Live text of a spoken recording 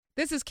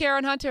This is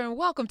Karen Hunter, and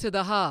welcome to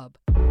The Hub.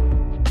 All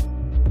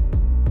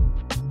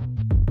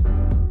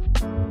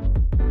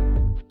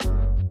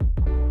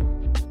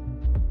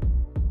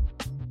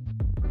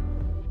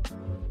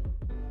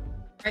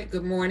right,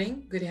 good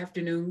morning, good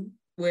afternoon,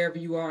 wherever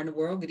you are in the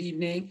world. Good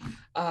evening,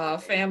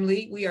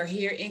 family. We are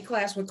here in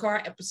Class with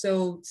Carr,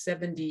 episode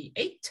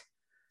 78.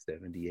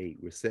 78.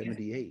 We're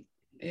 78.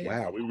 Yeah.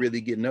 Wow, we're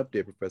really getting up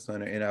there, Professor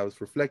Hunter. And I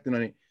was reflecting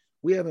on it.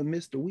 We haven't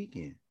missed a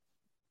weekend.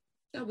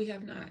 No, we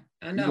have not.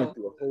 I know. We went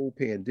through a whole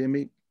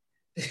pandemic.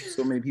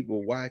 So many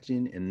people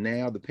watching, and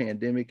now the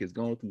pandemic has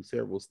gone through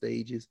several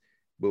stages.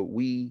 But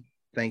we,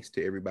 thanks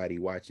to everybody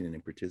watching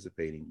and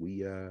participating,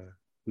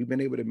 we've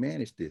been able to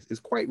manage this. It's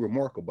quite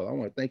remarkable. I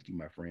want to thank you,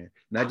 my friend.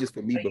 Not just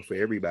for me, but for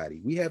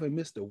everybody. We haven't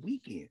missed a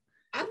weekend.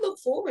 I look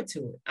forward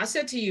to it. I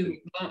said to you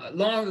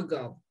long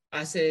ago,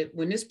 I said,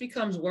 when this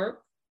becomes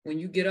work, when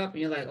you get up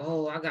and you're like,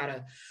 oh, I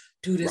gotta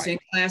do this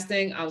in-class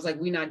thing, I was like,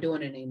 we're not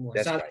doing it anymore.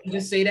 That's so I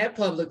just say that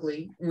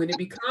publicly. When it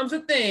becomes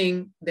a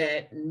thing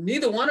that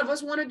neither one of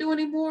us want to do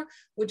anymore,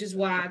 which is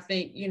why I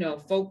think,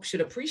 folks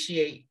should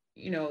appreciate,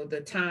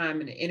 the time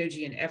and the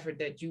energy and effort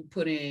that you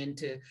put in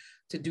to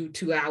do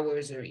 2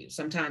 hours or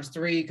sometimes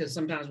 3, because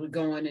sometimes we're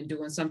going and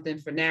doing something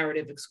for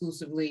narrative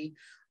exclusively.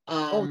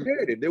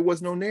 Narrative. There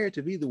was no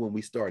narrative either when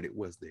we started,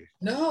 was there?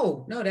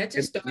 No, that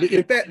just started.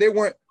 In fact, there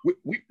weren't.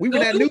 We were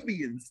not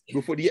Nubians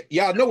before.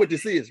 Y'all know what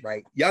this is,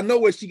 right? Y'all know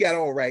what she got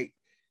on, right?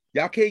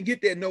 Y'all can't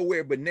get that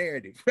nowhere but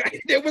narrative, right?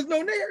 There was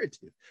no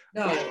narrative.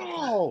 No.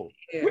 Wow.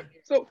 Yeah.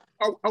 So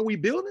are we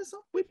building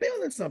something? We're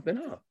building something,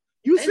 huh?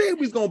 You said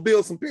we was gonna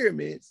build some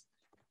pyramids.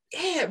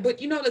 Yeah, but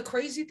the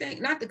crazy thing,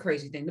 not the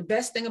crazy thing, the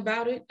best thing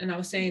about it, and I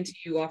was saying to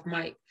you off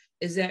mic,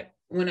 is that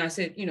when I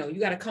said, you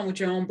got to come with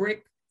your own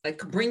brick, like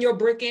bring your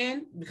brick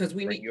in, because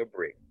we need your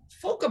brick.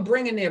 Folk are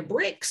bringing their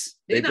bricks.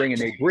 They're bringing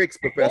their bricks,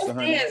 Professor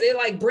Hunter. They're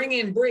like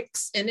bringing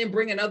bricks and then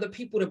bringing other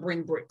people to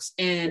bring bricks.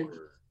 And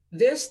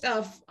this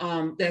stuff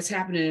that's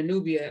happening in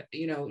Nubia,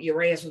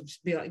 your ass would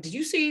be like, did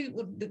you see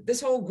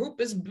this whole group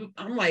is,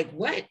 I'm like,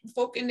 what?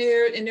 Folk in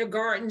their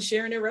garden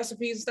sharing their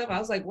recipes and stuff. I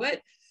was like, what?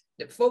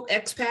 The folk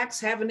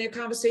expats having their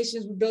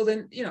conversations with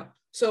building,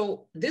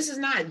 So this is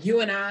not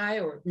you and I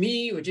or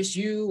me or just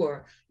you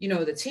or,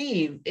 the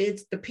team.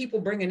 It's the people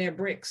bringing their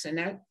bricks. And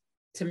that,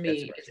 to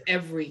me, it's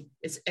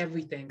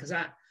everything. Because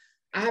I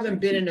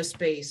haven't been in a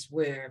space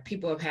where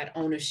people have had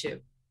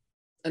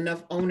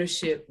enough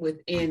ownership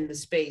within the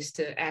space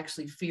to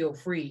actually feel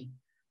free.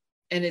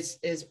 And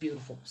it's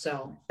beautiful.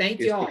 So thank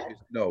y'all.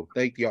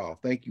 Thank y'all.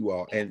 Thank you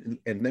all. And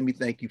let me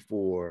thank you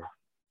for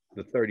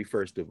the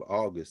 31st of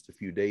August, a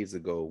few days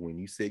ago, when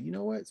you said, you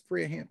know what, it's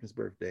Fred Hampton's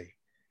birthday.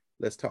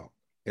 Let's talk.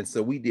 And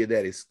so we did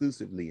that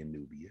exclusively in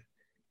Nubia.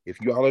 If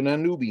you all are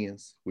not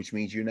Nubians, which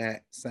means you're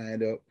not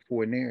signed up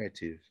for a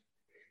narrative,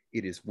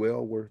 it is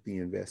well worth the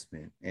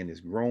investment, and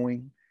it's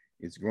growing.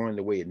 It's growing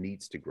the way it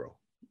needs to grow,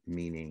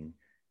 meaning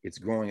it's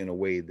growing in a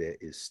way that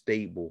is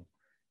stable,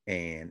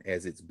 and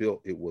as it's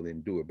built, it will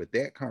endure. But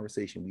that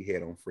conversation we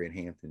had on Fred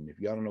Hampton, if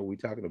y'all don't know what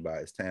we're talking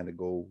about, it's time to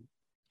go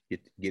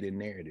get in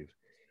narrative.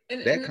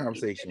 That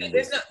conversation.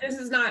 This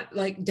is not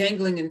like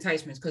dangling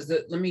enticements, because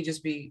let me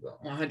just be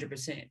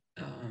 100%.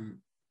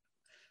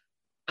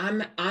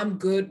 I'm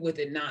good with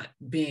it not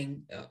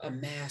being a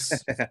mass.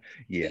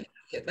 Yeah.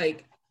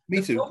 Like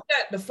me too.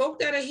 The folk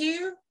that are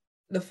here,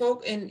 and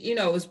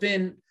it's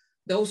been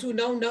those who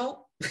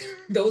know,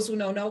 those who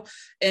know.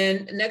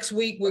 And next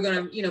week we're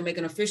gonna, make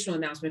an official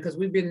announcement, because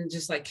we've been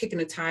just like kicking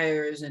the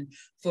tires, and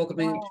folk have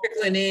been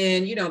trickling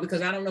in,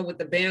 because I don't know what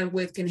the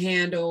bandwidth can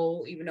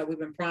handle, even though we've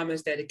been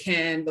promised that it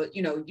can, but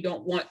you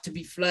don't want to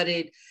be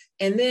flooded.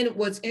 And then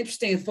what's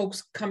interesting,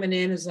 folks coming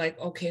in is like,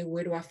 okay,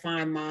 where do I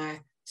find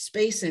my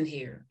space in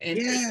here? And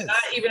yes.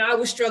 I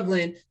was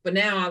struggling, but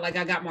now I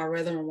got my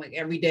rhythm. I'm like,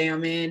 every day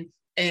I'm in.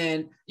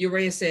 And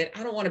Uriah said,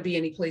 I don't want to be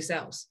anyplace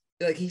else.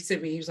 Like he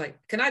sent me, he was like,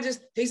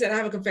 he said, I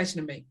have a confession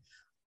to make.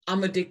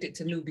 I'm addicted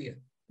to Nubia.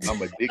 I'm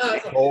addicted.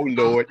 Oh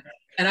Lord.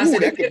 And I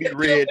said, that could be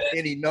read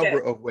any number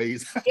of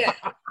ways. Yeah.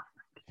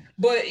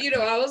 But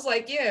I was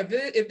like, yeah,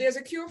 if there's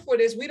a cure for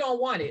this, we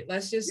don't want it.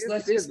 Let's just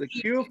there's a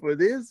cure for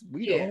this.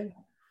 We don't.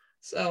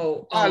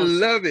 So I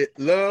love it.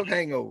 Love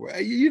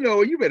hangover.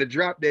 You better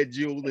drop that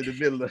jewel in the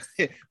middle of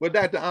it. But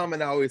Dr.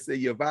 Amin always say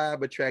your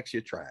vibe attracts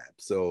your tribe.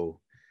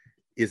 So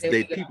it's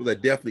that people are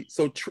definitely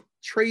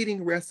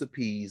trading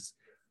recipes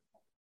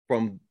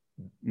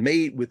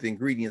made with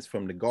ingredients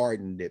from the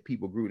garden that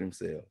people grew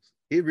themselves.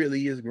 It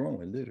really is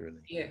growing,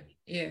 literally.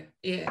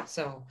 Yeah.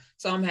 So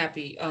I'm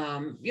happy.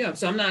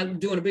 So I'm not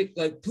doing a big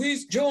like,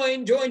 please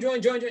join.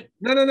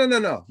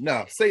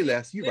 No. Say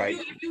less. You're right.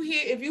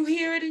 If you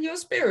hear it in your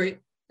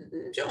spirit,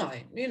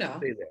 join. Say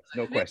less.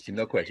 No question.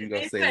 You're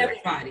gonna say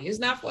everybody. It's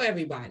not for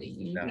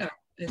everybody.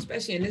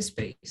 Especially in this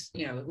space.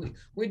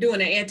 We're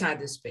doing an anti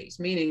this space,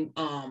 meaning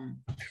how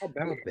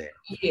about that?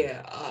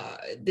 Yeah,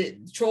 the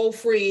troll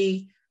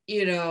free.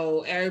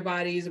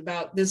 Everybody's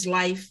about this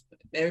life.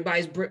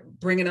 Everybody's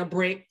bringing a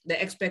brick. The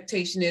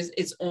expectation is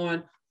it's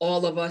on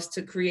all of us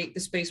to create the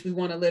space we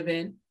want to live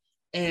in.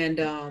 And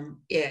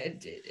yeah,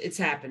 it's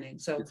happening.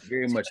 So it's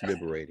very much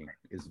liberating.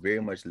 It's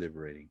very much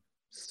liberating.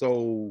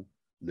 So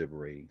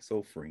liberating,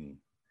 so freeing.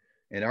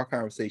 And our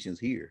conversations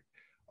here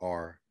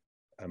are,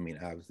 I mean,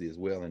 obviously as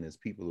well. And as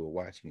people who are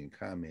watching and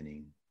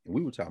commenting, and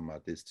we were talking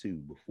about this too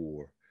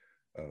before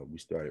we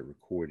started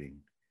recording.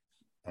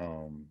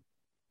 Um,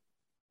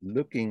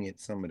 Looking at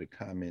some of the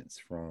comments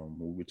from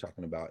when we were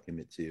talking about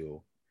Emmett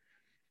Till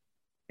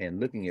and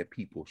looking at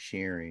people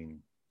sharing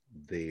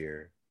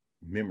their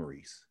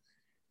memories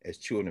as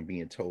children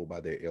being told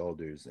by their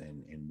elders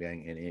and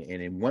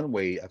in one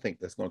way, I think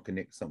that's going to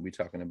connect to something we're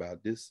talking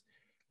about this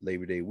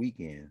Labor Day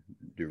weekend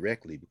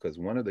directly, because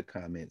one of the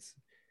comments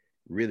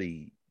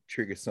really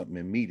triggered something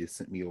in me that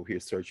sent me over here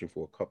searching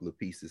for a couple of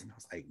pieces. And I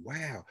was like,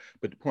 wow.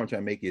 But the point I'm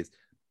trying to make is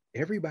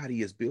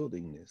everybody is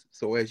building this.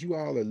 So as you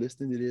all are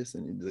listening to this,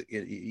 and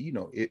you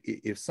know,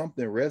 if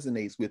something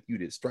resonates with you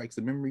that strikes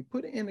a memory,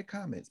 put it in the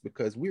comments,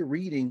 because we're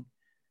reading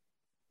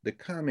the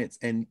comments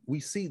and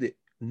we see that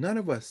none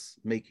of us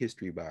make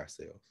history by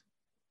ourselves.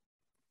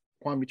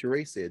 Kwame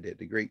Ture said that,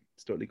 the great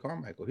Stokely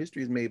Carmichael,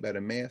 history is made by the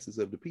masses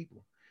of the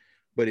people,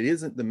 but it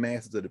isn't the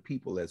masses of the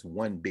people as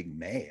one big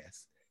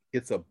mass.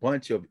 It's a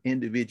bunch of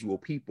individual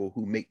people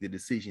who make the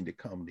decision to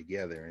come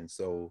together. And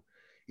so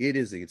it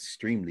is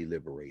extremely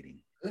liberating.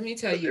 Let me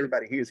tell you,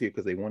 everybody here is here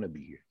because they want to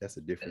be here. That's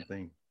a different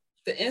thing.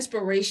 The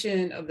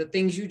inspiration of the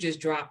things you just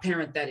dropped,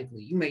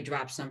 parenthetically, you may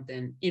drop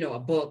something, you know, a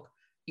book.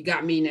 You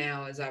got me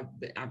now, as I'm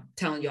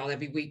telling y'all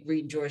every week,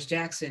 reading George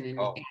Jackson.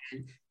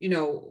 And you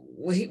know,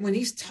 when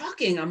he's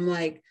talking, I'm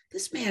like,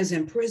 this man's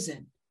in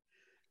prison.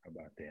 How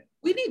about that?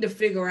 We need to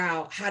figure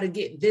out how to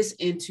get this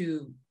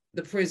into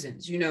the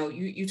prisons. You know,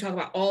 you talk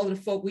about all of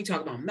the folk, we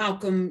talk about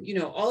Malcolm, you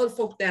know, all of the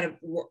folk that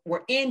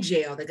were in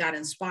jail that got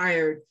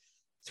inspired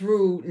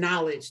through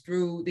knowledge,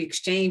 through the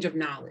exchange of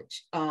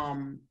knowledge,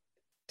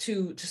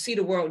 to see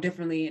the world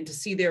differently and to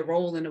see their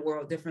role in the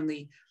world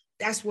differently.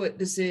 That's what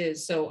this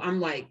is. So I'm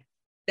like,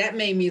 that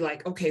made me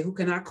like, okay, who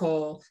can I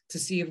call to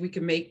see if we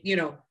can make, you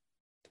know,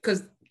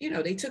 because, you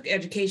know, they took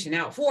education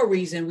out for a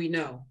reason, we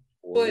know.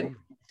 But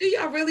do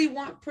y'all really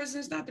want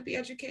prisoners not to be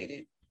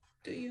educated?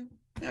 Do you?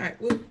 All right,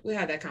 we'll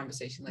have that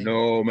conversation later.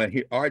 No,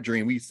 man, our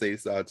dream, we say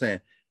this all the time,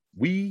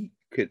 we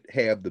could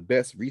have the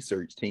best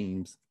research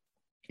teams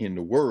in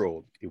the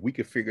world if we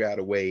could figure out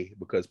a way,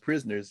 because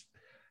prisoners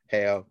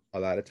have a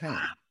lot of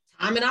time.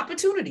 Time and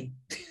opportunity.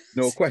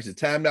 No question.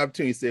 Time and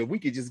opportunity. Said we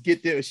could just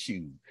get their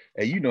shoes.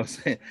 And you know,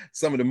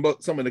 some of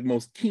the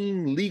most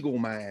keen legal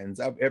minds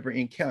I've ever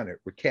encountered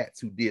were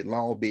cats who did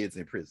long bids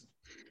in prison,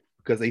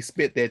 because they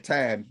spent their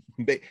time.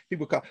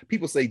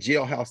 People say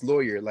jailhouse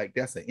lawyer like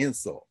that's an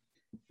insult.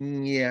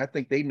 Yeah, I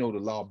think they know the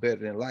law better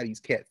than a lot of these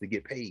cats that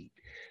get paid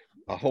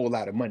a whole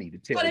lot of money to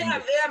tell. But they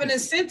have an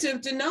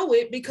incentive to know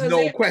it, because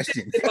no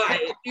question.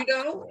 You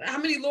know, how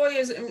many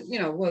lawyers? You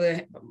know, well,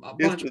 a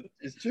bunch.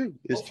 It's true.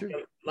 It's true.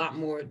 A lot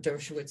more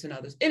Dershowitz and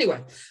others. Anyway,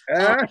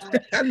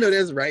 I know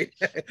that's right.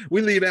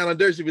 We leave Alan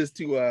Dershowitz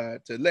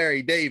to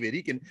Larry David.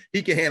 He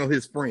can handle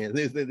his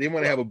friends. They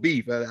want to have a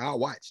beef. I'll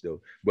watch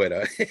though.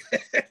 But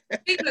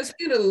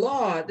speaking of the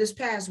law, this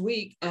past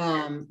week,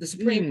 the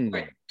Supreme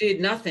Court did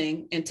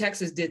nothing, and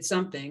Texas did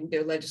something.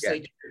 Their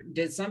legislature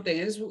did something.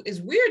 It's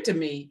weird to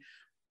me.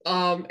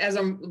 As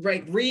I'm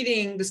like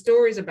reading the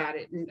stories about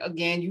it, and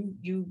again,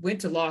 you went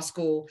to law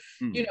school,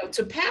 you know,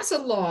 to pass a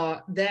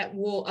law that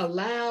will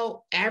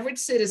allow average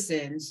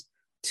citizens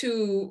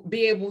to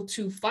be able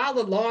to file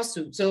a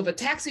lawsuit. So if a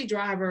taxi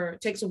driver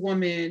takes a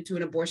woman to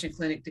an abortion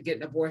clinic to get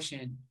an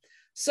abortion,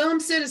 some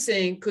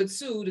citizen could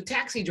sue the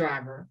taxi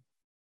driver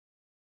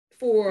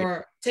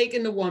for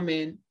taking the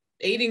woman,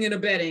 aiding and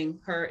abetting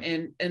her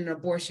in an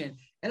abortion.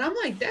 And I'm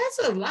like, that's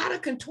a lot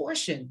of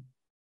contortion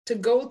to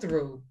go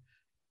through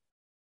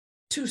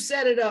to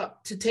set it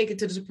up to take it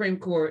to the Supreme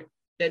Court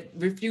that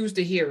refused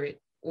to hear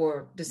it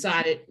or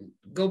decided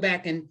go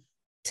back and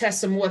test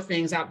some more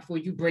things out before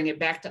you bring it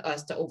back to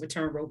us to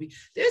overturn Roe v.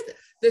 There's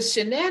the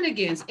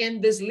shenanigans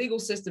in this legal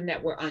system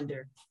that we're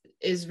under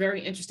is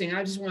very interesting.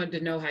 I just wanted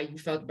to know how you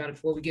felt about it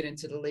before we get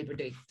into the Labor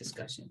Day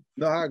discussion.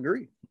 No, I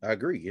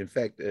agree. In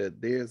fact,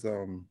 there's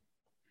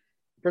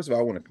first of all,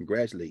 I want to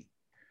congratulate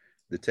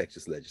the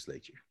Texas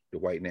legislature, the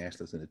white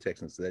nationalists in the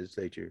Texas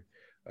legislature.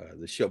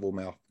 The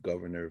shovel-mouthed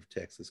governor of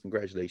Texas.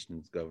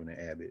 Congratulations, Governor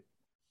Abbott.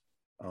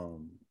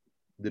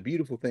 The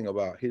beautiful thing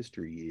about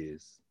history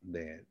is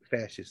that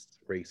fascists,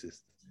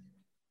 racists,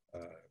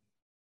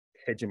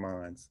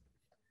 hegemons,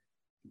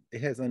 it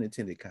has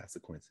unintended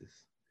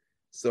consequences.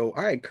 So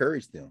I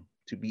encourage them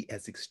to be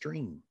as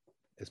extreme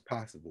as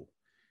possible,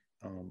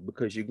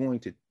 because you're going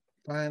to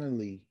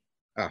finally,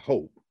 I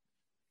hope,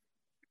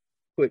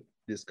 put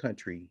this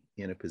country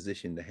in a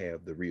position to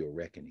have the real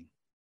reckoning.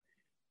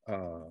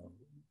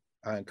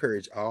 I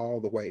encourage all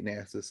the white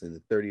nationalists in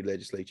the 30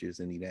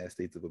 legislatures in the United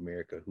States of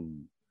America who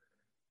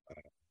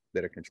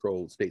that are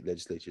controlled state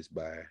legislatures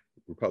by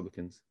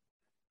Republicans,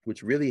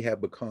 which really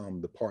have become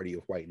the party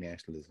of white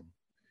nationalism,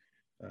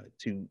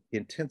 to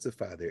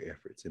intensify their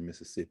efforts in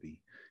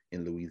Mississippi,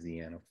 in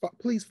Louisiana.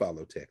 Please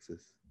follow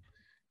Texas,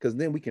 because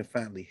then we can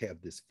finally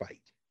have this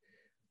fight.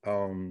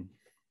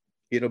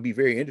 it'll be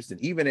very interesting.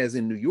 Even as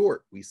in New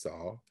York, we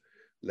saw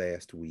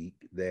last week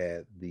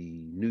that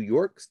the New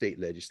York state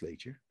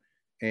legislature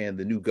and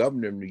the new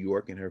governor of New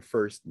York, in her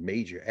first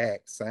major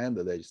act, signed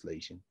the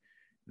legislation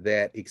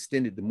that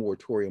extended the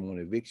moratorium on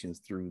evictions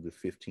through the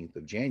 15th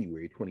of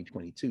January,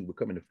 2022,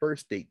 becoming the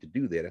first state to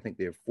do that. I think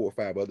there are 4 or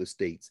 5 other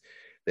states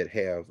that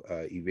have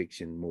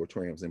eviction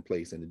moratoriums in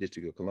place in the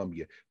District of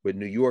Columbia, but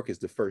New York is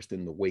the first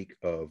in the wake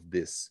of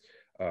this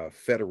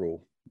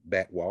federal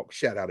backwalk.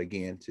 Shout out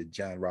again to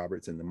John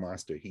Roberts and the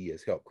monster he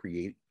has helped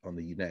create on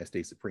the United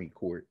States Supreme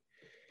Court.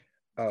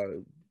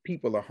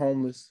 People are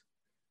homeless,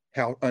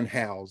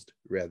 unhoused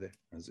rather,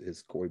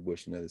 as Cori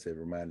Bush and others have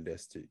reminded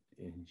us to,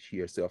 and she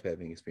herself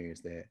having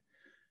experienced that.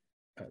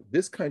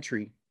 This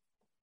country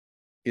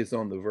is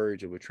on the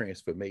verge of a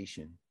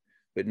transformation,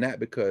 but not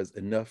because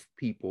enough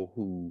people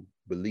who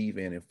believe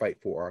in and fight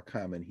for our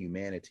common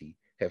humanity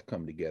have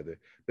come together,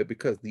 but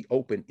because the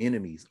open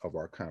enemies of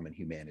our common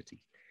humanity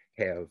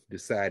have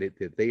decided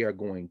that they are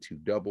going to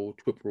double,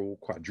 triple,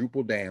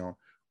 quadruple down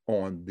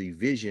on the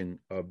vision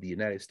of the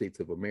United States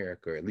of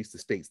America, or at least the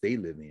states they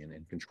live in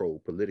and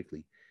control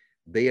politically.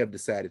 They have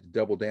decided to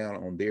double down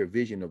on their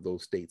vision of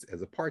those states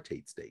as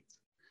apartheid states.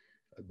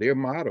 Their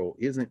model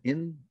isn't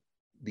in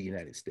the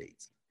United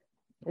States.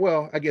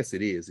 Well, I guess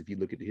it is if you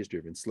look at the history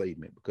of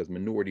enslavement, because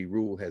minority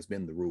rule has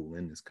been the rule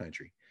in this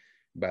country.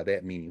 By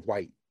that meaning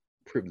white,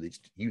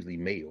 privileged, usually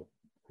male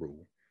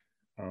rule.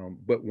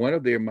 But one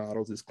of their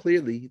models is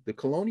clearly the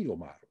colonial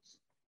models.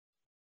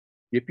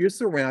 If you're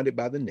surrounded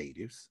by the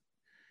natives,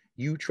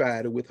 you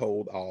try to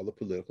withhold all the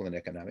political and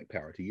economic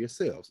power to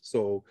yourselves.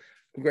 So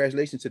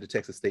congratulations to the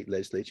Texas State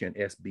Legislature and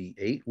SB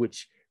 8,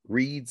 which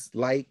reads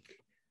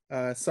like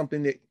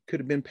something that could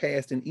have been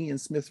passed in Ian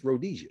Smith's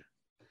Rhodesia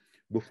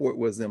before it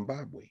was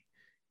Zimbabwe.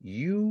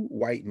 You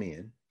white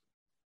men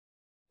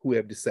who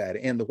have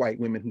decided, and the white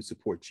women who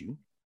support you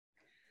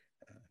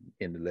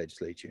in the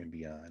legislature and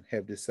beyond,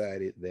 have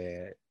decided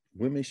that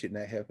women should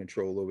not have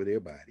control over their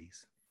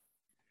bodies,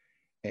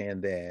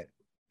 and that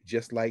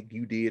just like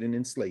you did in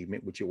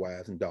enslavement with your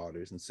wives and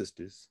daughters and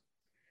sisters,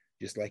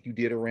 just like you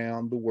did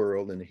around the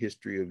world in the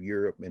history of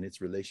Europe and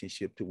its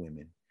relationship to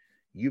women,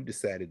 you've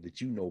decided that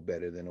you know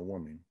better than a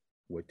woman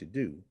what to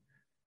do,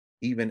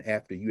 even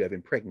after you have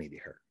impregnated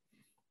her.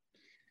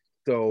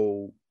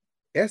 So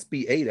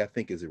SB 8, I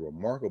think, is a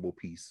remarkable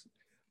piece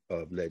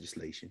of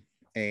legislation.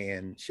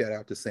 And shout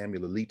out to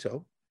Samuel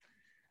Alito.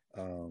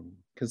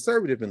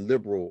 Conservative and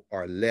liberal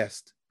are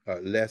less,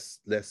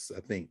 I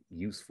think,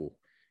 useful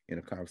in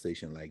a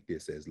conversation like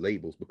this as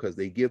labels, because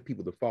they give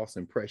people the false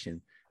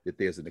impression that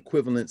there's an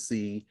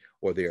equivalency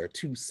or there are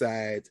two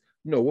sides.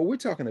 No, what we're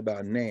talking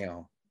about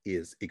now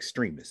is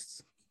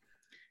extremists.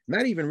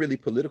 Not even really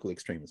political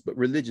extremists, but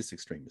religious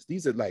extremists.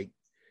 These are like,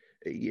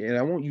 and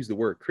I won't use the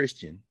word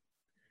Christian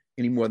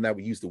any more than I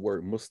would use the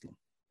word Muslim.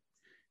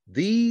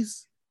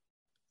 These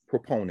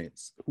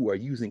proponents who are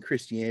using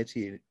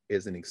Christianity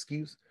as an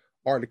excuse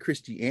are the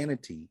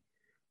Christianity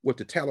what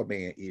the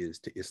Taliban is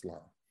to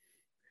Islam.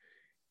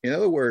 In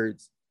other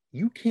words,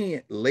 you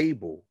can't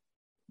label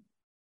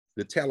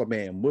the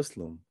Taliban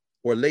Muslim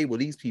or label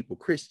these people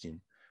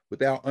Christian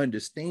without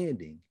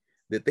understanding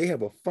that they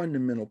have a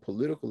fundamental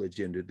political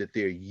agenda that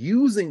they're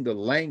using the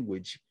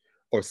language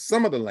or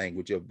some of the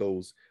language of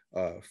those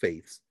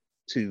faiths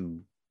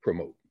to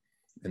promote.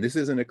 And this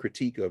isn't a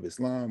critique of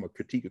Islam or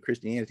critique of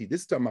Christianity.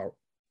 This is talking about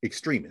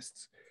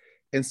extremists.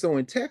 And so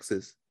in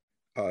Texas,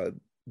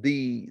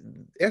 the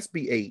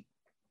SB 8,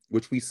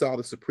 which we saw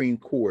the Supreme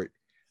Court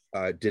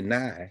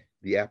deny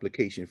the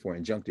application for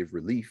injunctive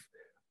relief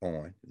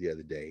on the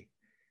other day,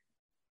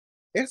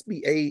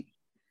 SB 8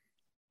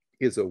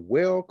 is a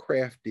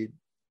well-crafted,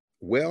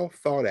 well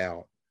thought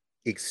out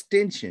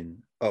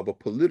extension of a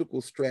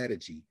political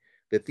strategy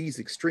that these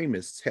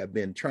extremists have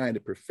been trying to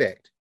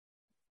perfect,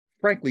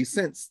 frankly,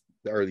 since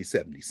the early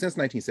 70s, since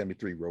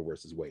 1973, Roe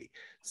versus Wade,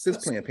 since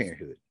Planned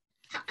Parenthood.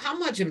 How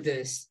much of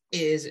this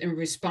is in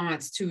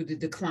response to the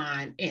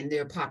decline in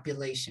their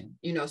population?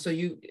 You know, so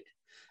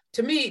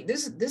to me,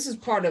 this is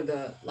part of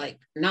the like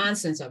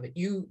nonsense of it.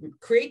 You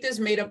create this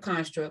made up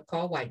construct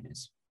called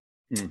whiteness,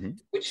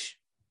 which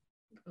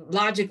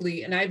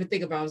logically, and I even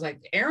think about, I was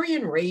like,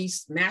 Aryan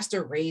race,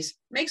 master race,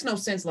 makes no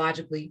sense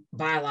logically,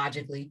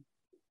 biologically,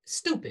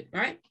 stupid,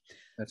 right?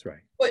 That's right.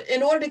 But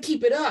in order to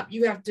keep it up,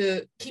 you have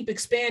to keep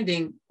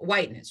expanding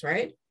whiteness,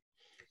 right?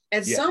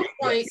 At some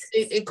point,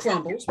 it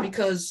crumbles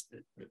because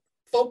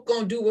folk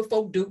gonna do what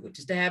folk do, which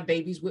is to have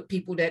babies with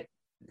people that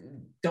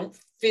don't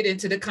fit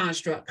into the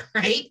construct,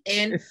 right?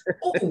 And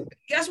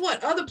guess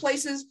what? Other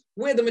places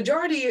where the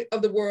majority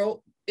of the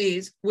world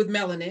is with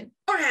melanin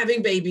are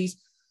having babies.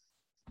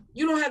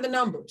 You don't have the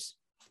numbers.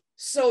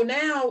 So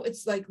now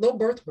it's like low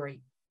birth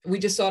rate. We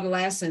just saw the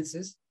last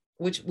census,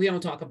 which we don't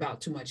talk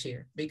about too much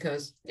here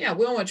because, we don't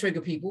want to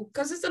trigger people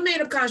because it's a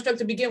made up construct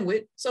to begin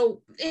with.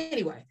 So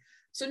anyway,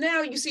 so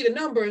now you see the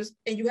numbers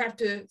and you have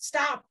to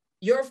stop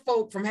your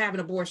folk from having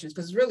abortions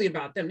because it's really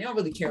about them. They don't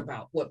really care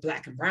about what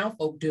Black and brown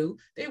folk do.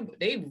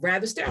 They'd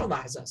rather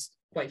sterilize us,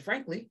 quite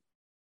frankly.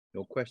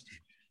 No question.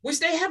 which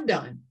they have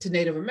done to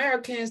Native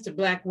Americans, to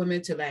Black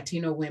women, to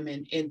Latino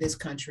women in this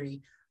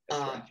country,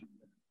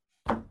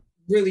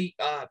 really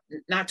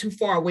not too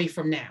far away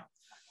from now.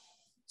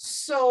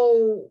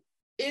 So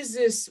is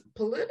this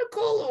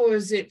political, or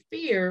is it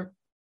fear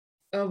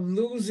of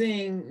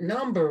losing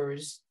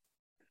numbers?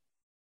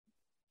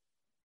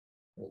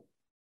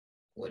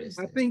 What is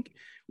this? I think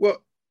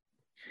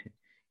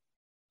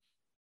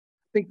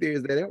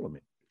there's that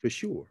element for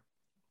sure.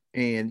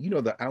 And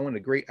one of the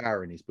great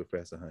ironies,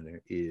 Professor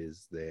Hunter,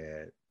 is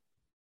that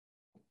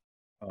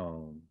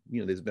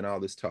there's been all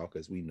this talk,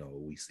 as we know,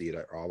 we see it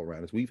all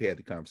around us. We've had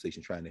the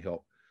conversation trying to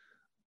help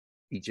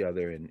each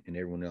other and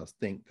everyone else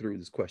think through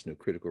this question of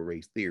critical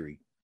race theory.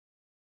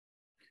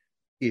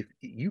 If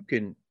you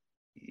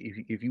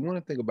want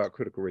to think about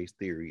critical race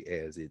theory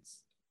as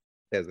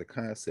a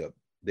concept,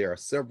 there are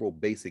several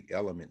basic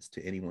elements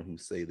to anyone who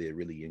say they're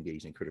really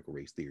engaged in critical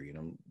race theory. And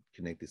I'm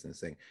connect this and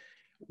saying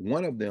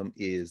one of them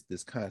is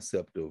this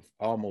concept of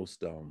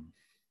almost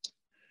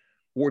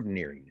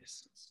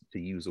ordinariness, to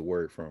use a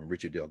word from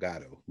Richard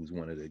Delgado, who's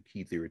one of the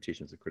key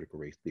theoreticians of critical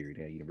race theory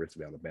at the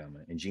University of Alabama,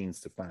 and Gene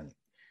Stefanik.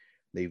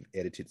 They've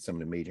edited some of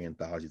the major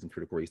anthologies in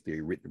critical race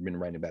theory, been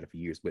writing about it for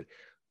years. But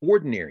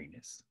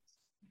ordinariness,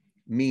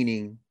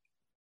 meaning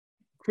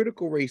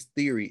critical race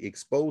theory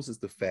exposes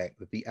the fact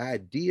that the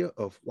idea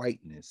of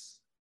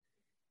whiteness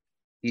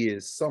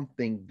is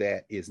something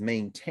that is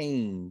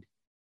maintained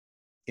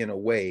in a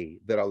way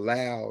that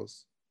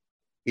allows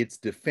its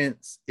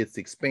defense, its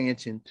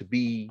expansion to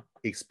be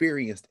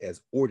experienced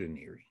as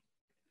ordinary.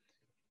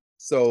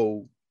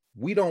 So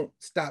we don't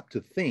stop to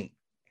think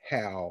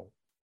how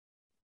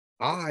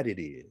odd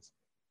it is,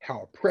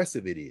 how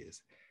oppressive it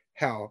is,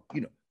 how,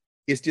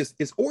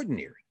 it's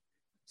ordinary.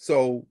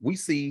 So we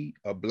see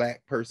a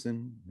Black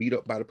person beat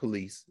up by the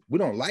police. We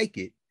don't like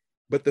it,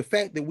 but the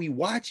fact that we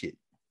watch it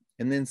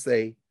and then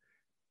say,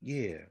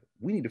 yeah,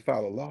 we need to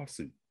file a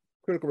lawsuit.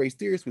 Critical race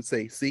theorists would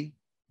say, see,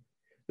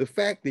 the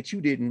fact that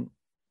you didn't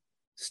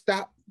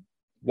stop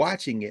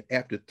watching it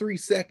after 3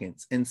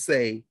 seconds and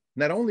say,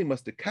 not only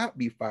must the cop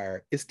be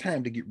fired, it's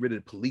time to get rid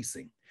of the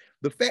policing.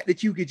 The fact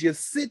that you could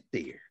just sit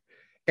there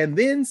and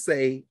then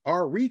say,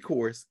 our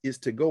recourse is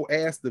to go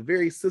ask the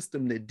very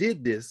system that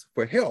did this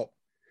for help,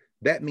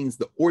 that means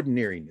the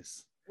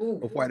ordinariness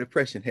of white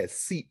oppression has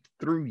seeped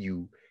through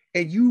you,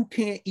 and you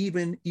can't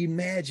even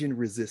imagine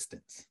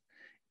resistance.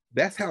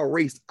 That's how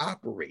race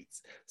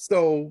operates.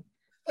 So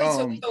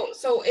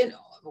in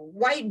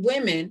white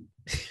women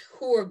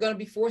who are going to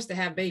be forced to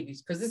have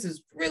babies, because this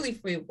is really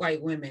for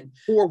white women.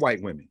 For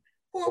white women.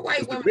 For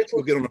white women. The rich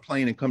will get on a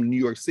plane and come to New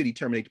York City,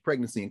 terminate the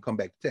pregnancy, and come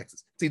back to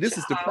Texas. See, this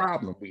is the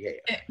problem we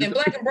have. And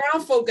Black and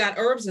brown folk got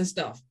herbs and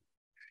stuff.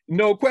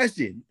 No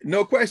question,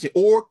 no question.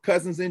 Or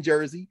cousins in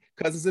Jersey,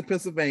 cousins in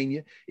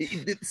Pennsylvania.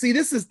 See,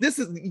 this is,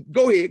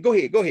 go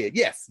ahead.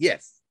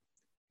 Yes.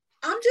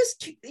 I'm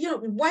just,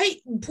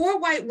 poor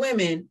white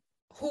women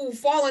who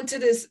fall into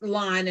this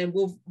line and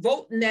will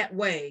vote in that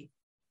way,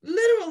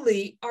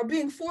 literally are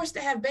being forced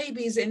to have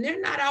babies, and they're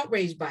not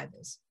outraged by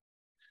this.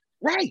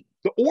 Right,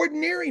 the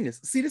ordinariness.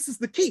 See, this is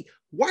the key.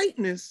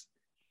 Whiteness,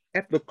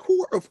 at the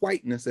core of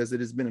whiteness, as it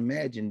has been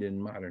imagined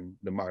in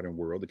the modern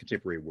world, the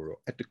contemporary world,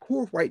 at the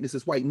core of whiteness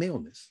is white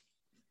maleness.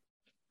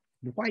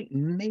 The white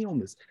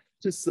maleness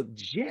to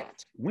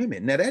subject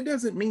women. Now, that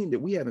doesn't mean that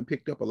we haven't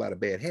picked up a lot of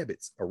bad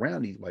habits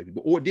around these white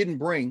people, or didn't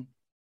bring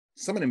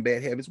some of them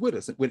bad habits with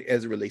us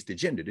as it relates to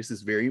gender. This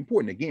is very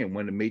important. Again,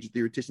 one of the major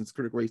theoreticians of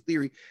critical race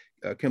theory,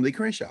 Kimberly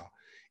Crenshaw,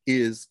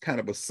 is kind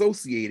of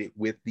associated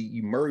with the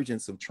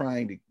emergence of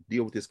trying to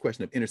deal with this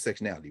question of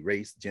intersectionality,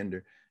 race,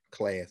 gender,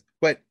 class.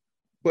 But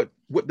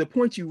what the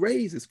point you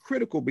raise is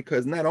critical,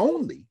 because not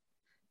only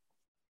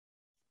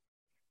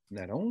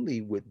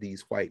would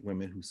these white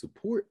women who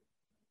support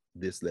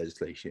this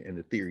legislation and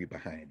the theory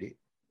behind it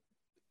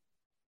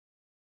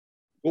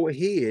go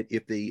ahead,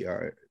 if they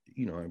are,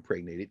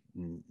 impregnated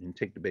and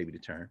take the baby to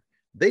term,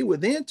 they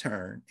would then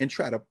turn and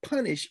try to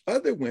punish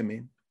other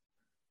women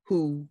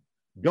who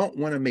don't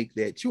want to make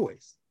that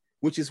choice,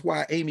 which is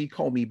why Amy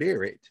Coney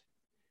Barrett,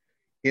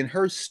 in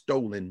her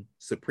stolen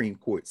Supreme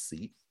Court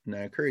seat, and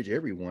I encourage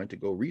everyone to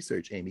go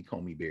research Amy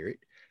Coney Barrett.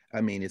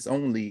 I mean, it's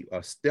only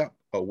a step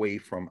away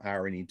from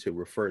irony to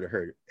refer to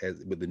her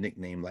as with the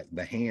nickname like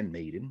the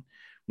Handmaiden,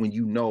 when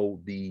you know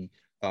the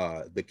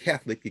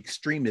Catholic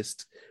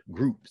extremist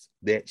groups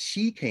that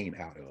she came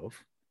out of,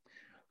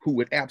 who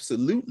would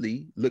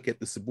absolutely look at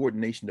the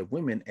subordination of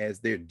women as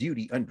their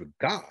duty under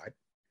God.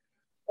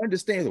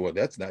 Understand, well,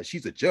 that's not,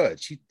 she's a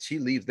judge. She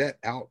leaves that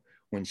out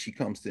when she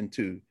comes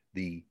into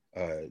the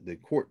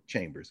court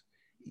chambers.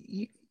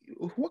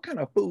 What kind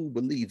of fool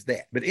believes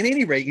that? But at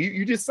any rate,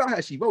 you just saw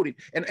how she voted.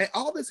 And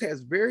all this has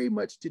very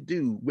much to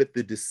do with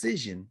the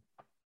decision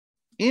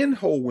in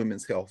Whole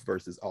Women's Health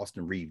versus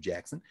Austin Reeve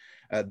Jackson.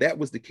 That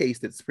was the case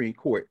that the Supreme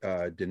Court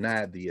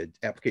denied the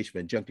application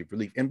for injunctive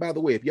relief. And by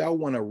the way, if y'all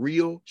want a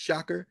real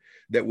shocker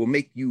that will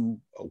make you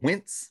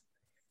wince,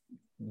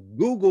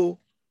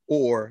 Google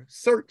or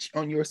search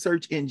on your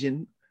search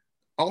engine,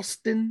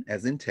 Austin,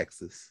 as in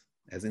Texas,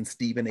 as in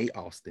Stephen A.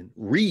 Austin,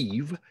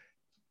 Reeve,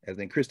 as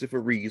in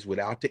Christopher Reeves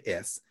without the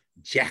S,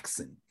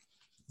 Jackson.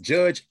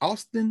 Judge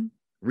Austin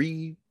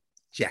Reeve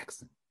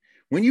Jackson.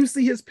 When you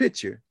see his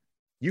picture,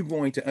 you're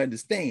going to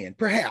understand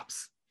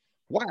perhaps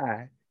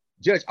why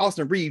Judge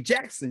Austin Reeve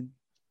Jackson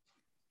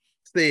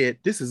said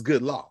this is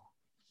good law.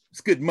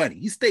 It's good money.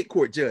 He's state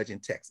court judge in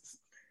Texas.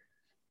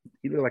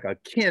 He looked like a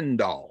Ken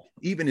doll.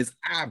 Even his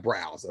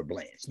eyebrows are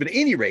blanched. But at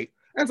any rate,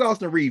 that's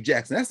Austin Reeve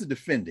Jackson. That's the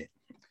defendant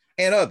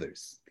and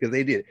others because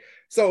they did it.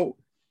 So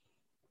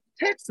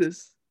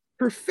Texas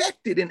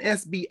perfected in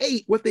SB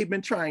 8 what they've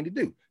been trying to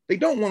do. They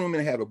don't want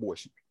women to have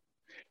abortion.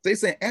 They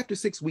say after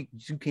 6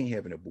 weeks, you can't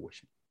have an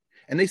abortion.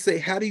 And they say,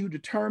 how do you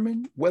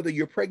determine whether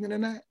you're pregnant or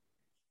not?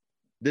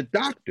 The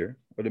doctor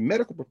or the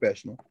medical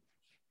professional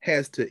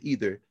has to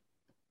either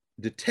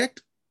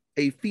detect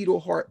a fetal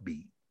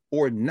heartbeat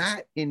or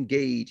not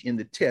engage in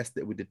the test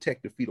that would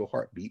detect a fetal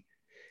heartbeat.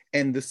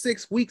 And the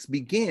 6 weeks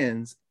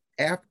begins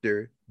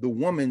after the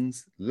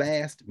woman's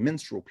last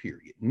menstrual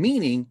period,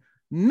 meaning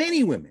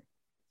many women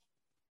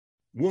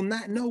will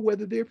not know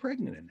whether they're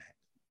pregnant or not.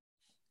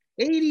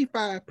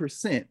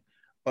 85%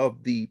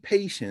 of the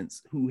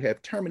patients who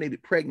have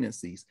terminated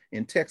pregnancies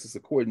in Texas,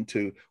 according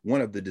to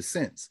one of the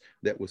dissents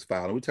that was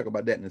filed, and we'll talk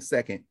about that in a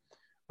second,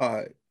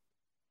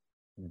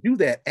 do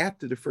that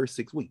after the first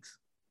 6 weeks.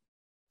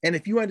 And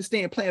if you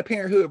understand Planned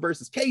Parenthood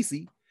versus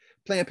Casey,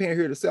 Planned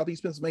Parenthood of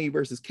Southeast Pennsylvania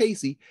versus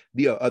Casey,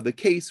 the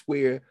case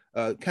where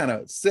kind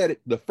of set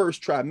it the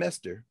first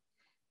trimester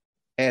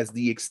as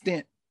the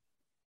extent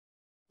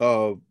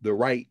of the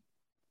right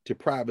to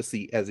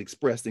privacy as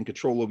expressed in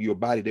control of your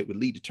body that would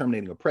lead to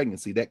terminating a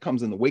pregnancy. That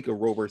comes in the wake of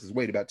Roe versus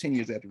Wade, about 10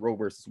 years after Roe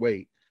versus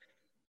Wade.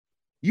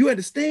 You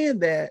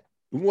understand that,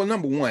 well,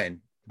 number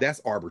one,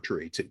 that's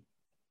arbitrary too.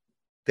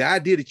 The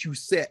idea that you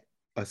set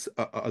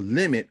a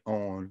limit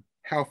on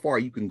how far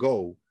you can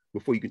go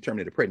before you can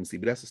terminate a pregnancy,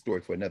 but that's a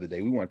story for another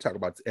day. We want to talk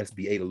about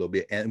SB 8 a little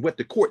bit and what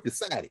the court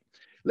decided.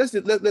 Let's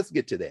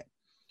get to that.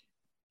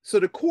 So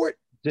the court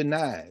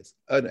denies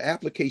an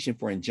application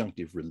for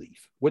injunctive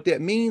relief. What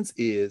that means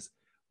is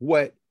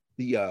what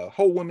the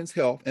Whole Women's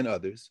Health and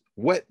others,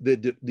 what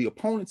the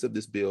opponents of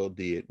this bill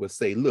did was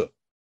say, look,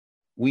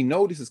 we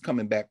know this is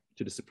coming back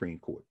to the Supreme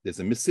Court. There's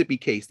a Mississippi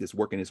case that's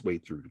working its way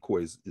through. The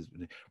court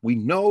we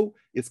know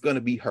it's going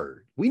to be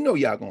heard. We know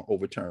y'all going to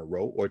overturn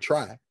Roe or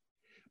try.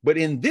 But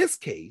in this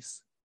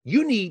case,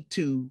 you need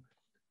to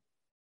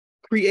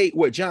create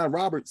what John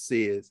Roberts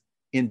says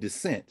in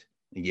dissent.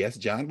 And yes,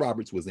 John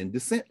Roberts was in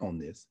dissent on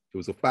this. It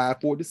was a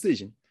 5-4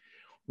 decision.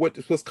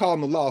 What's called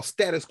in the law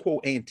status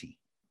quo ante.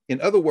 In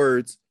other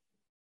words,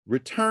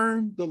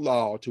 return the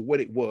law to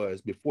what it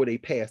was before they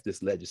passed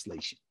this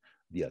legislation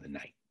the other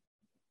night.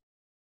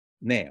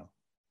 Now,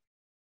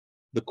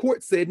 the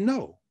court said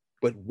no,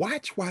 but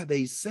watch why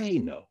they say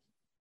no.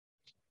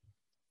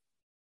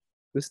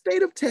 The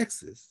state of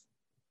Texas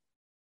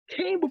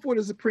came before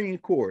the Supreme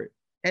Court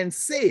and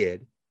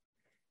said,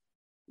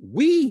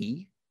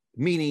 we,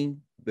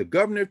 meaning the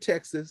governor of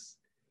Texas,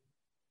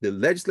 the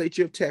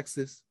legislature of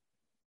Texas,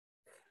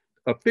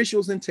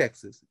 officials in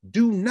Texas,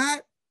 do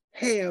not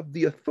have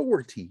the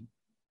authority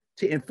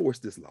to enforce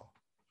this law.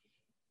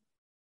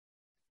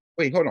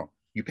 Wait, hold on.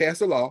 You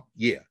passed a law?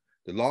 Yeah.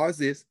 The law is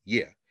this?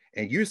 Yeah.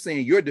 And you're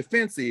saying your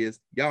defense is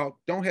y'all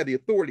don't have the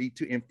authority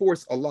to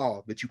enforce a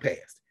law that you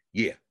passed?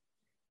 Yeah.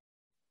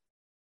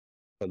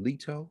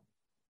 Alito,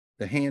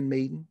 the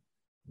Handmaiden,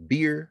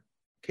 Beer,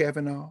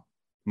 Kavanaugh,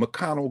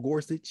 McConnell,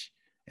 Gorsuch,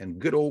 and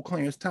good old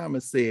Clarence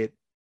Thomas said,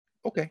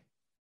 okay.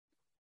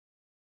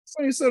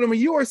 Sonia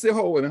Sotomayor said,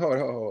 hold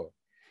on.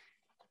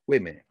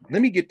 Wait a minute,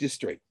 let me get this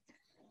straight.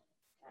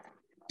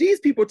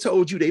 These people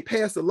told you they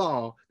passed a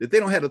law that they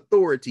don't have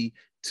authority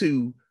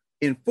to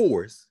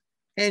enforce,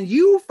 and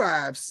you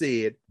five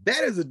said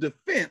that is a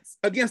defense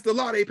against the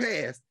law they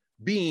passed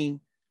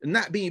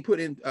not being put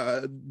in,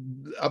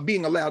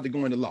 being allowed to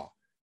go into law.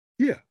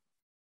 Yeah.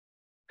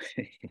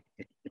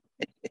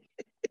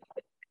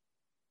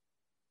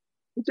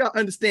 But y'all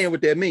understand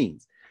what that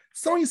means.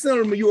 Sonia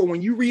Sotomayor,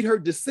 when you read her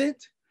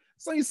dissent,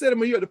 Sonia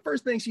Sotomayor, the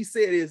first thing she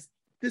said is,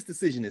 this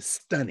decision is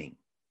stunning.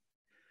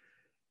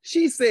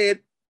 She said,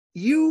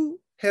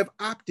 you have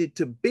opted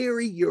to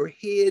bury your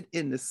head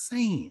in the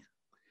sand.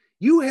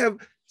 You have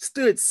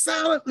stood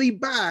silently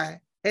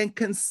by and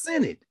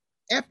consented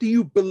after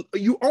you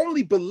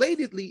only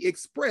belatedly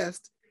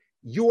expressed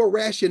your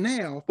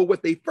rationale for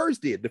what they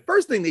first did. The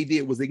first thing they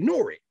did was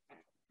ignore it.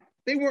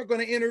 They weren't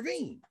going to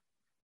intervene.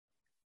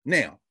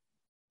 Now,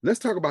 let's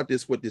talk about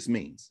this, what this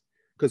means.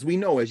 Because we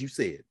know, as you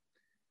said,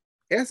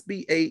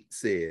 SB 8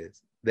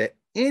 says that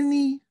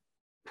any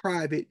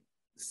private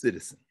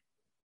citizen,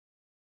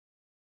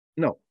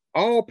 no,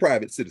 all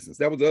private citizens,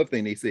 that was the other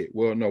thing they said.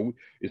 Well, no,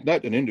 it's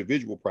not an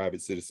individual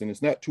private citizen.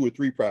 It's not 2 or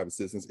 3 private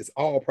citizens. It's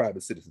all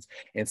private citizens.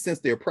 And since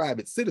they're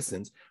private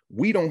citizens,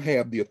 we don't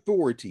have the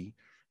authority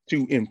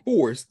to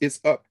enforce. It's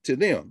up to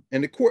them.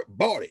 And the court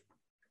bought it.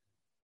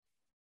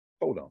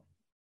 Hold on.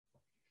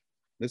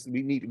 Listen,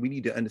 we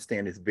need to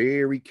understand this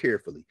very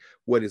carefully,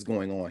 what is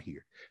going on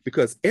here.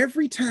 Because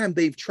every time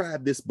they've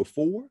tried this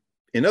before,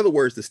 in other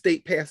words, the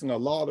state passing a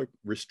law to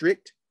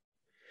restrict,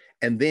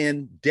 and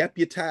then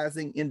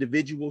deputizing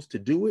individuals to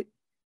do it,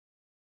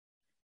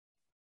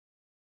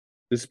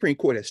 the Supreme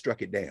Court has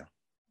struck it down.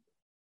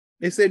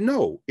 They said,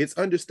 no, it's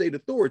under state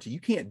authority. You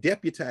can't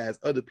deputize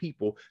other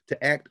people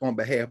to act on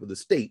behalf of the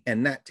state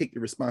and not take the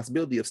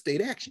responsibility of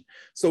state action.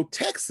 So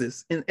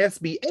Texas in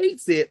SB 8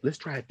 said, let's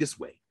try it this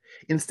way.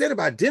 Instead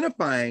of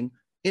identifying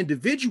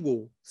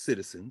individual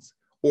citizens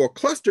or a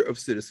cluster of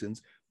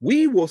citizens,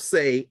 we will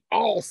say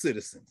all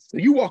citizens. So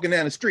you walking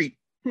down the street,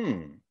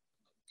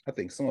 I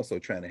think so-and-so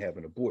trying to have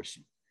an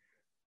abortion.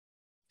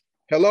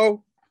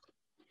 Hello?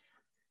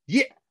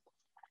 Yeah,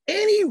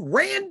 any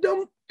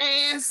random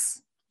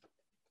ass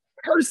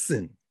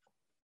person.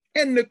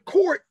 And the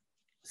court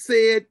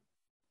said,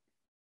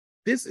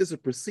 this is a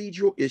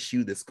procedural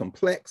issue that's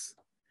complex,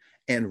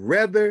 and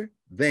rather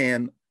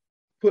than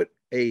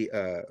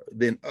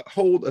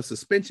hold a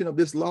suspension of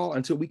this law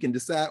until we can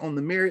decide on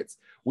the merits,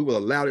 we will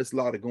allow this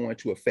law to go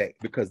into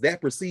effect because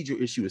that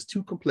procedural issue is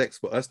too complex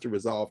for us to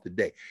resolve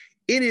today.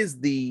 It is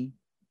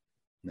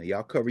now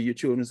y'all cover your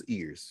children's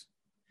ears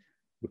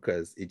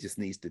because it just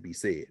needs to be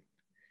said.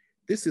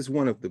 This is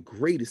one of the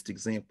greatest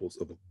examples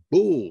of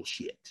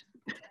bullshit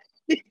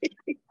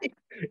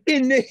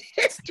in the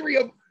history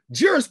of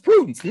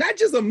jurisprudence, not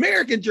just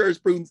American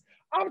jurisprudence.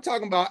 I'm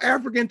talking about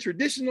African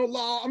traditional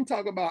law. I'm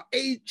talking about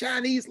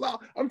Chinese law.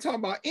 I'm talking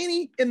about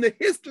any in the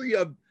history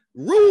of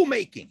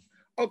rulemaking.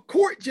 A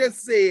court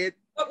just said,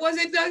 what was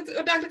it,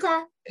 Dr.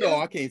 Carr? No,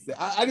 I can't say.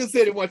 I just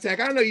said it one time.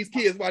 I know these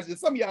kids watching.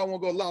 Some of y'all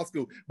won't go to law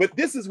school, but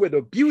this is where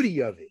the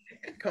beauty of it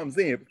comes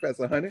in,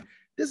 Professor Hunter.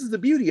 This is the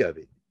beauty of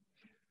it.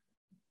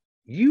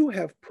 You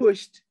have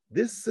pushed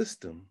this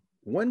system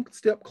one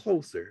step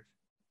closer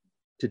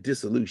to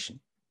dissolution,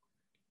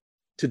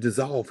 to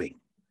dissolving.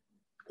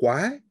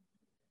 Why?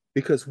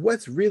 Because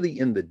what's really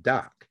in the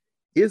dock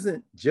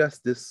isn't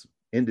just this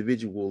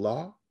individual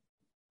law,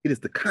 it is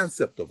the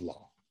concept of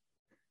law.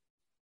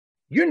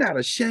 You're not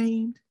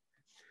ashamed.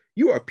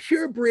 You are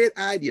purebred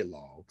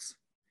ideologues,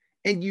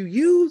 and you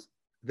use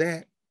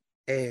that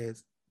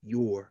as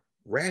your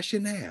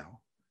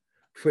rationale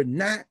for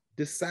not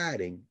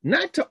deciding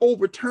not to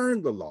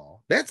overturn the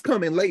law. That's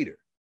coming later.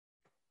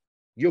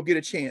 You'll get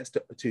a chance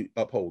to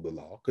uphold the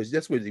law because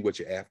that's really what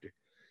you're after.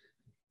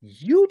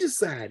 You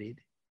decided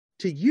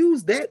to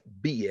use that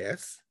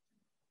BS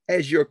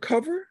as your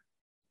cover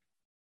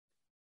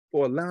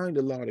for allowing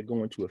the law to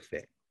go into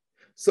effect.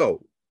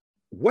 So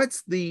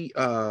what's the,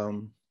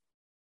 I'm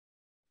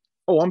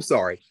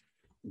sorry.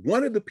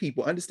 One of the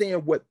people,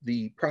 understand what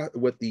the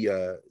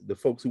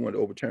folks who want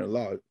to overturn the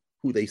law,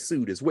 who they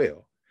sued as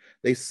well.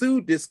 They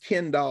sued this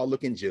Ken doll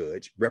looking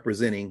judge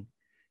representing,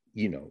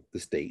 the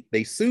state.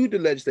 They sued the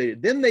legislature.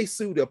 Then they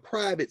sued a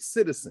private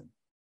citizen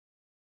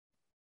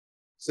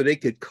so they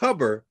could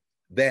cover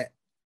that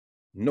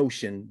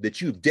notion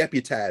that you've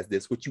deputized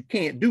this, which you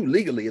can't do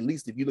legally, at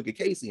least if you look at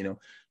Casey,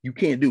 you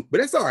can't do, but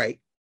that's all right.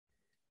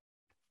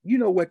 You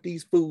know what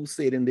these fools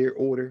said in their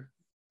order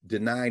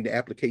denying the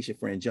application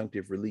for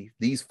injunctive relief?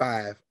 These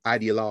 5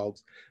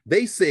 ideologues,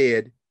 they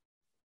said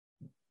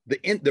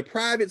the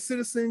private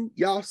citizen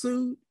y'all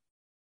sued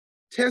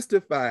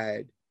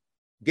testified,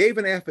 gave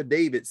an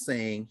affidavit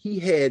saying he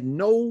had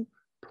no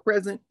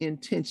present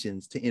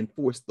intentions to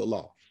enforce the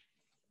law.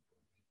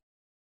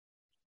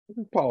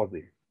 Let's pause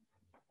there.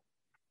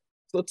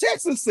 So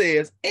Texas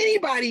says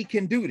anybody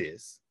can do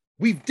this.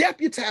 We've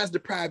deputized the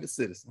private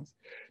citizens.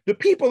 The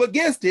people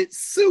against it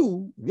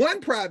sue one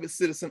private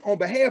citizen on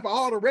behalf of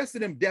all the rest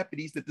of them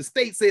deputies that the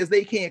state says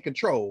they can't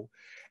control.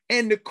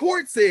 And the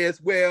court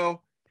says,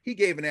 well, he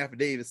gave an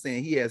affidavit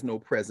saying he has no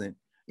present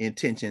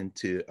intention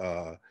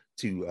to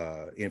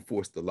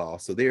enforce the law.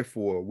 So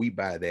therefore we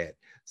buy that.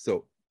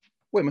 So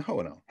wait a minute,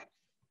 hold on.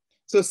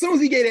 So as soon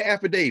as he gave the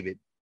affidavit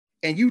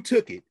and you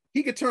took it,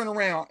 he could turn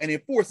around and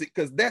enforce it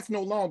because that's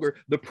no longer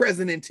the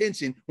present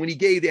intention when he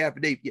gave the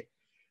affidavit.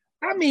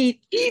 I mean,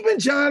 even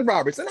John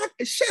Roberts, and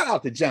I shout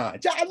out to John.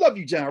 I love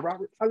you, John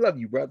Roberts. I love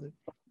you, brother.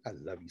 I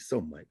love you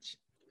so much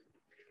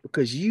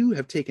because you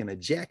have taken a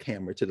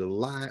jackhammer to the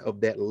lie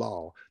of that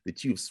law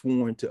that you've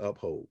sworn to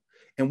uphold.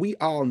 And we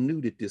all knew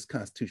that this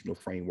constitutional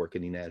framework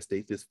in the United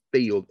States, this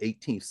failed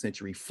 18th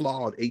century,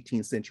 flawed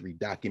 18th century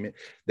document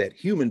that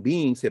human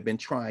beings have been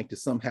trying to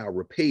somehow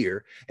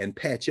repair and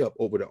patch up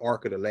over the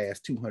arc of the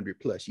last 200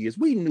 plus years.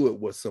 We knew it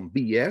was some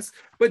BS,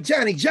 but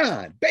Johnny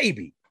John,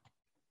 baby,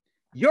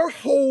 your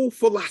whole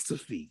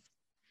philosophy,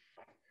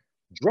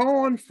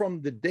 drawn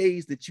from the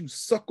days that you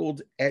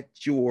suckled at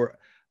your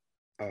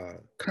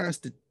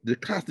the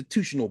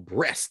constitutional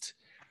breast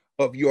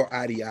of your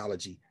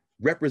ideology,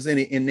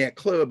 represented in that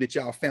club that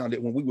y'all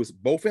founded when we was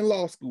both in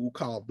law school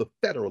called the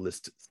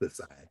Federalist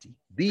Society.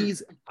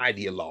 These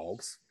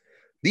ideologues,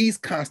 these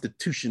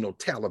constitutional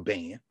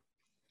Taliban,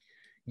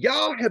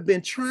 y'all have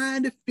been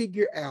trying to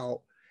figure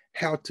out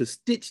how to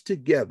stitch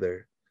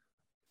together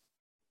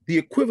the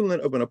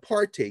equivalent of an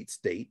apartheid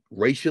state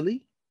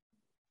racially,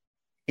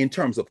 in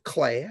terms of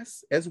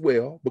class as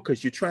well,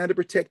 because you're trying to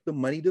protect the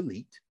moneyed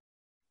elite.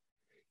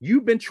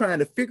 You've been trying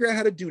to figure out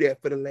how to do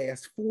that for the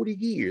last 40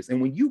 years.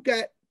 And when you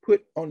got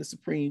put on the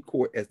Supreme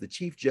Court as the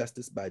Chief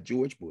Justice by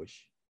George Bush,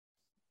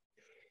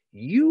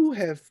 you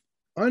have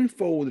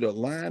unfolded a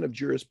line of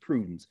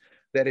jurisprudence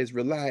that has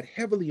relied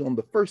heavily on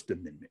the First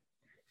Amendment.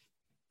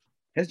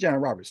 That's John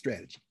Roberts'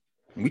 strategy.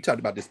 And we talked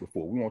about this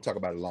before. We won't talk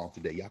about it long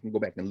today. Y'all can go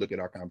back and look at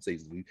our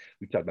conversations.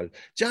 We talked about it.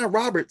 John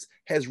Roberts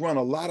has run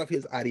a lot of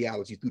his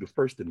ideology through the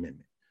First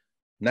Amendment.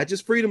 Not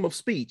just freedom of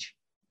speech,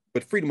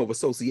 but freedom of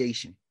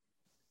association.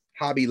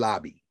 Hobby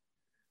Lobby.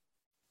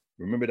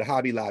 Remember the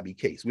Hobby Lobby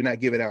case. We're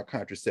not giving out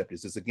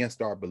contraceptives. It's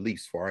against our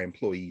beliefs for our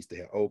employees to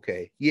have.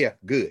 Okay, yeah,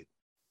 good.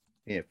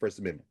 Yeah, First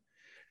Amendment.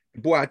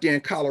 Boy out there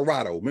in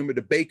Colorado, remember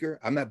the baker?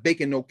 I'm not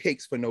baking no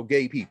cakes for no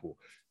gay people.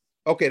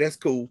 Okay, that's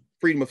cool.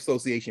 Freedom of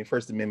association,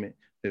 First Amendment.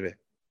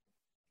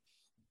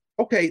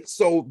 Okay,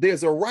 so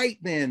there's a right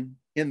then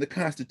in the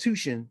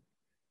Constitution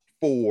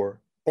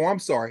for,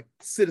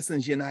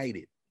 Citizens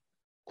United.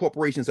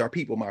 Corporations are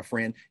people, my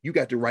friend. You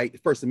got the right,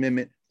 First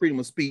Amendment, freedom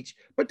of speech,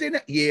 but they're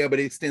not, yeah, but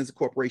it extends to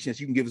corporations.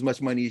 You can give as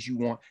much money as you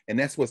want. And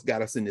that's what's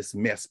got us in this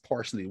mess,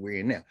 partially we're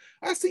in now.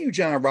 I see you,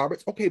 John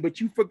Roberts. Okay,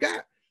 but you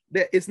forgot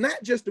that it's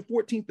not just the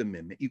 14th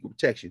Amendment, equal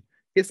protection.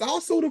 It's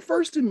also the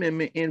First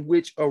Amendment, in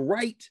which a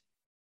right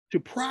to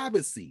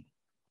privacy,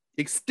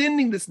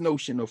 extending this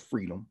notion of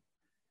freedom,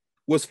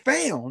 was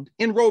found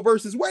in Roe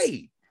versus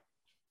Wade.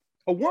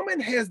 A woman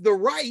has the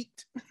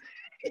right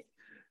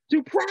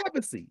to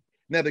privacy.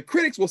 Now, the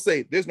critics will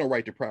say there's no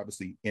right to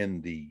privacy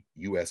in the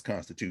US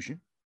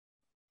Constitution.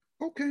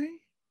 Okay.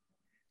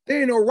 There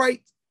ain't no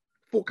right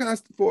for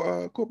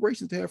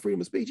corporations to have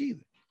freedom of speech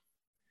either.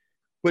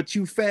 But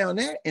you found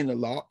that in the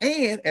law.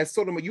 And as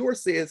Sotomayor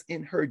says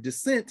in her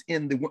dissent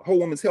in the Whole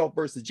Woman's Health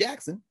versus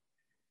Jackson,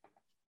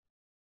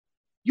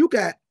 you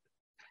got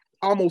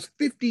almost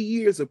 50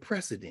 years of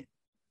precedent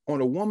on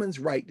a woman's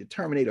right to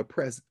terminate a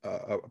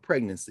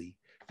pregnancy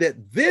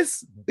that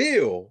this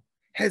bill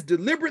has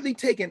deliberately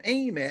taken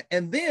aim at.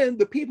 And then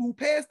the people who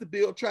passed the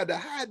bill tried to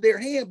hide their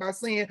hand by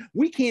saying,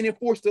 we can't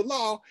enforce the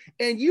law.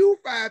 And you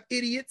five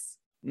idiots,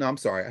 no, I'm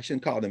sorry, I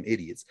shouldn't call them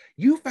idiots.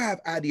 You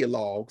five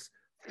ideologues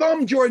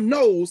thumbed your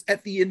nose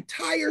at the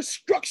entire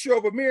structure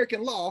of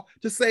American law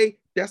to say,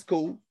 that's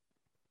cool.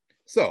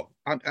 So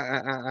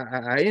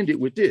I end it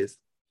with this.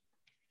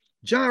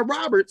 John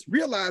Roberts,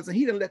 realizing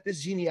he didn't let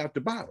this genie out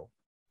the bottle.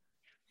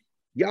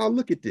 Y'all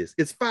look at this.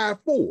 It's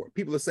 5-4.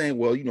 People are saying,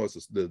 well, you know,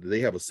 they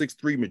have a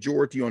 6-3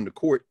 majority on the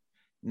court.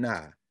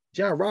 Nah,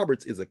 John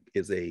Roberts is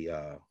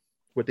a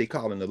what they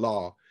call in the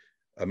law,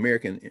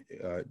 American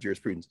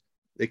jurisprudence,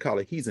 they call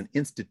it, he's an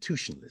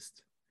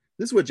institutionalist.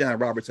 This is what John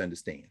Roberts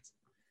understands.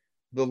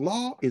 The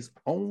law is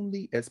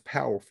only as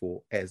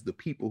powerful as the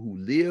people who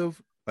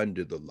live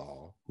under the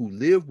law, who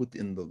live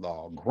within the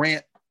law,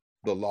 grant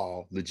the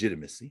law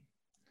legitimacy.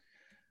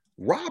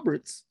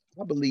 Roberts,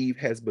 I believe,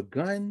 has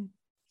begun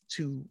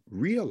to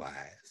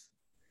realize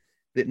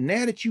that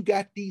now that you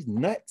got these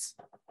nuts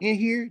in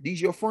here,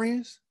 these your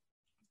friends,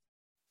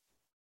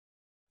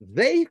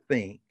 they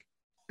think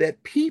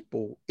that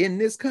people in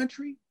this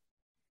country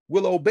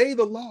will obey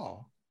the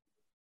law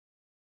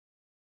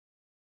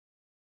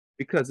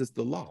because it's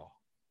the law.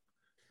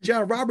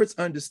 John Roberts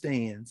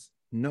understands,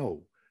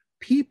 no,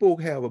 people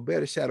have a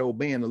better shot of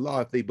obeying the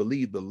law if they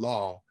believe the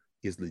law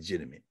is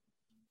legitimate.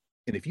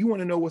 And if you want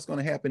to know what's going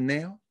to happen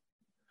now,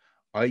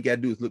 all you got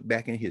to do is look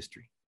back in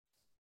history.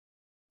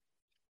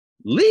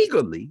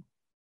 Legally,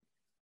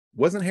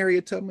 wasn't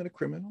Harriet Tubman a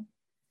criminal?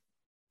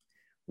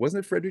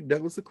 Wasn't Frederick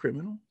Douglass a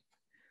criminal?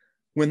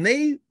 When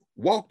they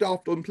walked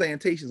off on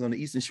plantations on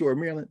the eastern shore of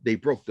Maryland, they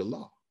broke the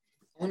law.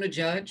 On a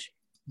judge?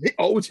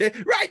 Right,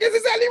 that's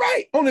exactly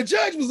right. On a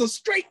judge was a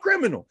straight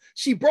criminal.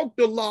 She broke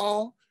the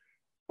law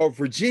of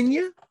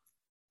Virginia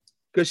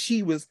because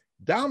she was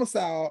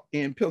domiciled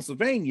in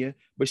Pennsylvania,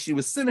 but she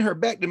was sending her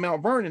back to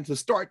Mount Vernon to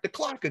start the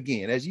clock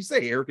again. As you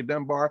say, Erica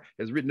Dunbar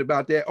has written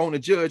about that. On a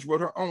judge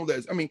wrote her own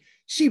letters. I mean,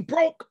 she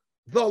broke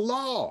the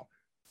law.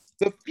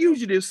 The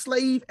Fugitive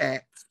Slave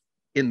Act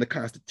in the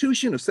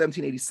Constitution of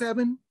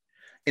 1787,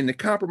 in the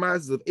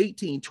Compromises of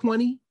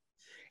 1820,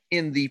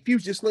 in the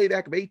Fugitive Slave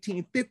Act of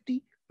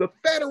 1850, the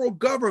federal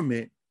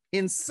government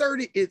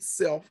inserted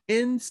itself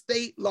in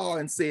state law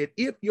and said,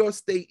 if your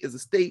state is a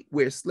state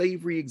where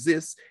slavery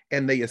exists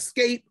and they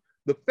escape,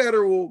 the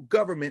federal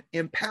government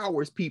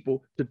empowers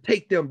people to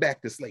take them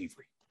back to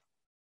slavery.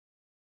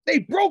 They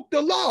broke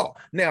the law.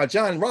 Now,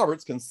 John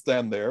Roberts can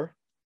stand there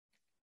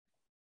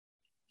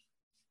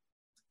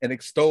and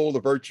extol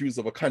the virtues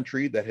of a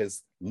country that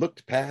has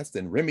looked past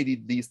and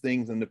remedied these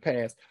things in the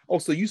past. Oh,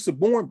 so you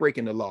suborn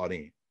breaking the law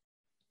then.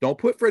 Don't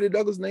put Freddie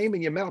Douglass' name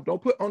in your mouth.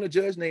 Don't put On the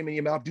Judge's name in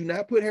your mouth. Do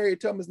not put Harriet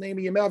Tubman's name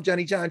in your mouth,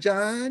 Johnny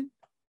John,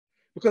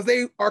 because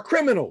they are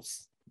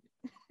criminals.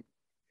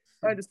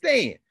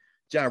 Understand?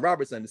 John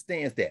Roberts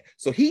understands that.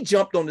 So he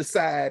jumped on the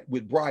side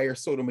with Breyer,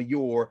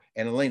 Sotomayor,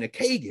 and Elena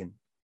Kagan,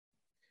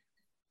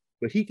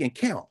 but he can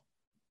count.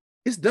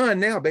 It's done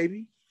now,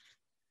 baby.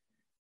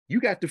 You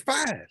got to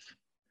 5.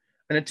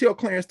 And until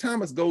Clarence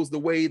Thomas goes the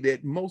way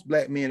that most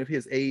Black men of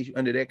his age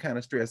under that kind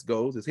of stress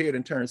goes, his hair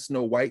done turned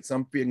snow white,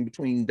 some feeling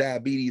between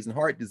diabetes and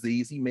heart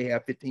disease, he may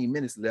have 15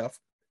 minutes left.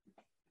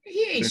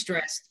 He ain't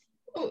stressed.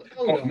 Hold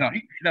on.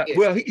 No,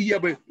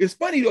 but it's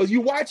funny though,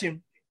 you watch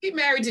him, He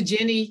married to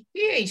Jenny.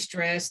 He ain't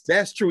stressed.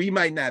 That's true. He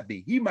might not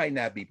be.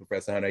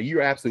 Professor Hunter.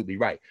 You're absolutely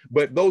right.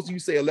 But those of you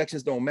say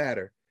elections don't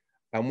matter,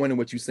 I'm wondering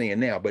what you're saying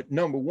now. But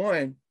number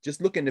one,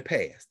 just look in the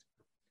past.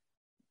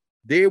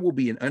 There will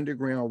be an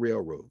underground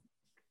railroad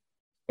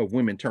of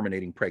women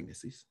terminating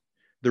pregnancies.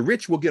 The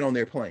rich will get on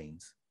their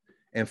planes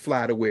and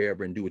fly to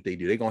wherever and do what they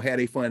do. They're going to have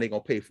their fun. They're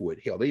going to pay for it.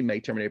 Hell, they may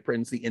terminate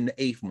pregnancy in the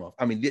 8th month.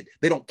 I mean,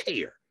 they don't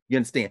care. You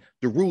understand?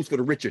 The rules for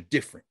the rich are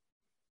different.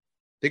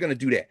 They're going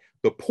to do that.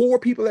 The poor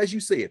people, as you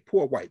said,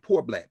 poor white,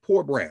 poor black,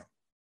 poor brown.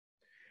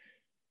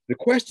 The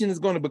question is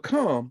going to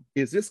become,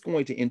 is this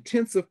going to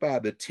intensify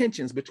the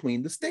tensions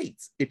between the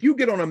states? If you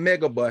get on a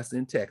mega bus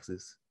in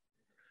Texas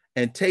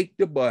and take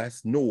the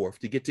bus north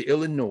to get to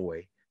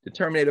Illinois to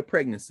terminate a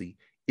pregnancy,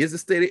 is the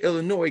state of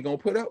Illinois going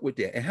to put up with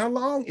that? And how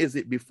long is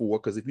it before?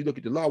 Because if you look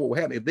at the law, what will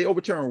happen? If they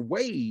overturn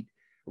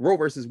Roe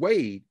versus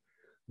Wade,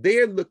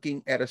 they're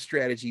looking at a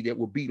strategy that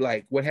will be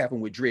like what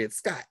happened with Dred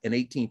Scott in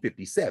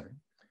 1857.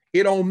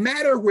 It don't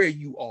matter where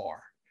you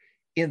are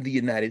in the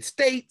United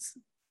States,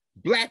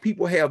 Black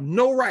people have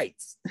no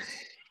rights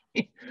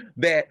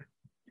that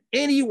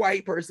any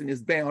white person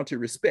is bound to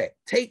respect.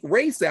 Take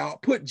race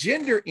out, put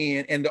gender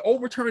in, and the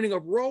overturning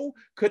of Roe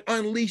could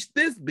unleash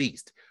this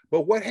beast.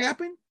 But what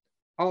happened?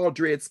 All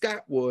Dred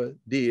Scott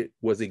did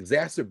was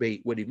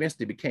exacerbate what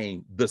eventually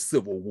became the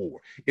Civil War.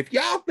 If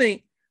y'all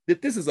think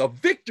that this is a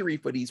victory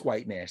for these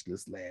white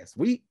nationalists last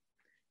week,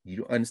 you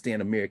don't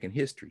understand American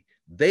history.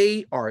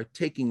 They are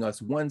taking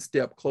us one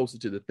step closer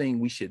to the thing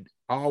we should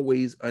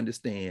always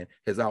understand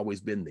has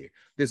always been there.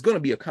 There's going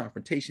to be a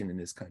confrontation in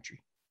this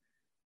country.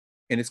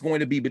 And it's going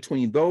to be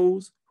between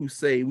those who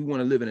say we want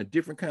to live in a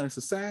different kind of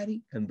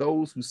society and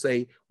those who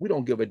say we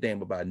don't give a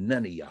damn about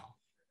none of y'all.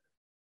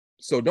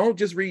 So don't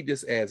just read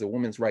this as a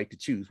woman's right to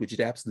choose, which it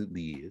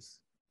absolutely is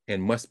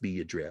and must be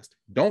addressed.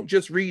 Don't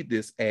just read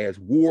this as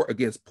war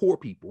against poor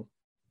people,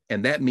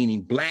 and that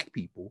meaning Black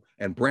people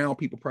and brown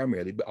people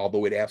primarily, but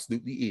although it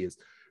absolutely is.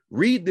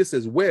 Read this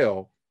as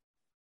well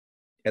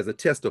as a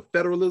test of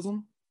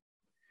federalism,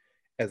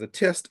 as a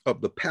test of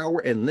the power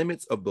and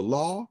limits of the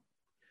law,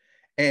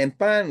 and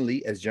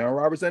finally, as John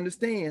Roberts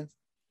understands,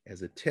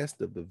 as a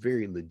test of the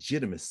very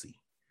legitimacy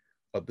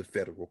of the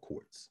federal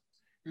courts.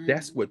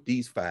 That's what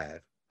these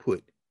five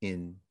put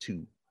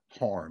into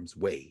harm's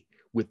way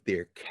with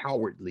their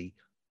cowardly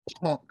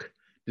punk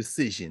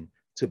decision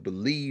to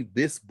believe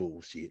this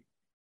bullshit.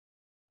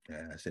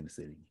 I shouldn't have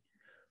said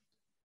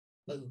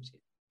it.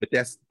 But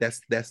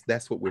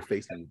that's what we're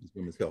facing with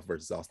Women's Health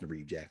versus Austin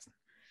Reeve Jackson.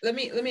 Let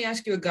me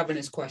ask you a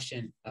governance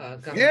question.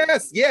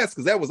 Yes,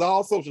 because that was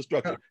all social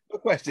structure. No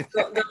question.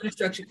 Governance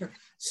structure.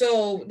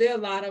 So there are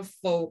a lot of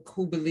folk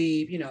who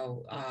believe,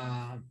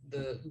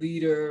 the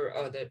leader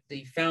or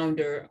the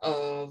founder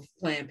of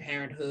Planned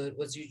Parenthood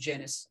was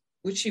eugenist,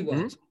 which she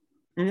was,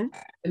 and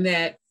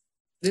that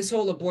this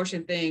whole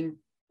abortion thing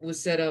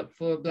was set up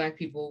for Black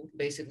people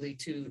basically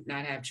to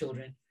not have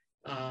children,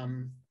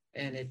 and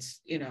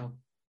it's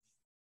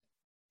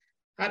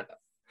how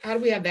do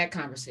we have that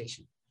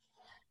conversation?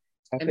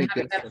 And how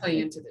does that play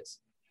into this?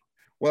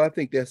 Well, I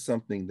think that's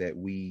something that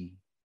we,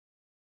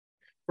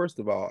 first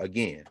of all,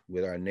 again,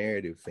 with our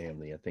narrative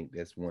family, I think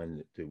that's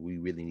one that we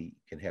really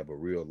can have a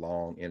real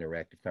long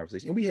interactive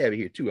conversation. And we have it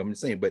here too, I'm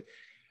just saying, but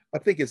I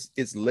think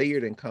it's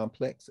layered and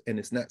complex, and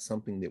it's not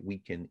something that we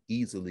can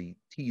easily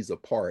tease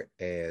apart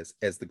as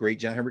the great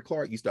John Henry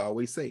Clark used to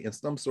always say, in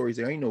some stories,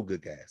 there ain't no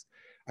good guys.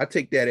 I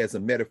take that as a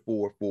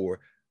metaphor for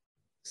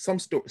some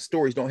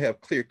stories don't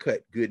have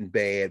clear-cut good and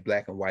bad,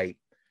 black and white.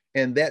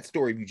 And that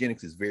story of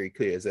eugenics is very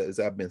clear, as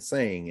I've been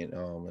saying, and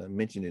I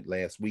mentioned it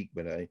last week,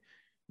 but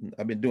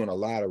I've been doing a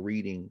lot of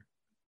reading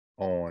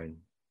on,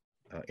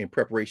 in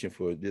preparation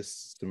for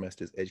this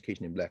semester's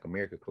Education in Black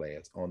America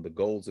class, on the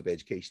goals of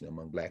education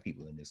among Black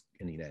people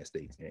in the United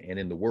States and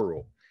in the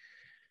world.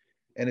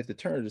 And at the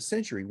turn of the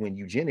century, when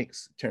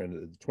eugenics, turn of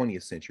the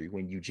 20th century,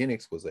 when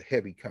eugenics was a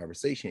heavy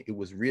conversation, it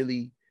was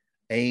really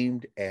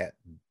aimed at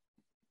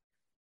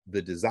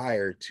the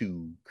desire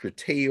to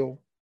curtail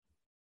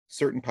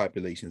certain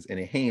populations and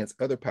enhance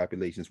other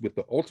populations with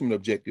the ultimate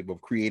objective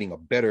of creating a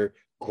better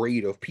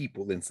grade of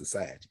people in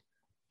society.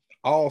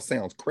 All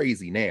sounds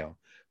crazy now,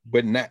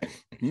 but not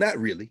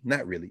really,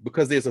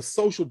 because there's a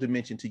social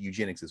dimension to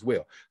eugenics as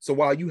well. So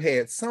while you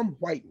had some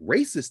white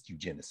racist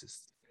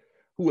eugenicists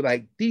who were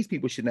like, these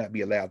people should not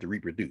be allowed to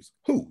reproduce.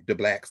 Who? The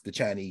Blacks, the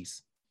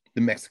Chinese,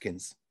 the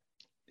Mexicans.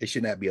 They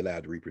should not be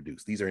allowed to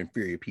reproduce. These are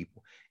inferior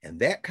people. And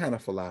that kind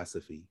of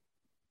philosophy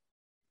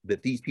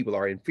that these people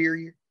are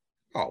inferior,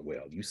 oh,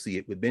 well, you see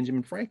it with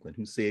Benjamin Franklin,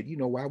 who said,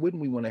 why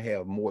wouldn't we want to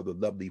have more of the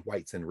lovely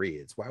whites and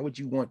reds? Why would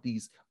you want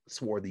these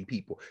swarthy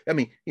people? I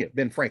mean,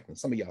 Ben Franklin,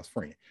 some of y'all's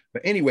friend.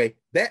 But anyway,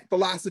 that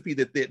philosophy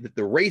that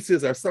the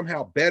races are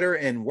somehow better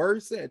and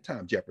worse,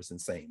 Tom Jefferson,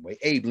 same way.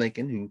 Abe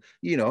Lincoln, who,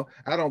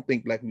 I don't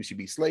think Black people should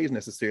be slaves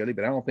necessarily,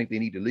 but I don't think they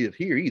need to live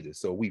here either.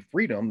 So we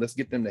free them, let's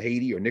get them to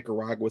Haiti or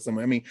Nicaragua or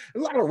somewhere. I mean, a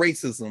lot of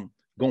racism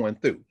going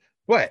through.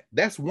 But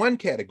that's one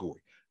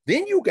category.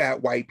 Then you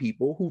got white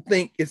people who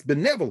think it's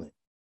benevolent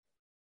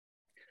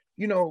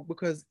you know,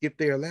 because if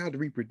they're allowed to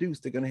reproduce,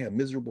 they're going to have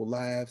miserable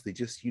lives. They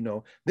just, you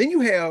know, then you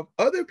have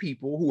other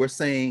people who are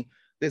saying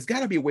there's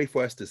got to be a way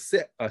for us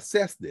to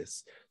assess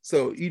this.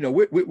 So, you know,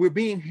 we're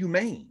being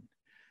humane,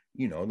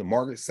 you know, the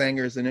Margaret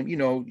Sangers and them, you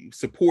know,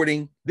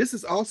 supporting. This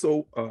is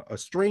also a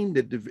stream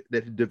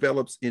that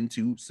develops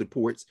into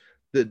supports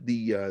the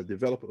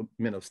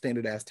development of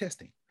standardized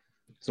testing.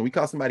 So we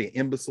call somebody an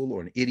imbecile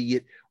or an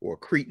idiot or a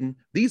cretin.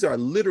 These are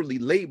literally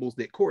labels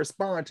that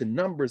correspond to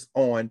numbers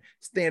on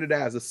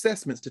standardized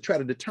assessments to try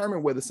to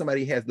determine whether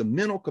somebody has the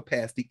mental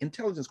capacity.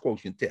 Intelligence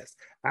quotient test,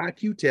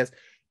 IQ test,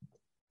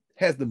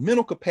 has the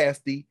mental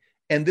capacity,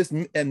 and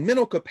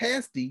mental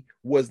capacity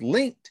was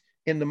linked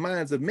in the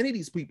minds of many of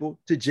these people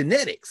to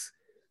genetics.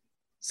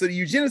 So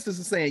the eugenicists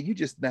are saying you're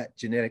just not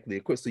genetically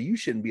equipped, so you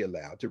shouldn't be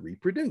allowed to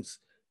reproduce.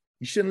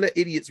 You shouldn't let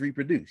idiots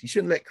reproduce. You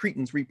shouldn't let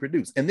cretins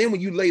reproduce. And then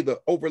when you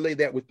overlay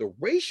that with the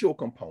racial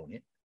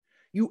component,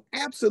 you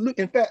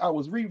absolutely, in fact, I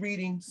was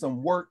rereading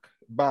some work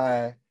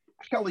by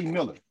Kelly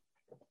Miller.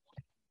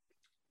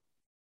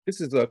 This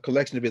is a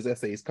collection of his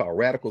essays called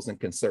Radicals and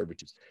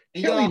Conservatives.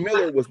 Kelly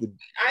Miller was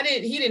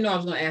he didn't know I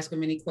was going to ask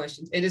him any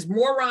questions. It is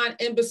moron,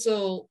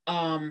 imbecile.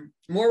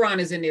 Moron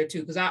is in there too,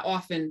 because I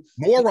often.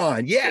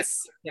 Moron,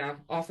 yes. Yeah,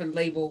 I often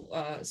label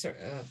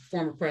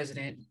former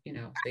president, you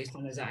know, based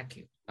on his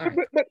IQ. Right.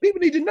 But people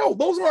need to know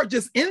those aren't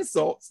just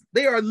insults.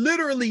 They are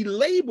literally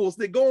labels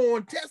that go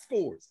on test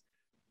scores.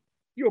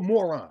 You're a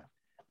moron.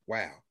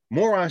 Wow.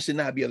 Morons should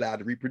not be allowed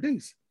to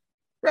reproduce.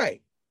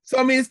 Right. So,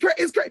 I mean, it's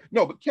crazy.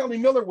 No, but Kelly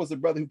Miller was a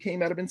brother who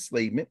came out of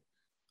enslavement,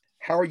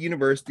 Howard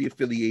University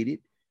affiliated.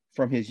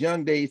 From his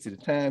young days to the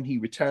time he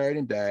retired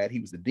and died, he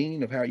was the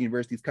dean of Howard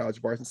University's College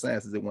of Arts and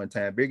Sciences at one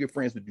time. Very good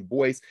friends with Du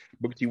Bois,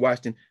 Booker T.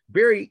 Washington.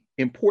 Very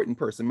important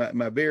person.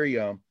 My very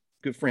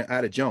good friend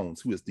Ida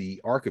Jones, who is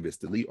the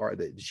archivist,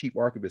 the chief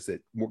archivist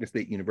at Morgan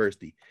State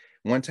University,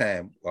 one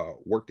time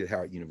worked at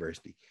Howard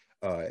University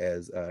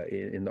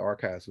in the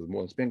archives of the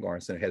Moreland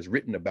Spingarn Center, has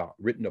written a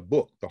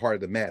book, The Heart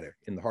of the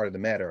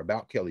Matter,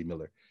 about Kelly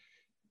Miller.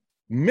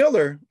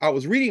 I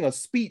was reading a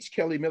speech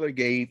Kelly Miller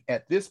gave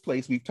at this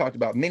place we've talked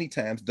about many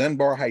times,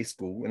 Dunbar High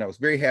School, and I was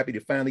very happy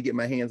to finally get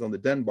my hands on the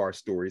Dunbar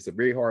story. It's a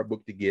very hard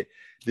book to get.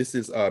 This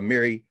is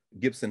Mary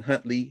Gibson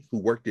Huntley, who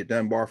worked at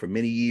Dunbar for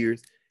many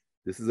years.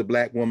 This is a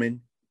Black woman.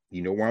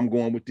 You know where I'm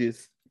going with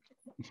this.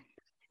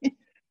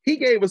 He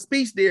gave a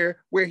speech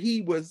there where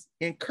he was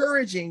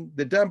encouraging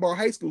the Dunbar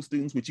High School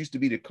students, which used to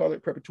be the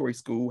colored preparatory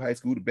high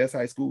school, the best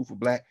high school for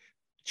Black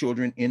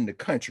children in the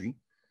country.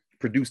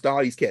 Produced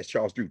all these cats: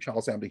 Charles Drew,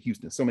 Charles Hamilton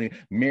Houston, so many.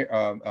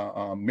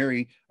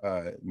 Mary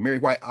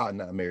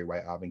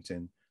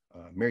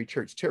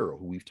Church Terrell,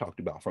 who we've talked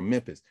about from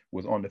Memphis,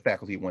 was on the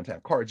faculty at one time.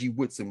 Carr G.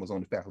 Woodson was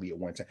on the faculty at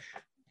one time.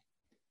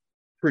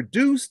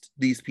 Produced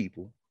these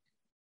people.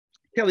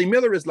 Kelly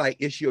Miller is like,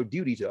 it's your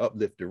duty to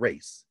uplift the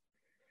race.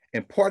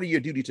 And part of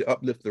your duty to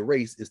uplift the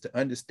race is to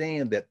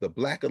understand that the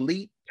Black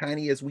elite,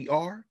 tiny as we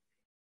are,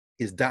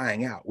 is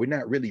dying out. We're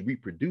not really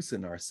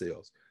reproducing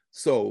ourselves.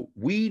 So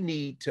we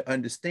need to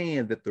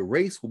understand that the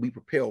race will be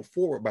propelled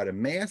forward by the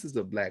masses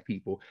of Black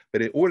people,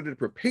 but in order to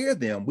prepare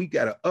them, we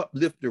got to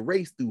uplift the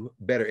race through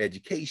better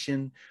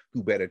education,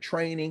 through better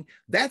training.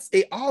 That's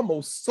a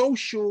almost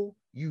social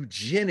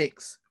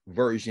eugenics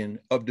version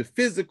of the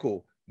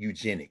physical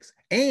eugenics.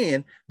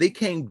 And they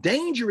came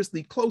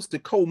dangerously close to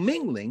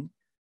commingling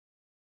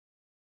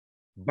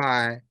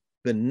by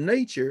the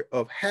nature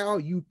of how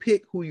you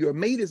pick who your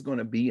mate is going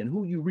to be and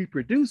who you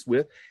reproduce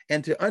with.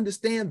 And to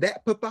understand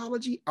that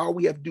pathology, all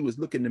we have to do is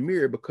look in the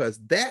mirror, because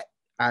that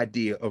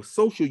idea of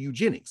social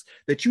eugenics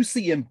that you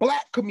see in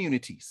Black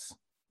communities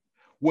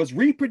was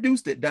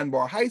reproduced at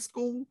Dunbar High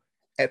School,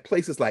 at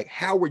places like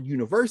Howard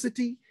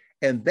University.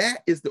 And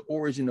that is the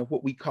origin of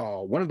what we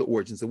call, one of the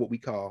origins of what we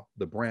call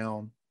the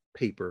brown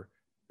paper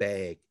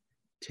bag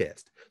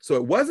test. So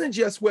it wasn't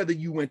just whether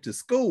you went to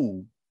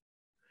school.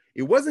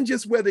 It wasn't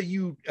just whether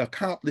you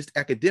accomplished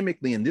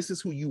academically and this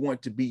is who you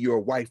want to be your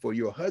wife or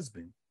your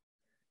husband.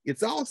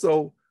 It's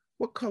also,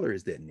 what color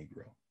is that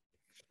Negro?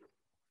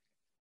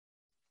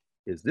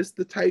 Is this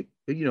the type,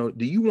 you know,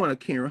 do you want a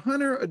Karen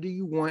Hunter or do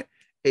you want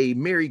a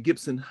Mary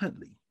Gibson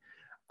Huntley?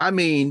 I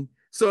mean,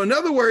 so in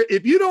other words,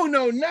 if you don't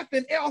know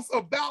nothing else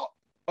about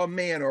a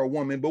man or a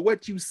woman, but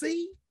what you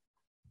see,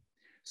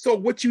 so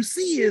what you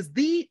see is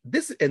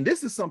this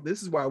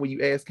is why when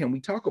you ask, can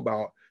we talk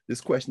about this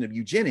question of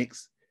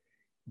eugenics?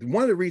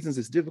 One of the reasons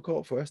it's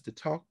difficult for us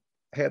to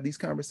have these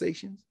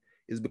conversations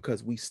is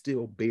because we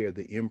still bear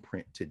the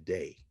imprint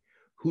today.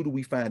 Who do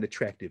we find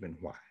attractive and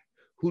why?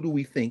 Who do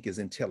we think is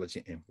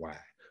intelligent and why?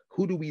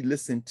 Who do we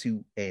listen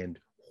to and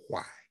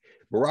why?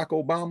 Barack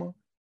Obama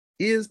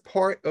is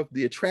part of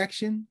the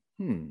attraction.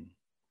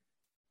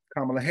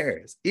 Kamala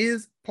Harris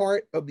is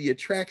part of the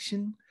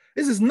attraction.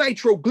 This is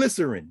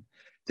nitroglycerin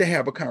to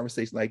have a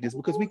conversation like this,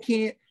 because we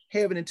can't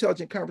have an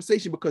intelligent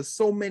conversation because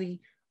so many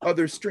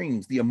other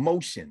streams, the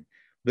emotion,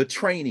 the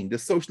training, the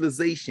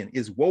socialization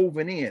is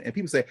woven in. And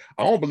people say,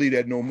 I don't believe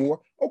that no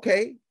more.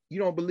 Okay, you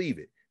don't believe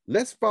it.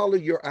 Let's follow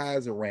your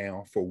eyes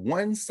around for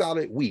one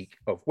solid week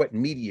of what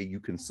media you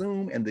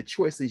consume and the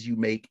choices you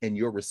make and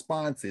your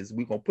responses.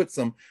 We're going to put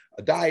some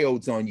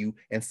diodes on you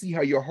and see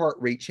how your heart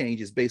rate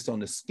changes based on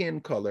the skin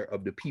color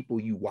of the people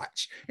you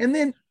watch. And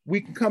then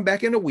we can come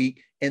back in a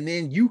week and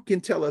then you can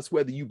tell us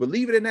whether you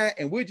believe it or not.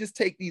 And we'll just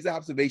take these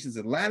observations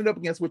and line it up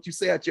against what you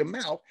say out your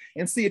mouth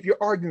and see if you're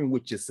arguing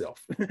with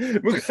yourself.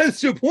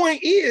 Because your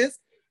point is,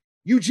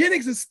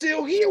 eugenics is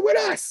still here with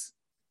us.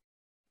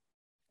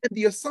 And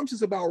the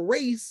assumptions about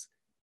race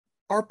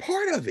are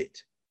part of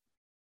it.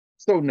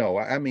 So no,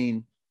 I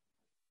mean,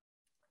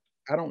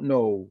 I don't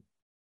know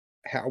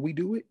how we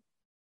do it.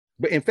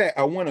 But in fact,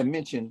 I want to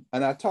mention,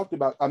 and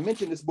I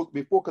mentioned this book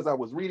before because I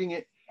was reading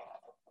it.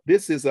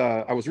 This is,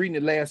 I was reading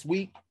it last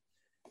week.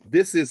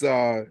 This is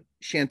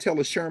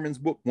Chantella Sherman's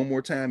book, one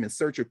more time, In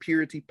Search of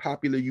Purity,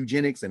 Popular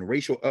Eugenics and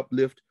Racial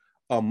Uplift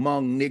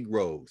Among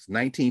Negroes,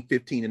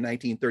 1915 and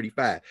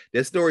 1935.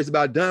 That story is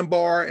about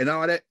Dunbar and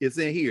all that. It's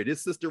in here.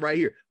 This sister right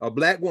here, a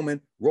Black woman,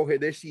 wrote her,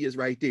 there she is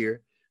right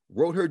there,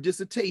 wrote her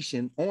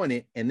dissertation on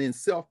it and then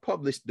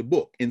self-published the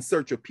book, In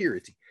Search of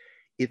Purity.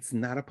 It's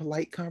not a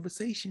polite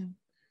conversation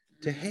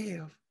to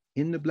have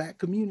in the Black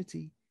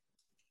community.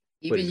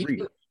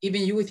 Even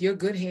you with your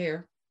good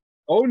hair.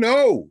 Oh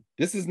no,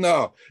 this is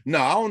no, I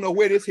don't know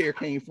where this hair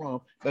came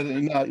from.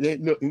 No,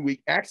 look, we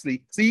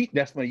actually see,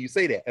 that's funny you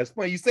say that. That's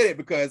funny you say that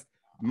because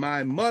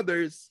my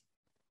mother's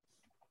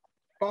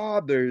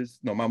mother's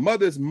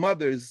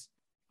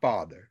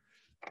father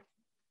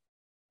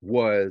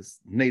was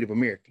Native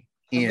American.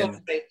 He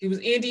was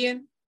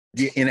Indian.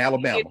 Yeah, in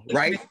Alabama,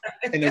 right?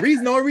 And the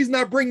only reason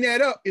I bring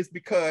that up is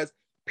because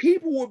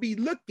people will be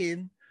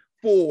looking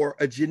for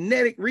a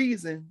genetic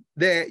reason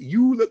that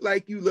you look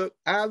like you look,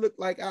 I look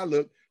like I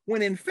look,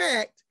 when in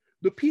fact,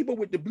 the people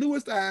with the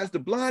bluest eyes, the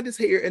blondest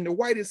hair, and the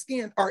whitest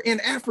skin are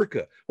in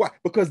Africa. Why?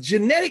 Because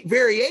genetic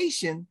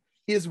variation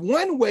is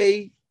one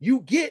way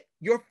you get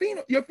your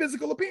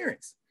physical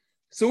appearance.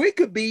 So it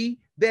could be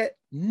that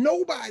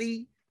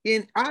nobody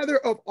in either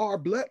of our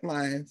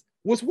bloodlines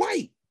was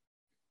white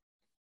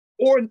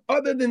or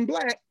other than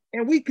Black,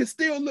 and we could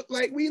still look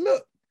like we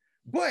look.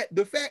 But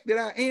the fact that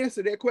I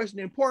answered that question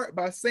in part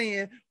by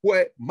saying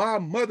what my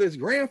mother's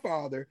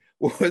grandfather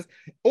was,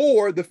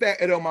 or the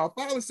fact that on my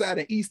father's side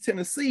in East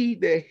Tennessee,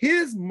 that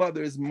his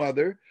mother's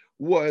mother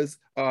was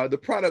the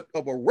product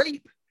of a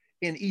rape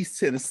in East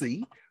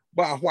Tennessee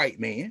by a white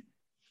man.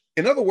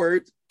 In other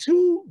words,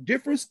 two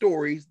different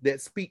stories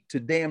that speak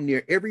to damn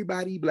near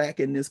everybody Black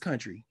in this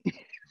country.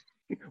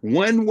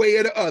 One way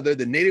or the other,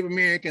 the Native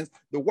Americans,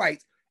 the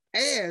whites,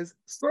 as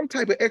some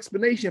type of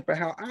explanation for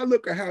how I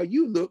look or how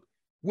you look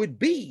would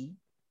be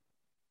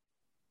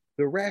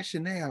the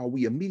rationale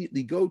we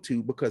immediately go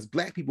to, because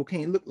Black people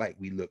can't look like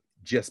we look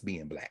just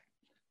being Black.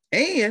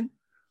 And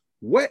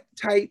what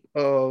type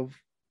of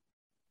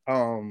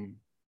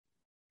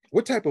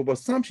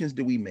assumptions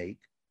do we make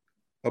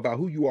about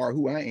who you are,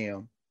 who I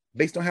am,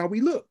 based on how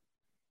we look?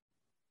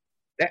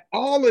 That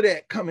all of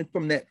that coming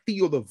from that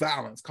field of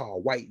violence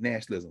called white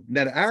nationalism.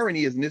 Now the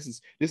irony is, and this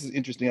is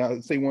interesting,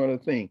 I'll say one other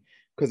thing,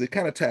 because it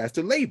kind of ties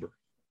to labor.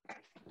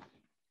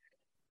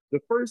 The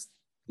first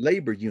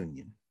labor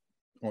union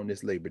on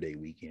this Labor Day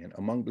weekend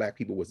among Black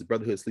people was the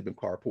Brotherhood of Sleeping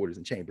Car Porters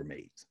and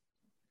Chambermaids.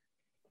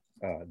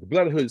 The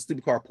Brotherhood of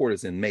Sleeping Car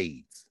Porters and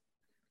Maids,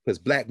 because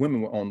Black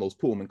women were on those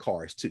Pullman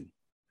cars too.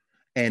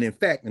 And in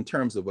fact, in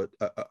terms of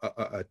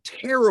a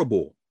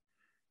terrible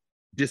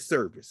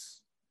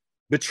disservice,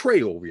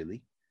 betrayal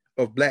really,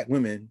 of Black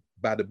women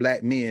by the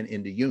Black men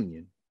in the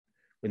union,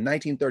 in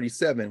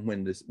 1937,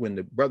 when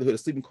the Brotherhood of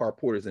Sleeping Car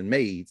Porters and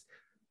Maids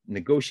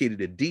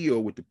negotiated a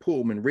deal with the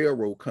Pullman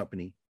Railroad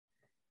Company,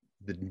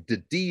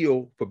 the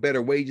deal for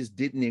better wages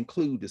didn't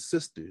include the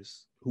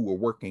sisters who were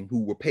working,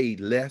 who were paid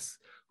less,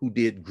 who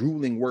did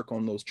grueling work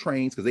on those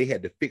trains because they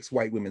had to fix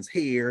white women's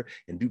hair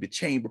and do the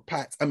chamber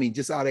pots. I mean,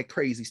 just all that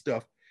crazy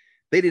stuff.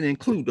 They didn't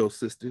include those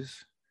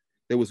sisters.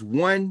 There was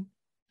one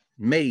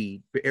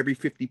maid for every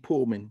 50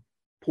 Pullman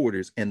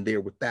porters, and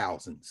there were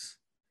thousands.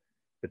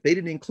 But they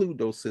didn't include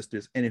those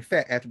sisters. And in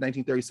fact, after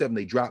 1937,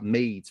 they dropped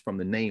maids from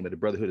the name of the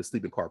Brotherhood of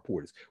Sleeping Car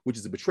Porters, which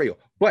is a betrayal.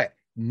 But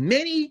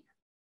many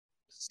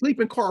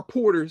sleeping car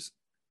porters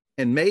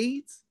and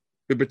maids,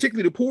 but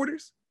particularly the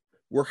porters,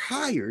 were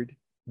hired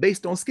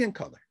based on skin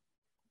color.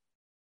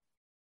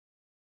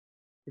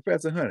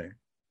 Professor Hunter,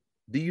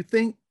 do you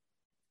think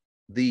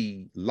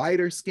the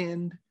lighter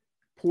skinned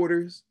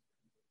porters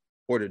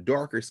or the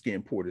darker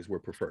skinned porters were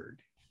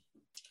preferred?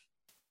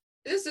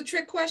 This is a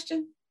trick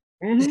question.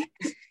 Mm-hmm.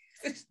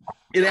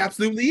 It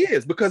absolutely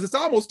is, because it's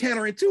almost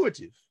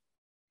counterintuitive.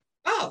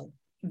 Oh,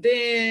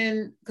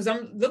 then, because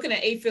I'm looking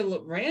at A.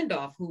 Philip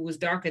Randolph, who was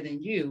darker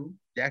than you.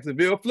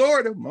 Jacksonville,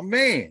 Florida, my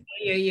man.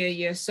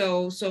 Yeah.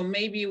 So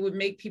maybe it would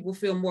make people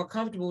feel more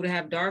comfortable to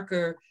have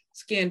darker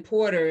skinned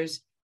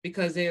porters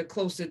because they're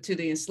closer to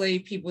the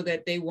enslaved people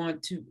that they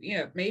want to,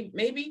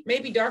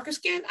 maybe darker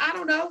skin. I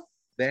don't know.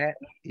 That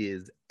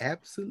is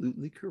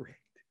absolutely correct.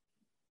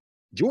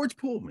 George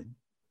Pullman,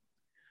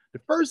 the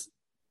first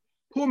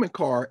Pullman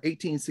car,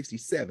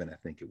 1867, I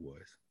think it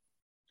was.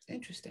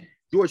 Interesting.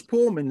 George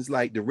Pullman is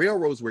like, the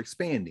railroads were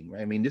expanding,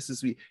 right? I mean, this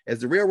is, as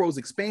the railroads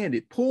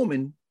expanded,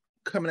 Pullman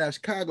coming out of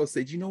Chicago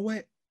said, you know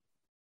what?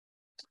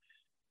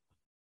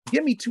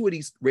 Give me 2 of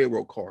these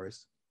railroad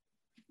cars.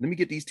 Let me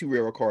get these 2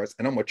 railroad cars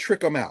and I'm gonna trick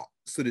them out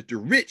so that the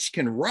rich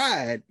can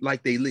ride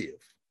like they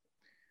live.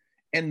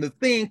 And the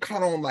thing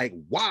caught on like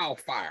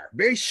wildfire.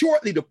 Very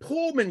shortly, the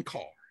Pullman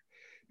car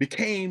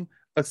became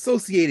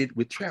associated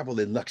with travel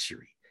and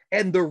luxury.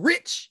 And the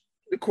rich,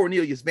 the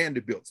Cornelius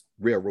Vanderbilt's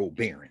railroad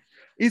baron.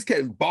 These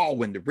cats,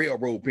 Baldwin, the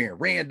railroad baron,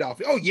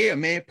 Randolph. Oh yeah,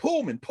 man,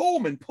 Pullman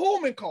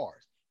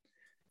cars.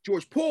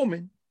 George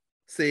Pullman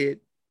said,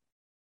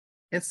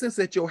 and since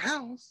at your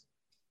house,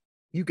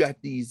 you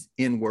got these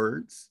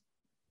N-words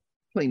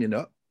cleaning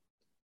up,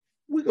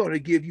 we're going to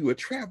give you a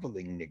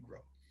traveling Negro.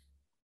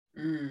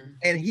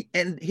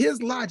 And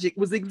his logic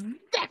was exactly,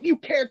 you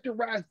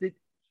characterized it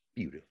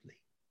beautifully.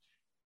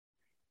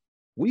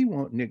 We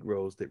want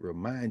Negroes that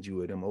remind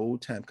you of them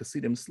old times, because see,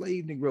 them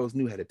slave Negroes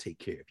knew how to take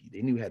care of you.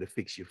 They knew how to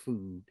fix your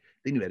food.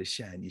 They knew how to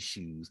shine your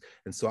shoes.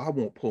 And so I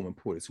want Pullman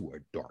porters who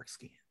are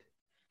dark-skinned.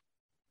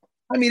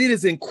 I mean, it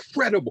is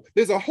incredible.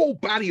 There's a whole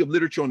body of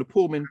literature on the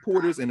Pullman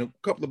porters and a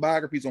couple of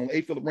biographies on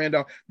A. Philip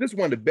Randolph. This is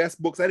one of the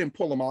best books. I didn't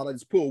pull them all. I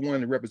just pulled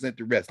one to represent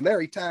the rest.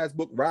 Larry Tye's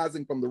book,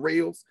 Rising from the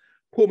Rails,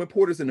 Pullman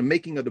Porters and the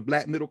Making of the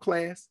Black Middle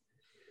Class.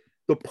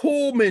 The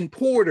Pullman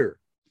porter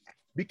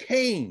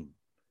became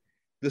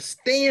the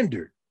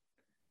standard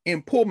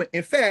in Pullman.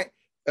 In fact,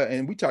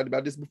 and we talked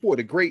about this before,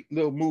 the great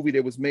little movie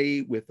that was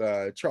made with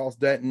Charles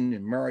Dutton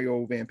and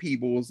Mario Van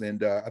Peebles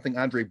and I think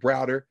Andre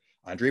Browder,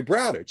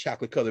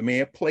 Chocolate Colored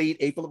Man, played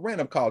A. Philip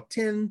Randolph, called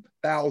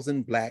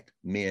 10,000 Black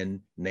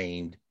Men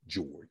Named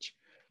George.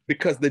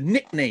 Because the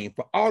nickname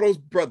for all those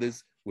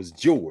brothers was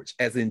George,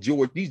 as in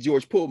George, these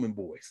George Pullman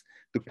boys,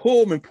 the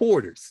Pullman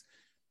porters.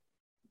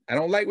 I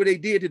don't like what they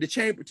did to the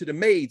chamber, to the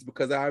maids,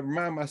 because I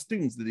remind my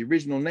students that the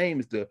original name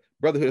is the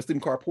Brotherhood of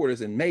Sleeping Car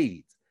Porters and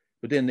Maids.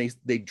 But then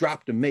they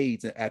dropped the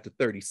maids after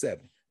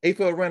 37. A.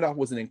 Philip Randolph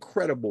was an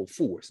incredible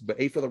force, but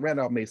A. Philip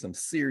Randolph made some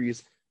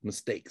serious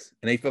mistakes.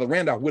 And A. Philip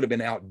Randolph would have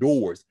been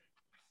outdoors.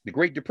 The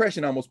Great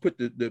Depression almost put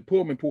the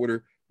Pullman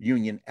Porter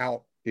Union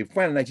out. It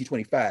finally in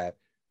 1925,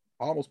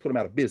 almost put them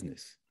out of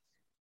business.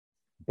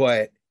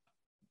 But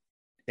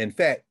in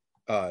fact,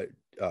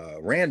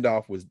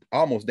 Randolph was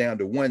almost down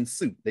to one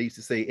suit. They used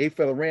to say A.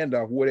 Philip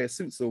Randolph wore that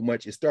suit so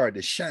much it started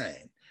to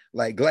shine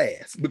like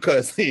glass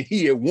because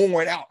he had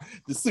worn out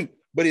the suit.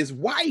 But his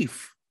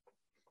wife,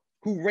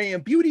 who ran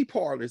beauty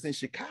parlors in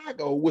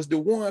Chicago, was the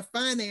one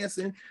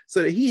financing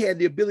so that he had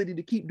the ability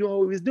to keep doing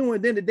what he was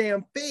doing. Then the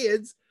damn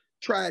feds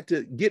tried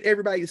to get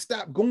everybody to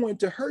stop going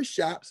to her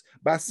shops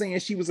by saying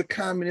she was a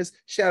communist.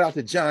 Shout out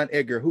to John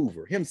Edgar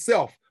Hoover,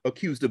 himself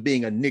accused of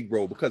being a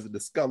Negro because of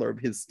the color of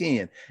his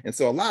skin. And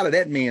so a lot of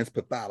that man's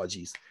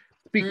pathologies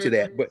speak to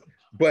that.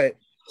 But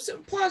so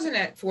pausing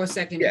that for a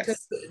second,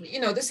 yes,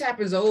 because this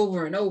happens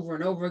over and over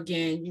and over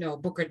again.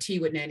 Booker T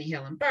with Nannie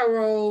Helen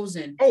Burroughs,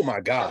 and oh my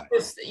God,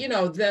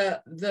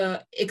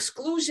 the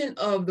exclusion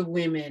of the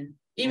women,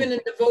 even in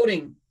the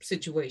voting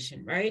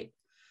situation, right?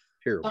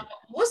 Terrible.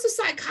 What's the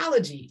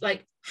psychology?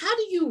 Like, how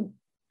do you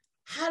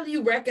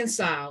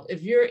reconcile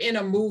if you're in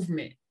a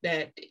movement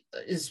that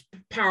is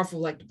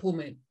powerful like the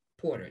Pullman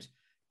Porters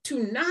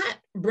to not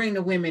bring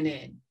the women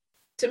in?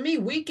 To me,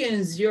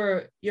 weakens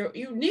you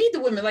need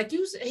the women. Like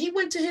he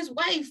went to his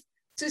wife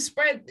to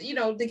spread,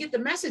 to get the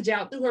message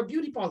out through her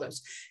beauty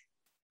parlors.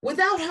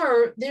 Without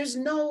her, there's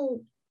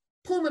no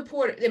Pullman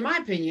Porter, in my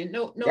opinion,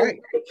 no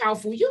right.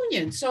 Powerful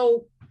union.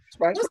 So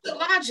right. What's the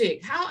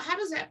logic? How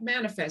does that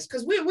manifest?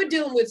 Because we're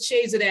dealing with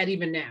shades of that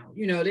even now.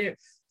 There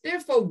are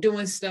folk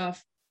doing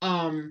stuff.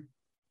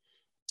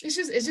 It's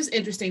just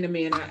interesting to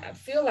me, and I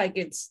feel like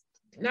it's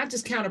not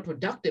just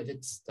counterproductive.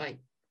 It's like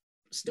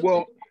stupid.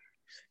 Well,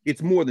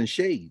 it's more than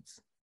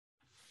shades.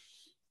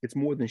 It's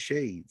more than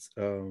shades.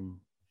 I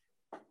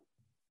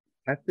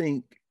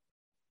think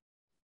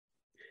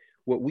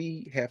what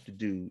we have to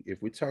do,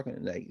 if we're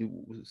talking like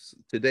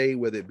today,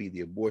 whether it be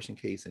the abortion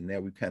case, and now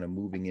we're kind of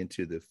moving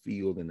into the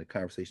field and the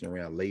conversation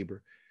around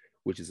labor,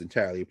 which is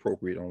entirely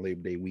appropriate on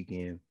Labor Day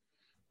weekend,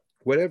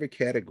 whatever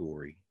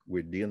category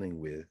we're dealing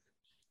with,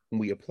 when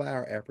we apply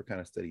our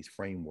Africana Studies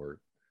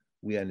framework,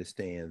 we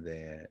understand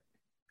that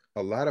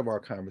a lot of our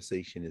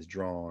conversation is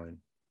drawn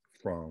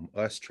from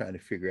us trying to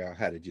figure out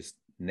how to just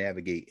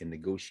navigate and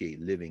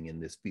negotiate living in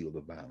this field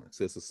of violence.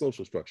 So it's a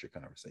social structure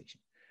conversation.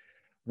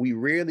 We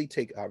rarely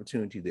take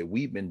opportunity that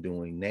we've been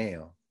doing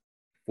now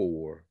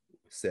for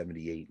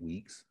 78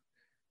 weeks.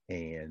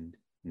 And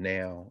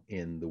now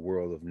in the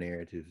world of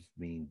narratives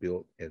being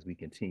built as we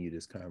continue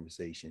this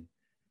conversation,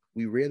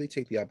 we rarely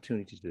take the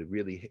opportunity to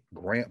really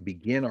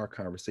begin our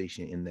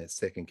conversation in that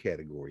second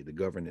category, the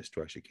governance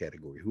structure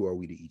category. Who are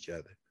we to each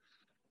other?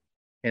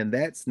 And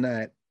that's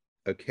not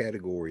a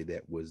category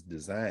that was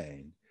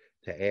designed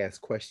to ask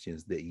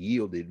questions that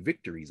yielded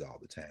victories all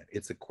the time.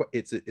 It's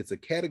a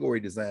category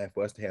designed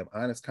for us to have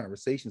honest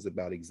conversations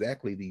about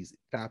exactly these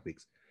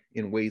topics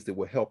in ways that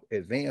will help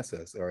advance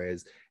us, or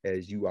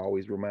as you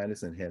always remind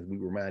us, and as we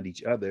remind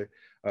each other,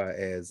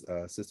 as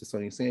Sister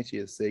Sonia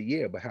Sanchez said,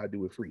 yeah, but how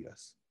do it free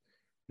us?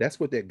 That's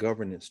what that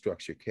governance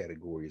structure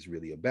category is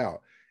really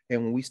about.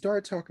 And when we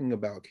start talking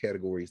about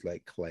categories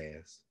like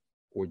class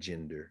or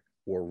gender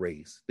or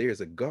race,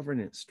 there's a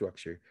governance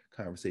structure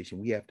conversation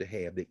we have to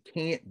have that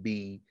can't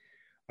be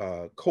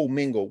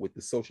commingled with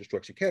the social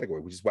structure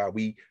category, which is why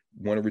we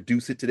want to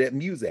reduce it to that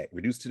Muzak,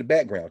 reduce it to the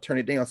background, turn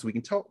it down so we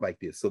can talk like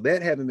this. So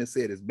that having been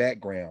said as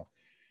background,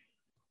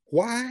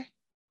 why?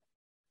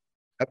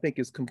 I think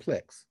it's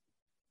complex.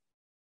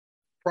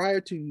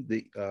 Prior to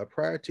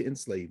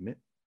enslavement,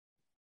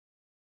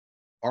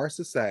 our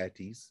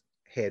societies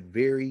had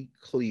very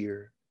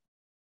clear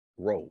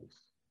roles,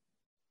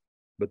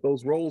 but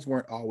those roles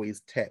weren't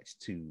always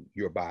attached to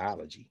your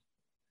biology.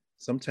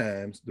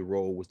 Sometimes the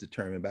role was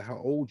determined by how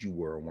old you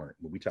were or weren't.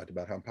 But we talked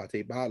about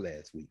Hampate Ba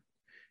last week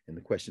and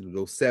the question of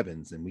those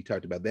sevens, and we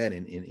talked about that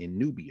in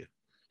Nubia.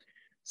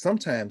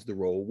 Sometimes the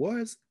role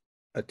was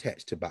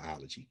attached to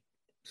biology.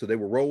 So there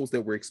were roles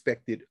that were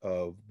expected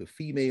of the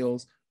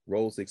females,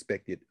 roles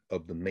expected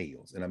of the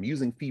males. And I'm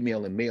using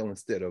female and male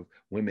instead of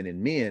women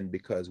and men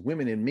because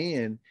women and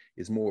men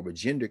is more of a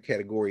gender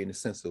category in the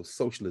sense of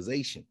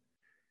socialization.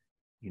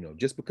 You know,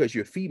 just because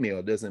you're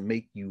female doesn't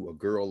make you a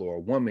girl or a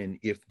woman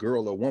if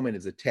girl or woman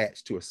is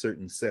attached to a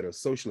certain set of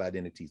social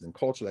identities and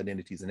cultural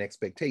identities and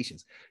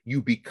expectations.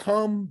 You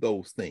become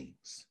those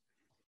things.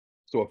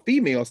 So a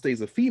female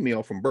stays a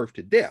female from birth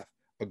to death.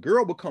 A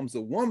girl becomes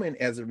a woman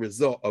as a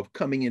result of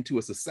coming into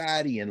a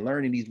society and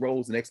learning these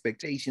roles and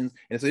expectations.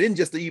 And so it isn't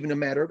just even a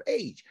matter of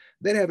age.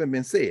 That having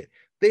been said,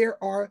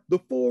 there are the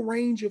full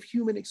range of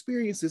human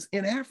experiences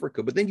in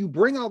Africa, but then you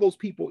bring all those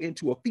people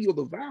into a field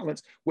of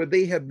violence where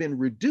they have been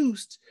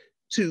reduced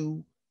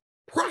to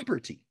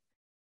property.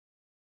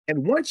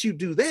 And once you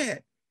do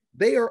that,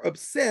 they are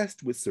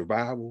obsessed with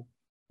survival,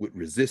 with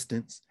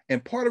resistance.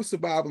 And part of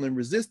survival and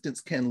resistance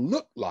can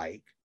look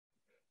like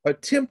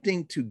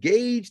attempting to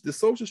gauge the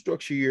social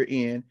structure you're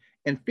in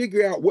and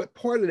figure out what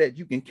part of that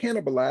you can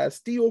cannibalize,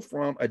 steal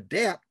from,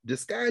 adapt,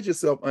 disguise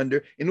yourself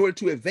under in order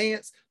to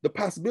advance the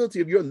possibility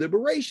of your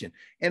liberation.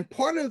 And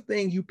part of the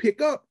thing you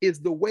pick up is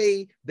the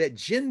way that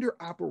gender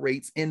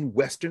operates in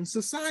Western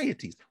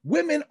societies.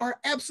 Women are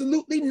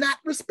absolutely not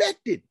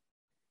respected.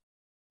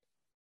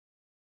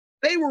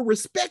 They were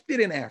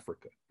respected in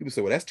Africa. People say,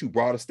 well, that's too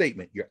broad a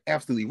statement. You're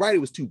absolutely right. It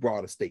was too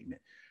broad a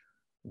statement.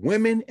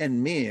 Women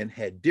and men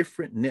had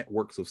different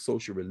networks of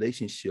social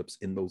relationships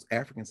in those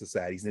African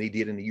societies than they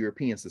did in the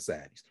European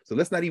societies. So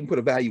let's not even put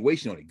a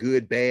valuation on it.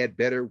 Good, bad,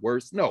 better,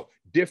 worse. No,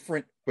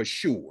 different for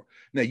sure.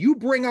 Now you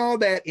bring all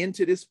that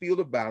into this field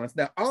of violence.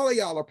 Now all of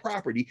y'all are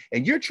property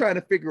and you're trying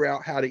to figure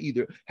out how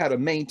to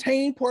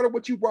maintain part of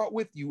what you brought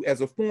with you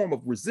as a form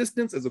of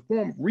resistance, as a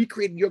form of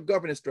recreating your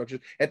governance structures.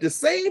 At the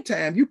same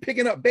time, you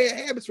picking up bad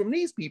habits from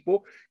these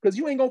people because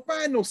you ain't gonna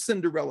find no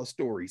Cinderella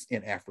stories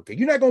in Africa.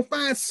 You're not gonna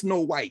find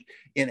Snow White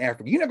in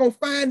Africa. You're not gonna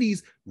find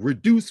these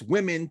reduced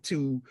women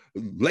to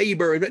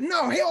labor.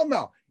 No, hell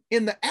no.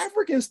 In the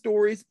African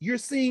stories, you're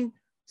seeing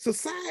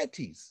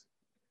societies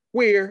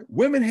where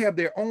women have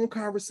their own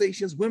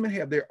conversations, women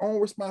have their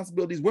own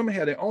responsibilities, women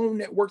have their own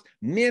networks,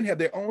 men have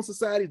their own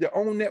societies, their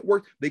own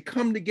networks. They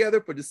come together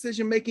for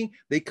decision making.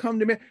 They come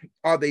to men.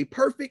 Are they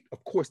perfect?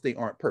 Of course they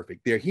aren't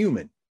perfect. They're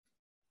human.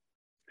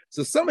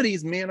 So some of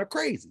these men are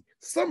crazy.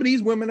 Some of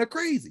these women are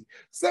crazy.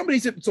 So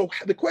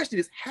the question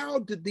is, how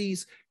did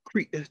these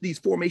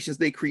formations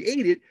they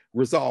created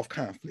resolve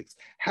conflicts?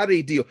 How do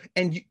they deal?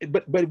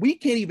 But we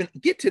can't even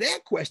get to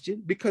that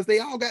question because they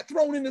all got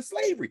thrown into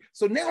slavery.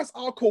 So now it's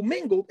all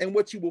commingled. And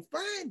what you will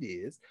find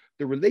is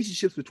the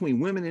relationships between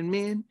women and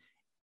men,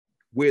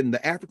 when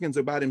the Africans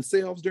are by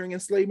themselves during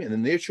enslavement,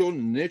 and then their children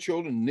and their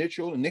children and their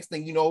children. Next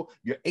thing you know,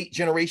 you're 8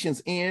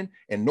 generations in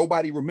and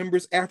nobody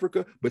remembers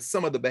Africa, but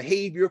some of the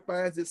behavior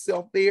finds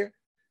itself there.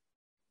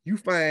 You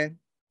find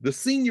the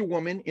senior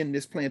woman in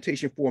this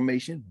plantation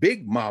formation,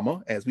 Big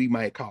Mama, as we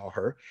might call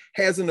her,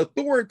 has an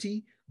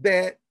authority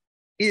that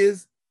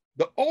is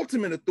the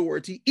ultimate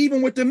authority,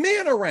 even with the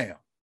men around.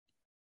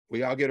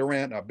 We all get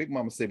around. Our Big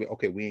Mama said,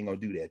 okay, we ain't gonna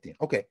do that then.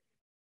 Okay.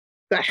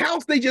 The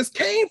house they just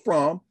came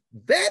from,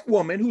 that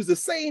woman who's the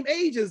same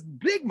age as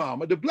Big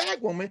Mama, the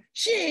black woman,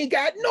 she ain't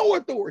got no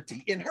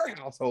authority in her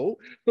household.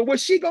 So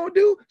what's she gonna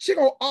do? She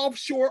gonna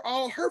offshore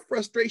all her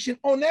frustration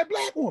on that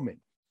black woman.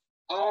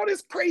 All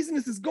this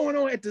craziness is going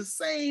on at the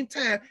same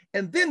time.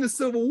 And then the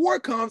Civil War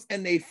comes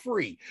and they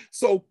free.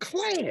 So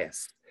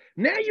class,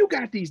 now you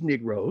got these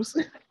Negroes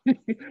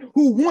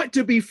who want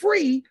to be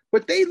free,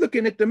 but they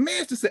looking at the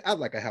master say, I'd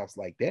like a house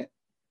like that.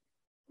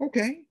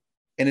 Okay.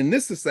 And in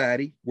this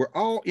society, we're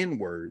all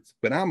inwards,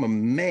 but I'm a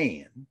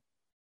man.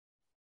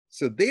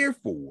 So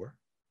therefore,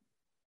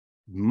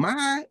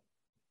 my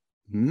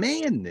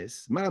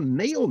manness, my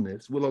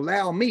maleness will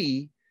allow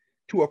me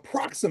to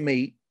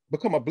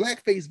become a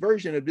blackface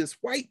version of this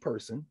white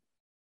person.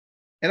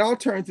 And I'll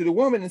turn to the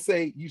woman and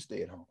say, you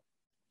stay at home.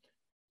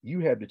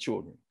 You have the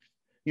children.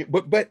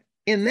 But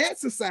in that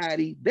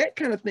society, that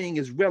kind of thing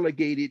is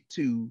relegated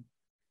to,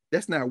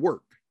 that's not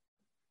work.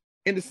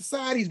 in the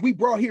societies we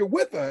brought here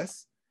with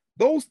us,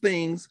 those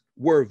things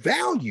were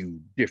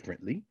valued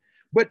differently,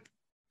 but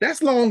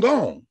that's long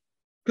gone.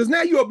 Because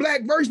now you're a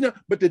Black version of,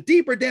 but the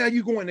deeper down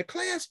you go in the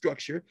class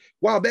structure,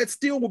 while that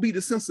still will be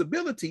the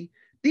sensibility,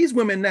 these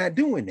women not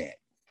doing that.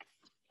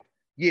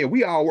 Yeah,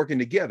 we all working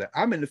together.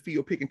 I'm in the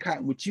field picking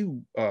cotton with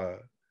you,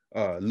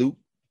 Luke.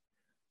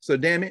 So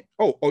damn it.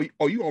 Oh,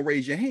 you gonna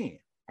raise your hand.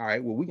 All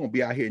right, well, we're gonna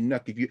be out here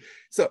knucking you.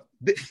 So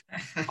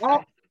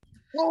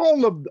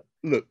all of the,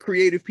 look,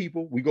 creative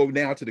people, we go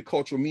down to the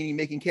cultural meaning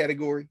making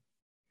category.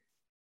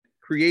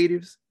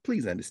 Creatives,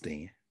 please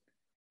understand.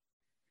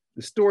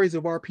 The stories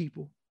of our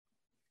people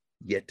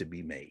yet to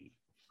be made.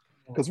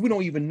 Because we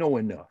don't even know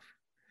enough.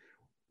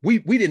 We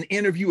didn't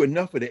interview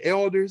enough of the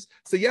elders.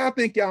 So y'all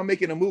think y'all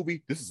making a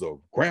movie, this is a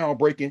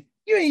groundbreaking.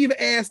 You ain't even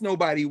asked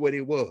nobody what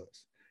it was.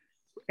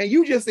 And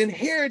you just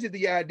inherited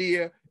the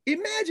idea.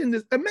 Imagine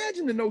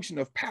the notion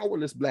of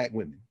powerless Black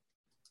women.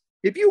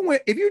 If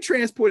you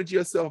transported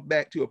yourself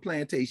back to a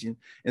plantation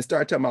and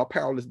started talking about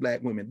powerless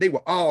Black women, they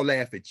would all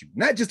laugh at you.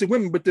 Not just the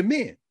women, but the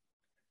men.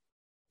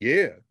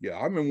 Yeah.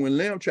 I remember when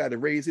Lem tried to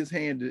raise his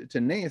hand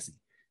to Nancy.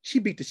 She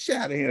beat the shit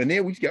out of him, and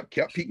then we kept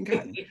peeking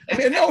cotton. I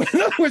mean, no,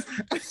 in other words,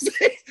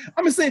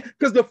 I'm saying,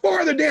 because the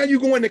farther down you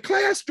go in the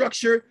class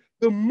structure,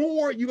 the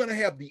more you're going to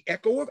have the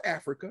echo of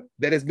Africa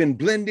that has been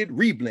blended,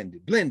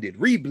 reblended, blended,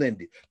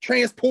 reblended,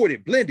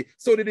 transported, blended,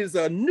 so that it is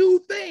a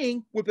new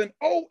thing with an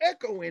old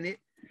echo in it,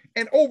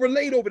 and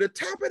overlaid over the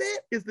top of that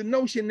is the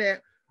notion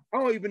that I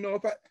don't even know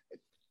if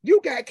you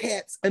got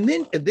cats, and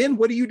then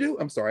what do?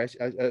 I'm sorry,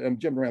 I'm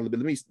jumping around a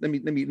little bit.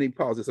 Let me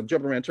pause this. I'm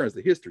jumping around in terms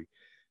of history.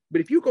 But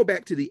if you go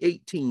back to the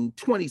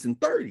 1820s and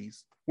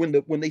 30s,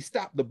 when they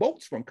stopped the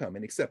boats from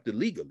coming except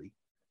illegally,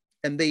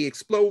 and they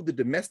explode the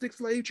domestic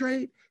slave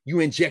trade,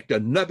 you inject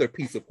another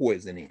piece of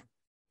poison in.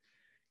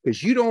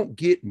 Because you don't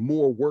get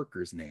more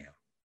workers now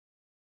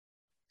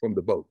from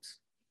the boats.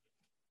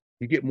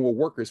 You get more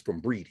workers from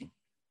breeding.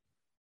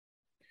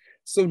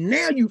 So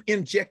now you've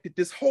injected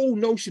this whole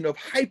notion of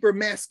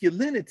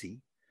hypermasculinity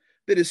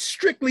that is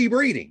strictly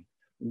breeding.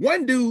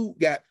 One dude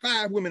got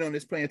 5 women on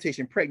this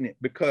plantation pregnant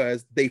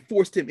because they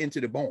forced him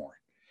into the barn.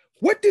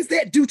 What does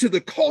that do to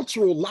the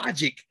cultural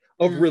logic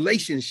of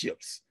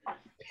relationships?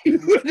 You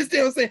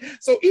understand what I'm saying?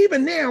 So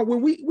even now,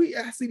 when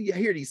I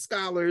hear these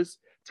scholars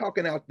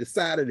talking out the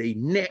side of their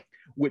neck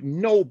with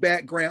no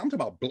background, I'm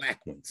talking about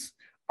Black ones.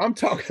 I'm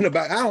talking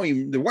about,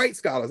 the white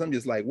scholars, I'm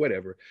just like,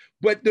 whatever.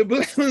 But the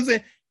Black ones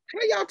saying, how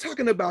y'all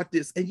talking about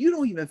this? And you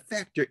don't even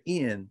factor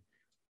in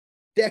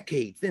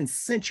decades, then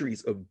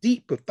centuries of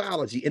deep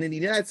pathology. And in the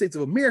United States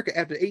of America,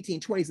 after the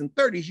 1820s and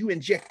 30s, you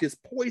inject this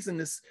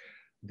poisonous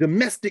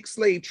domestic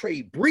slave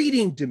trade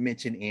breeding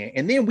dimension in.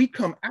 And then we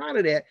come out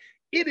of that.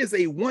 It is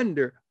a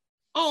wonder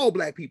all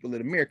Black people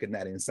in America are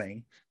not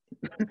insane.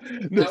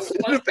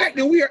 The fact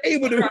that we are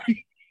able to...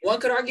 One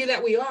could argue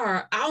that we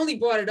are. I only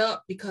brought it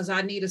up because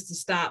I need us to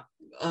stop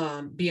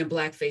being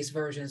blackface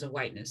versions of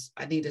whiteness.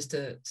 I need us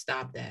to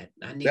stop that.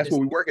 That's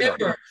what we're working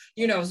on.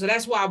 So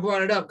that's why I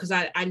brought it up, because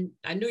I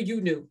knew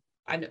you knew.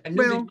 I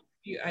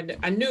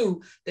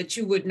knew that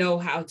you would know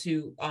how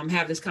to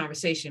have this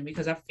conversation,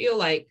 because I feel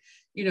like,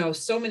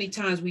 so many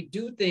times we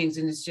do things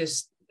and it's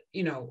just,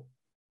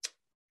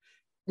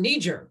 knee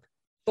jerk,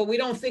 but we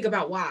don't think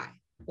about why.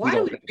 Why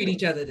do we treat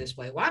each other this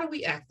way? Why do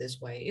we act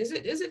this way? Is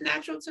it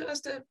natural to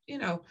us to,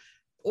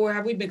 or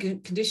have we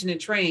been conditioned and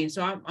trained?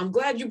 So I'm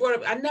glad you brought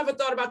up. I never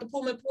thought about the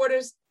Pullman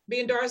Porters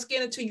being dark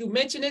skinned until you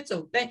mentioned it.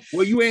 So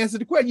well, you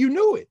answered the question. You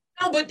knew it.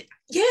 No, but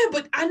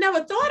I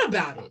never thought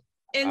about it.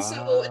 And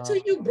so until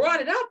you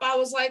brought it up, I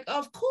was like,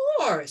 of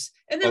course.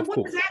 And then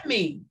what does that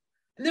mean?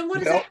 And then what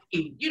does that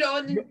mean?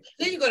 And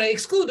then you're going to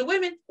exclude the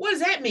women. What does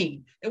that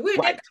mean? And where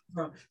did that come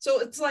from? So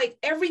it's like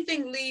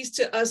everything leads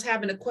to us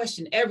having to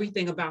question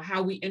everything about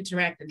how we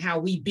interact and how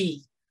we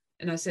be.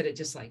 And I said it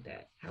just like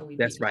that. How we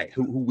That's be. right.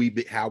 Who we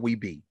be, how we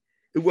be.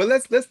 Well,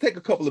 let's take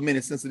a couple of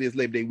minutes since it is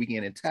Labor Day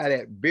weekend and tie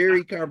that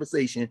very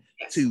conversation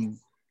to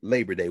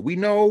Labor Day. We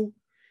know,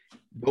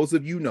 those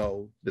of you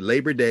know, the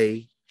Labor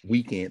Day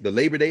weekend, the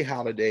Labor Day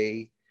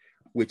holiday,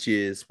 which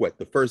is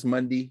the first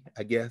Monday,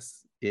 I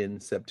guess, in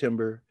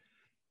September.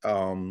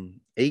 I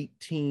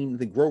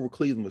think Grover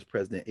Cleveland was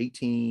president,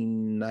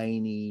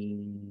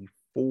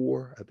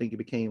 1894. I think it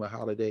became a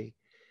holiday,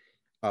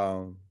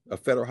 a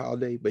federal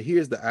holiday. But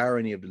here's the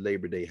irony of the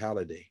Labor Day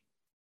holiday.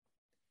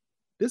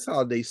 This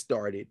holiday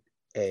started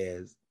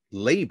as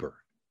labor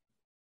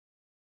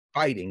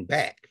fighting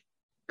back,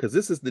 because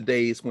this is the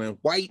days when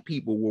white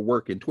people were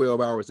working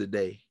 12 hours a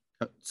day,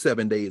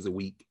 7 days a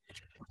week.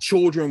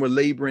 Children were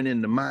laboring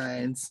in the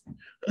mines.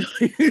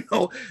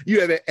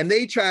 And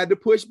they tried to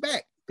push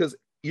back, because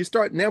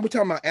now we're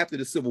talking about after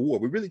the Civil War.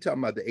 We're really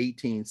talking about the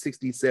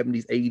 1860s,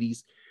 70s,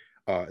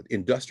 80s.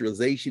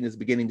 Industrialization is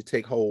beginning to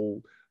take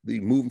hold. The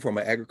moving from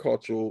an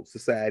agricultural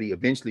society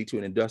eventually to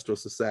an industrial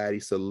society.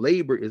 So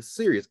labor is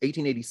serious.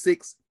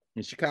 1886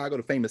 in Chicago,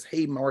 the famous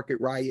Haymarket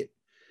riot,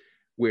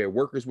 where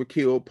workers were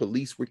killed,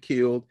 police were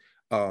killed.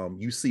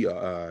 You see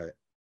in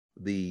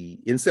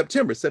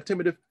September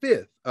the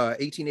 5th,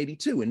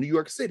 1882 in New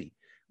York City,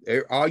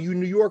 All you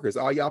New Yorkers,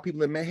 all y'all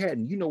people in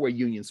Manhattan, you know where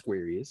Union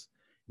Square is.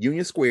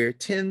 Union Square,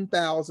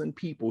 10,000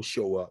 people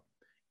show up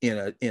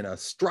in a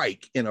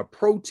strike, in a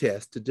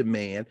protest to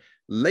demand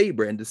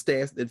labor and the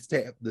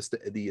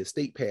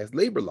state passed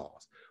labor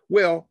laws.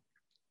 Well,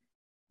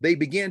 they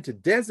began to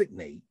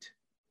designate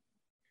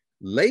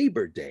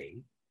Labor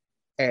Day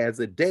as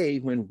a day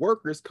when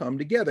workers come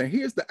together. And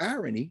here's the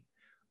irony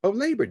of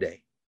Labor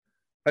Day.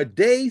 A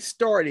day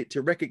started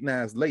to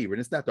recognize labor, and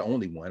it's not the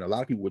only one. A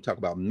lot of people will talk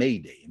about May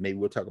Day. Maybe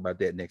we'll talk about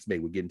that next May.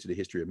 We'll get into the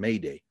history of May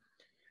Day.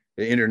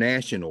 The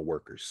international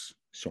workers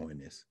showing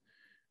this.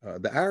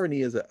 The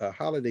irony is a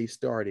holiday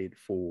started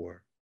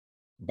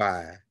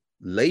by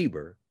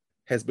labor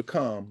has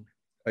become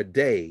a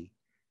day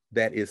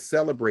that is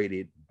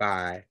celebrated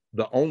by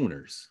the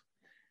owners.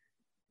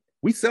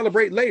 We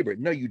celebrate labor.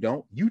 No, you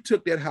don't. You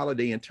took that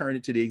holiday and turned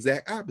it to the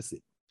exact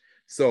opposite.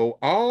 So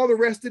all the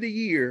rest of the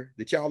year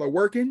that y'all are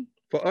working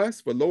for us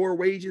for lower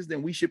wages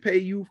than we should pay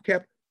you,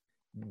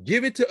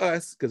 give it to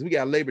us because we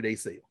got a Labor Day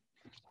sale.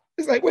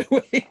 It's like,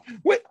 wait,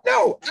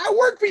 no, I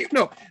work for you.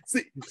 No,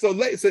 see, so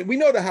we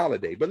know the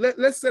holiday, but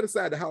let's set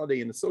aside the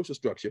holiday and the social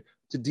structure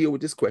to deal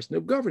with this question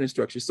of governance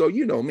structure. So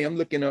you know me, I'm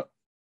looking up,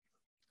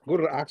 go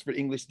to the Oxford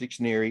English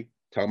Dictionary,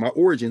 talking about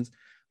origins.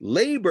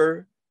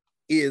 Labor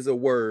is a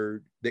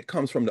word that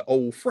comes from the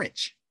Old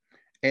French.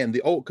 And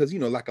the old, because, you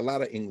know, like a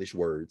lot of English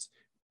words,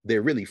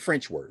 they're really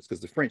French words because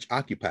the French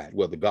occupied,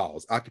 well, the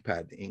Gauls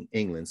occupied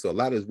England. So a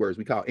lot of those words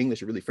we call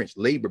English are really French,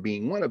 labor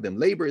being one of them.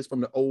 Labor is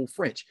from the Old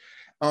French.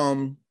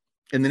 And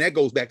then that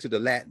goes back to the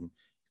Latin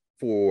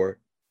for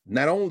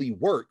not only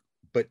work,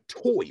 but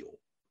toil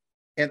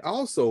and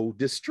also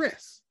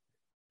distress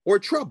or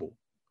trouble.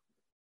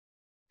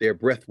 Their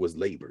breath was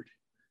labored.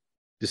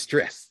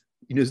 Distress,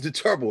 you know, it's the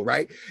trouble,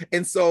 right?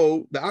 And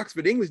so the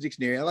Oxford English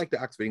Dictionary, I like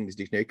the Oxford English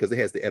Dictionary because it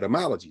has the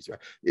etymologies, right?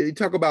 They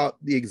talk about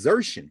the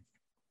exertion.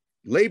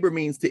 Labor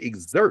means to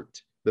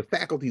exert the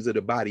faculties of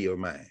the body or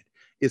mind,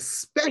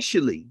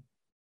 especially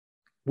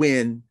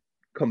when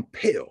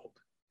compelled.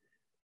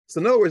 So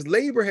in other words,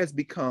 labor has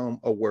become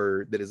a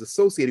word that is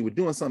associated with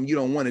doing something you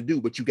don't want to do,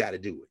 but you got to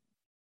do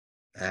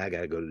it. I got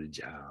to go to the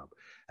job.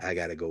 I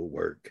got to go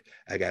work.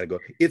 I got to go.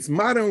 Its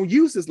modern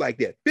use is like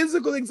that.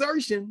 Physical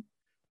exertion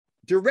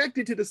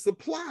directed to the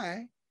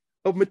supply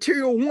of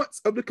material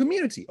wants of the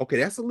community. Okay,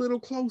 that's a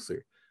little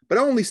closer. But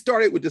I only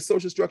started with the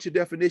social structure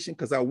definition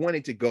because I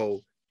wanted to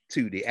go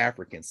to the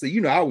Africans. So,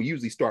 you know, I would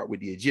usually start with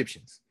the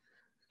Egyptians.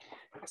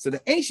 So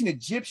the ancient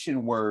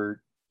Egyptian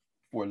word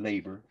for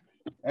labor,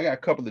 I got a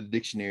couple of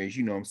dictionaries,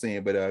 you know what I'm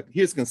saying, but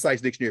here's a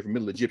concise dictionary for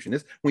Middle Egyptian.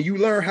 This, when you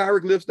learn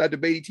hieroglyphs, Dr.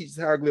 Beatty teaches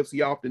hieroglyphs,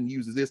 he often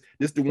uses this.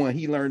 This is the one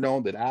he learned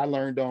on that I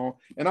learned on.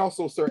 And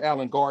also Sir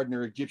Alan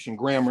Gardner, Egyptian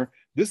grammar.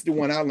 This is the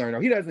one I learned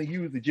on. He doesn't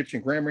use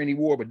Egyptian grammar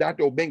anymore, but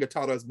Dr. Obenga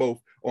taught us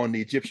both on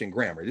the Egyptian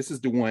grammar. This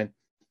is the one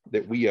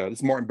that this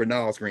is Martin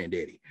Bernal's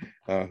granddaddy,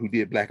 who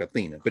did Black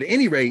Athena. But at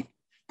any rate,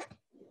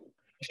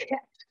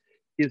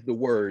 is the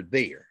word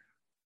there.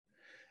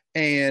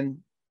 And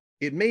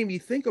it made me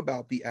think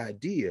about the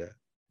idea,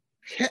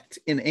 Ket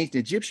in ancient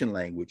Egyptian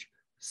language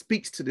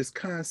speaks to this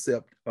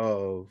concept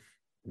of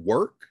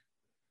work,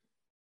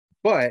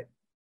 but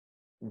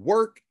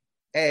work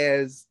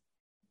as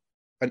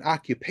an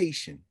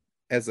occupation,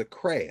 as a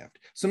craft.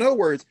 So in other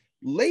words,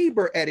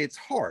 labor at its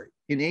heart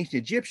in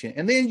ancient Egyptian,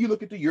 and then you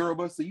look at the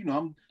Yoruba, so you know,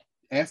 I'm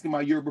asking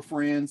my Yoruba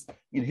friends,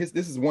 you know,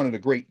 this is one of the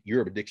great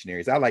Yoruba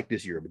dictionaries. I like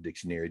this Yoruba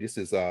dictionary. This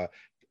is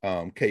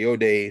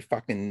Kayode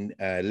fucking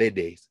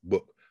Lede's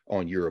book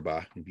on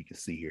Yoruba, if you can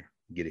see here,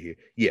 get it here.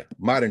 Yeah,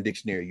 modern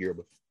dictionary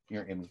Yoruba.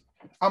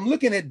 I'm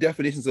looking at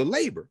definitions of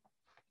labor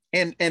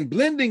and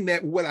blending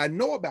that with what I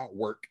know about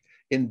work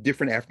in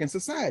different African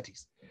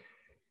societies.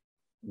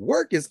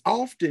 Work is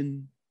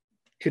often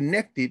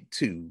connected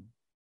to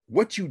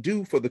what you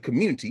do for the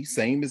community,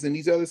 same as in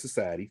these other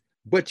societies,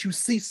 but you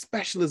see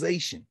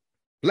specialization.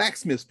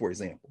 Blacksmiths, for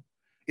example.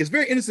 It's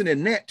very interesting that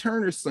Nat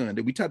Turner's son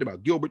that we talked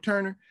about, Gilbert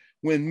Turner,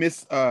 when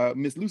Miss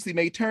Lucy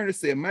Mae Turner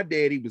said, my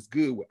daddy was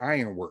good with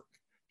iron work.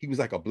 He was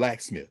like a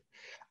blacksmith.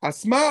 I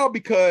smile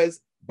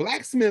because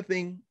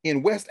blacksmithing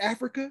in West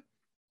Africa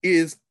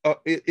is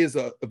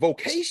a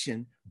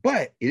vocation,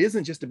 but it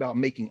isn't just about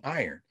making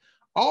iron.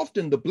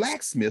 Often the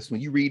blacksmiths,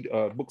 when you read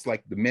books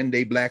like the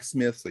Mende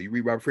Blacksmiths, or you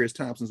read Robert Farris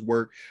Thompson's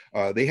work,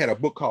 they had a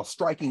book called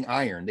Striking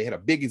Iron. They had a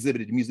big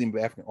exhibit at the Museum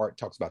of African Art,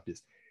 talks about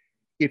this.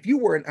 If you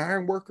were an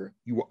iron worker,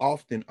 you were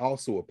often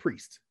also a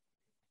priest.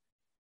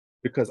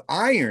 Because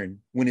iron,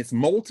 when it's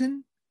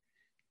molten,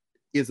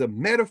 is a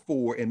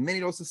metaphor in many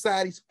of those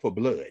societies for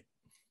blood.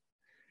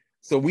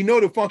 So we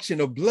know the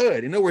function of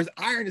blood. In other words,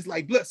 iron is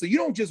like blood. So you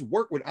don't just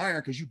work with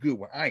iron because you're good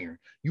with iron.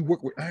 You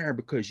work with iron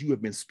because you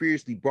have been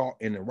spiritually brought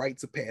in the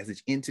rites of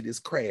passage into this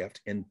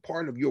craft. And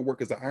part of your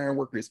work as an iron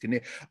worker is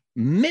connected.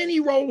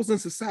 Many roles in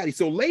society.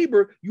 So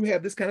labor, you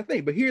have this kind of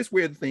thing. But here's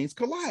where the things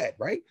collide,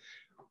 right?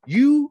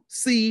 You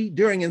see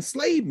during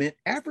enslavement,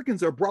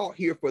 Africans are brought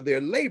here for their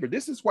labor.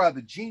 This is why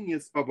the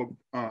genius of,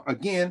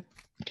 again,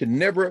 can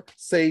never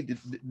say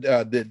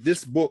that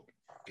this book,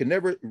 can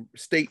never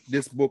state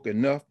this book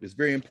enough. It's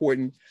very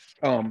important.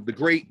 The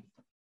great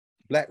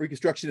Black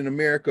Reconstruction in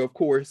America, of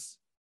course.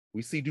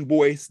 We see Du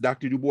Bois,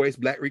 Dr. Du Bois,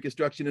 Black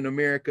Reconstruction in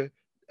America.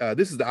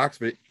 This is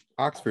the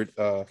Oxford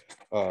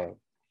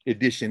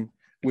edition,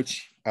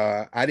 which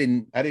I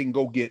didn't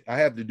go get. I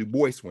have the Du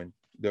Bois one,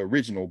 the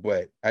original,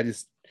 but I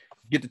just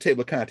get the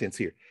table of contents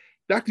here.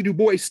 Dr. Du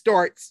Bois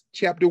starts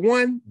chapter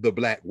 1, The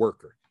Black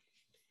Worker.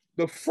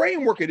 The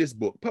framework of this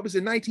book, published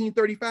in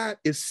 1935,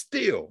 is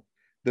still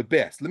the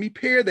best. Let me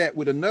pair that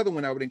with another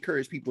one I would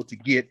encourage people to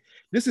get.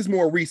 This is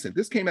more recent.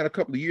 This came out a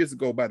couple of years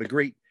ago by the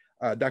great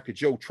Dr.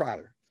 Joe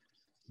Trotter.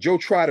 Joe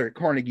Trotter at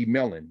Carnegie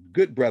Mellon,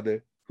 good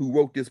brother, who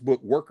wrote this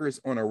book, Workers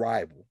on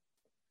Arrival,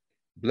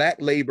 Black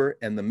Labor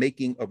and the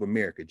Making of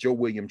America, Joe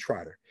William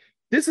Trotter.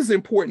 This is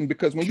important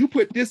because when you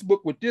put this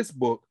book with this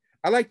book,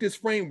 I like this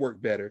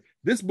framework better.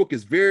 This book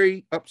is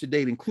very up to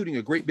date, including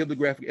a great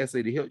bibliographic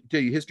essay to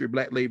tell you history of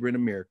Black labor in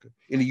America,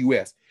 in the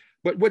US.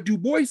 But what Du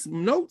Bois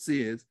notes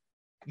is,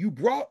 you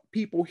brought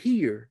people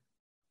here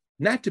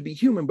not to be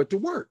human, but to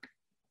work.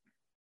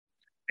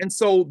 And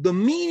so the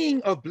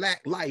meaning of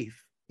Black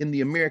life in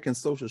the American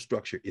social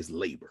structure is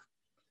labor.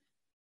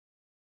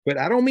 But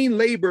I don't mean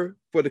labor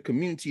for the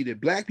community that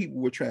Black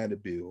people were trying to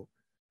build.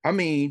 I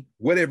mean,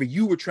 whatever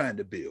you were trying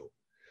to build.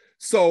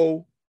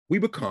 So we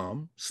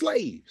become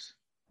slaves,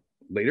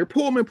 later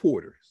Pullman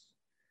porters,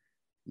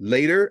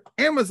 later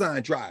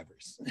Amazon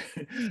drivers,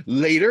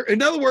 later,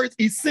 in other words,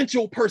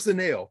 essential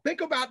personnel.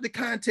 Think about the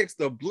context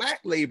of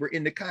Black labor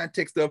in the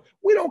context of,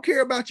 we don't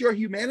care about your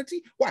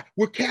humanity. Why?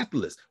 We're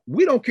capitalists.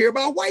 We don't care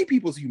about white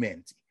people's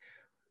humanity.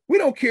 We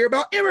don't care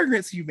about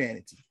immigrants'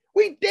 humanity.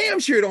 We damn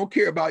sure don't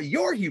care about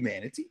your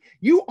humanity.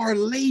 You are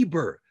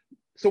labor.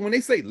 So when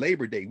they say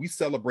Labor Day, we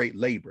celebrate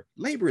labor.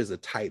 Labor is a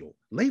title.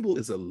 Labor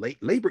is a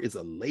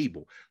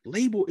label.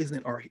 Labor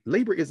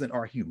isn't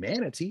our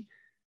humanity.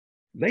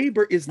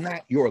 Labor is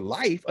not your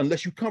life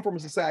unless you come from a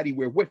society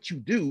where what you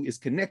do is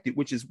connected,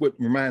 which is what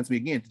reminds me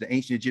again to the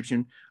ancient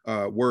Egyptian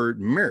word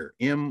mir,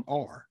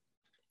 M-R.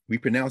 We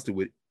pronounced it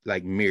with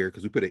like mir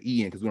because we put an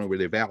E in because we don't know where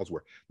their vowels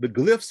were. The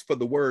glyphs for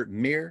the word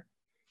mir,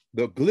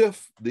 the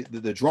glyph,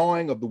 the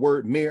drawing of the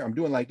word mir, I'm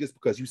doing like this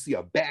because you see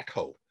a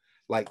backhoe.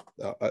 Like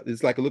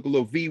it's like a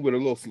little V with a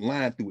little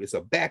line through it. It's a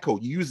backhoe.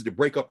 You use it to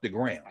break up the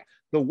ground.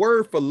 The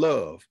word for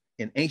love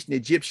in ancient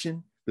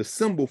Egyptian, the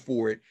symbol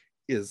for it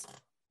is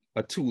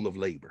a tool of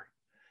labor.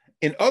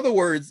 In other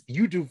words,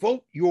 you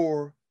devote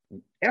your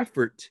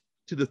effort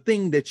to the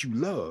thing that you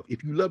love.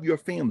 If you love your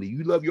family,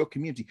 you love your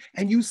community,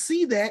 and you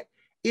see that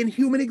in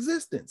human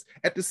existence.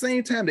 At the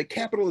same time that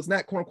capital is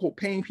not, quote unquote,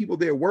 paying people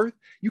their worth,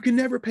 you can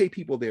never pay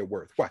people their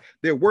worth. Why?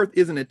 Their worth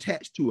isn't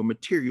attached to a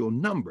material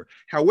number.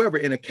 However,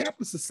 in a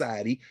capitalist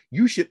society,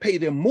 you should pay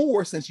them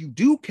more since you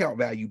do count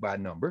value by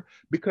number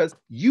because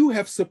you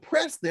have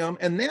suppressed them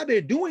and now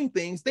they're doing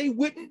things they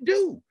wouldn't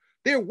do.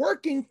 They're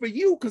working for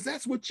you because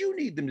that's what you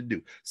need them to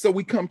do. So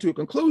we come to a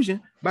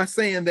conclusion by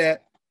saying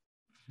that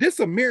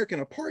this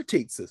American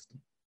apartheid system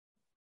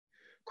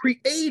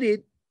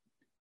created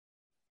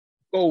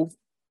both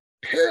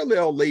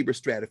parallel labor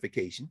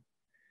stratification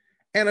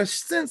and a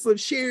sense of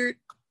shared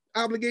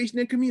obligation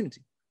and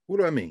community. What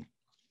do I mean?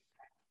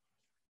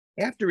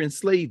 After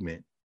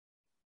enslavement,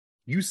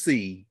 you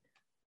see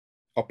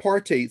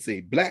apartheid say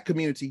Black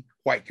community,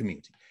 white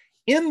community.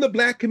 In the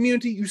Black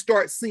community, you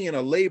start seeing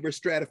a labor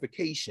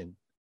stratification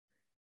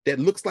that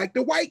looks like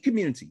the white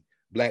community.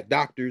 Black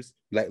doctors,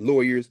 Black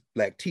lawyers,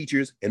 Black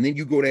teachers, and then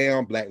you go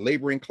down, Black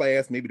laboring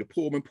class, maybe the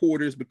Pullman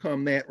porters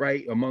become that,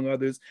 right, among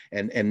others,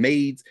 and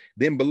maids.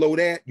 Then below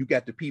that, you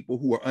got the people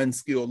who are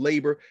unskilled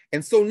labor.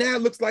 And so now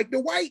it looks like the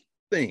white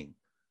thing.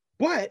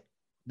 But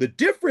the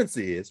difference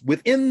is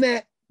within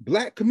that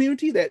Black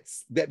community,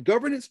 that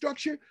governance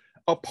structure,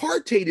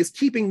 apartheid is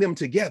keeping them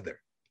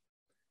together.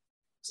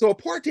 So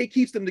apartheid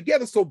keeps them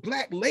together. So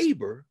Black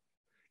labor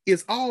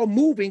is all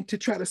moving to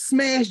try to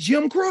smash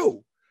Jim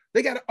Crow.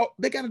 They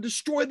gotta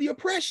destroy the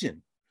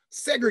oppression,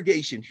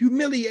 segregation,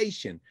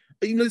 humiliation.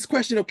 You know, this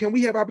question of can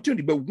we have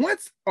opportunity? But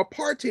once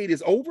apartheid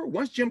is over,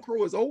 once Jim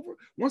Crow is over,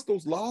 once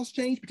those laws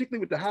change, particularly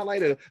with the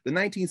highlight of the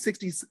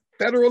 1960s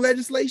federal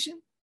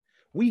legislation,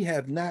 we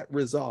have not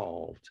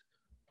resolved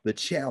the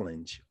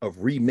challenge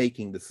of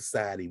remaking the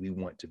society we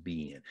want to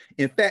be in.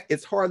 In fact,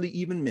 it's hardly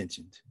even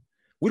mentioned.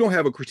 We don't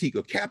have a critique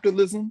of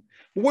capitalism.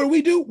 But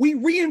what do? We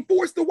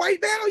reinforce the white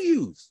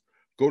values.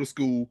 Go to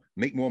school,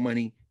 make more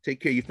money, take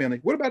care of your family.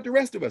 What about the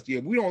rest of us? Yeah,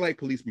 we don't like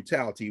police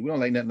brutality. We don't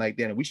like nothing like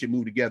that. And we should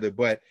move together,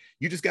 but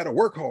you just got to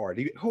work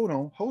hard. Hold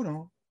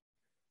on.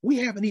 We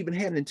haven't even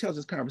had an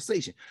intelligence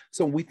conversation.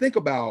 So when we think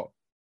about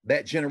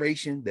that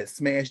generation that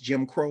smashed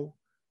Jim Crow,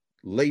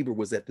 labor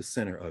was at the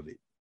center of it.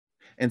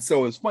 And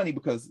so it's funny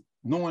because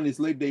knowing this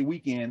Labor Day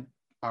weekend,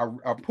 I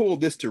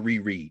pulled this to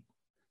reread.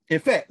 In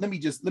fact, let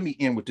me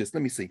end with this.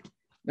 Let me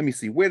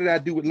see. Where did I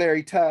do with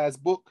Larry Ty's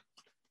book?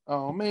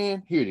 Oh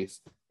man, here it is.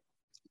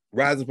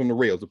 Rising from the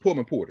Rails, the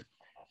Pullman Porter.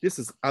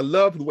 I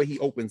love the way he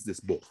opens this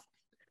book.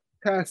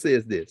 Ty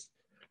says this: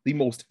 the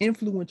most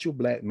influential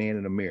Black man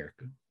in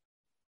America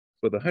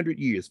for the 100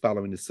 years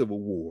following the Civil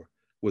War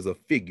was a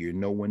figure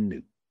no one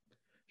knew.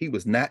 He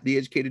was not the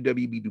educated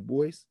W.B. Du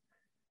Bois.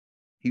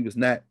 He was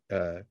not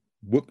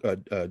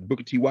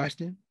Booker T.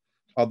 Washington,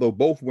 although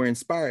both were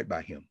inspired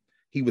by him.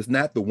 He was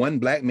not the one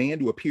black man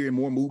to appear in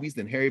more movies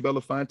than Harry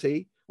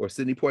Belafonte or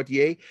Sidney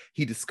Poitier.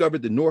 He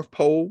discovered the North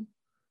Pole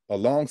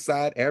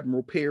alongside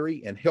Admiral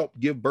Perry and helped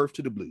give birth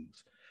to the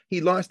blues.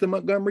 He launched the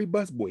Montgomery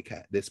bus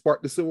boycott that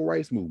sparked the civil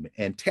rights movement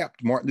and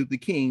tapped Martin Luther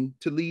King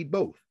to lead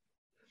both.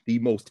 The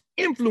most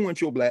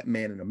influential black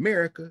man in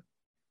America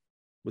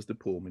was the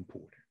Pullman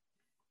Porter.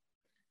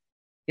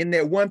 In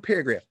that one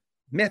paragraph,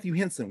 Matthew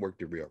Henson worked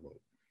the railroad.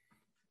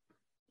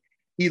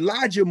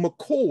 Elijah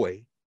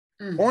McCoy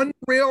on the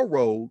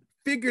railroad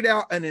figured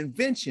out an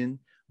invention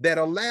that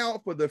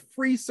allowed for the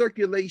free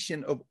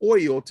circulation of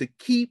oil to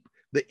keep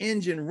the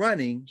engine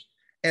running.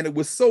 And it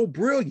was so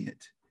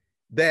brilliant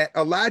that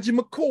Elijah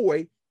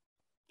McCoy,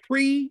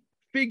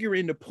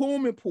 prefiguring the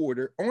Pullman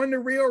Porter on the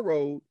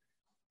railroad,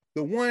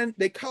 the one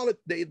they call it,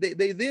 they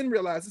then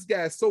realized this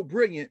guy is so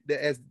brilliant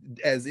that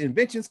as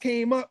inventions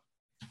came up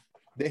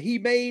that he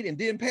made and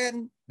didn't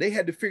patent, they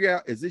had to figure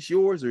out, is this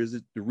yours or is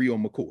it the real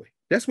McCoy?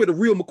 That's where the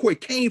real McCoy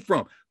came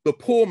from, the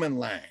Pullman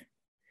line.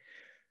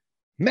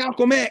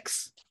 Malcolm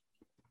X,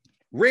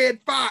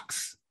 Red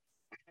Fox,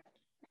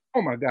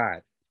 oh my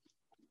God.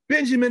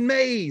 Benjamin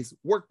Mays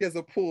worked as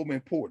a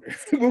Pullman Porter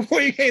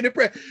before he came to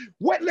press.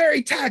 What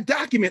Larry Todd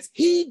documents,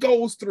 he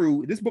goes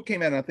through, this book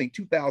came out in, I think,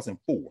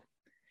 2004.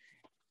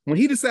 When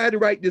he decided to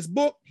write this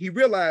book, he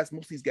realized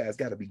most of these guys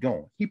got to be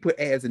gone. He put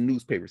ads in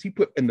newspapers. He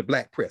put in the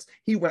black press.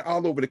 He went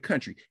all over the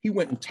country. He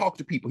went and talked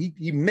to people.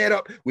 He met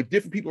up with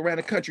different people around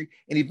the country.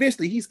 And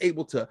eventually he's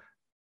able to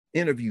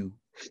interview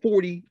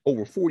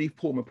over 40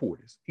 Pullman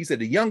Porters. He said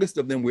the youngest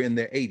of them were in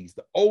their 80s.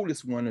 The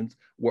oldest ones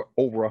were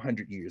over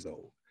 100 years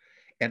old.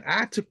 And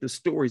I took the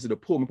stories of the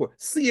Pullman Porter.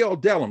 C.L.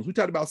 Dellums, we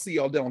talked about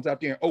C.L. Dellums out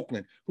there in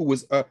Oakland, who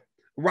was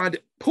Ron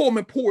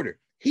Pullman Porter.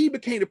 He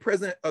became the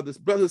president of the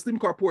Brothers of Sleeping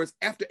Car Porters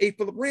after A.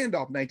 Philip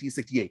Randolph,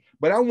 1968.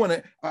 But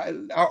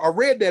I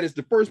read that as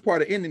the first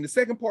part of ending. The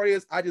second part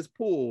is I just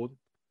pulled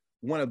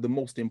one of the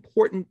most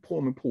important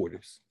Pullman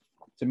Porters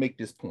to make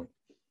this point.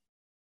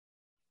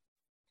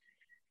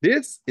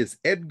 This is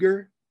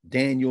Edgar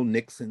Daniel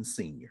Nixon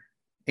Sr.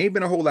 Ain't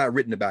been a whole lot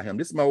written about him.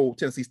 This is my old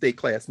Tennessee State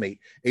classmate,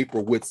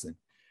 April Whitson.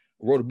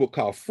 Wrote a book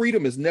called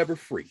Freedom is Never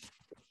Free,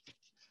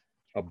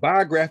 a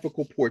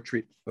biographical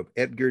portrait of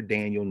Edgar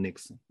Daniel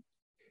Nixon.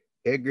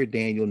 Edgar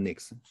Daniel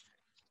Nixon.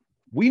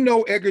 We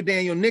know Edgar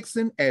Daniel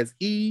Nixon as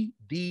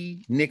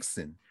E.D.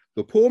 Nixon,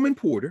 the Pullman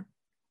Porter,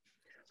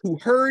 who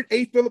heard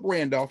A. Philip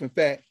Randolph. In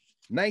fact,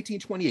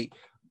 1928,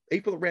 A.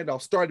 Philip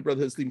Randolph started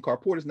Brotherhood of Sleeping Car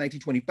Porters.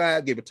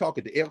 1925, gave a talk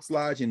at the Elks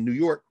Lodge in New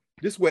York.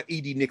 This is what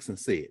E.D. Nixon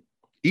said.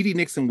 E.D.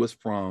 Nixon was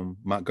from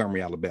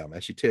Montgomery, Alabama.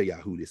 I should tell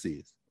y'all who this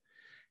is.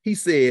 He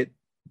said,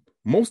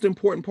 most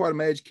important part of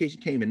my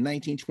education came in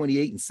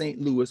 1928 in St.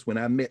 Louis when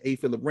I met A.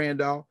 Philip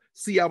Randolph.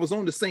 See, I was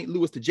on the St.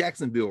 Louis to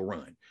Jacksonville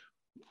run.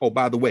 Oh,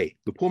 by the way,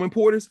 the Pullman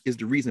Porters is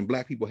the reason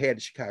Black people had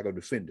the Chicago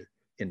Defender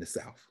in the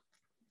South,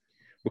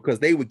 because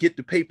they would get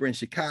the paper in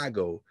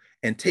Chicago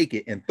and take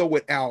it and throw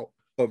it out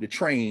of the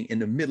train in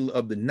the middle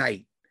of the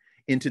night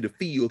into the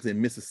fields in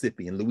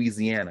Mississippi and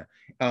Louisiana.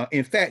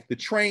 In fact, the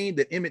train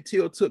that Emmett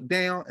Till took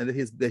down and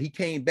that he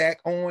came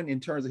back on in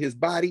terms of his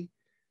body,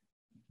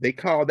 they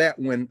call that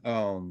one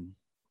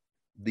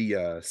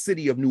the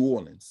city of New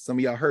Orleans. Some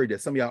of y'all heard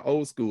that. Some of y'all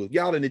old school. If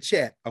y'all in the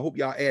chat, I hope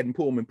y'all adding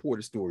Pullman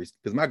Porter stories,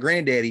 because my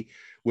granddaddy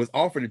was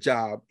offered a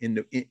job in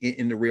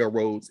the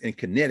railroads in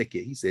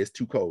Connecticut. He said it's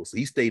too cold, so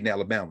he stayed in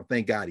Alabama.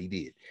 Thank God he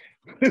did.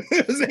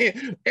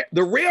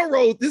 The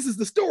railroad, this is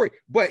the story.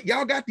 But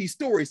y'all got these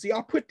stories, so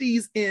y'all put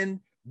these in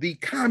the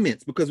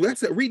comments, because when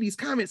I read these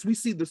comments, we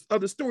see the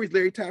other stories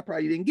Larry Todd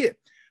probably didn't get.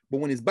 But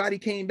when his body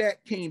came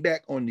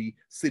back on the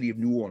city of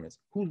New Orleans.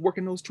 Who's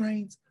working those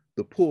trains?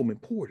 The Pullman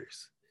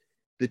Porters,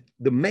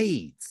 the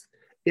maids.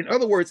 In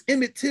other words,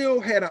 Emmett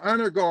Till had an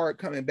honor guard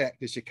coming back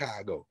to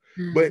Chicago,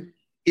 but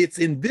it's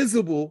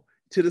invisible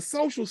to the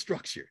social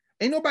structure.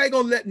 Ain't nobody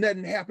gonna let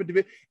nothing happen to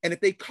it. And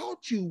if they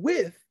caught you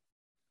with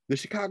the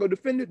Chicago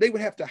Defender, they would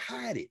have to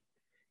hide it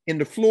in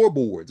the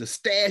floorboards or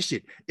stash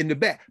it in the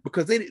back,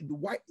 because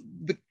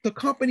the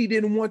company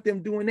didn't want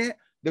them doing that.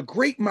 The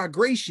Great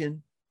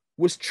Migration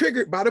was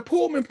triggered by the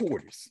Pullman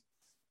Porters,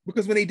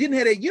 because when they didn't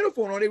have that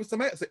uniform on, they was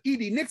somebody else. So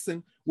E.D.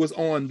 Nixon was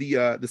on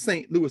the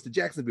St. Louis to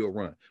Jacksonville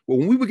run. Well,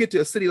 when we would get to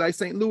a city like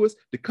St. Louis,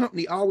 the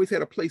company always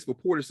had a place for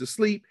porters to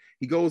sleep.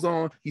 He goes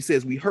on, he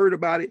says, we heard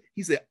about it.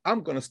 He said,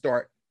 I'm going to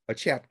start a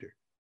chapter.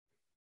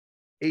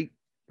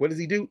 What does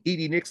he do?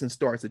 E.D. Nixon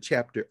starts a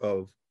chapter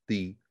of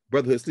the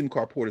Brotherhood of Sleeping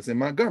Car Porters in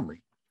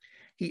Montgomery.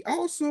 He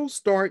also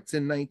starts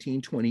in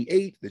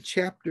 1928, the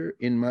chapter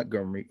in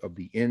Montgomery of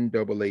the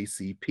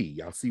NAACP.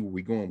 Y'all see where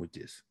we're going with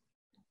this.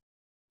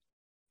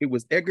 It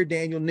was Edgar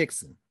Daniel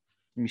Nixon.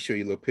 Let me show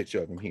you a little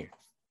picture of him here.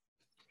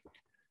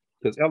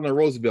 Because Eleanor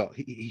Roosevelt,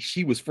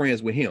 she was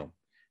friends with him.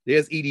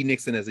 There's E.D.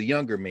 Nixon as a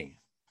younger man.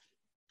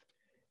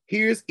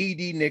 Here's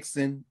E.D.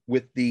 Nixon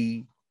with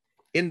the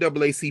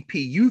NAACP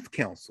Youth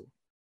Council.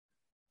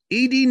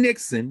 E.D.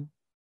 Nixon,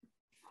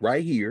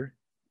 right here,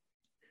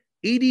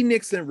 E.D.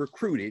 Nixon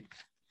recruited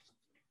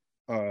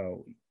a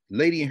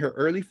lady in her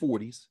early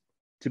 40s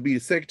to be the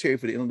secretary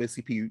for the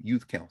NAACP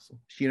Youth Council.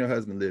 She and her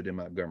husband lived in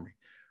Montgomery.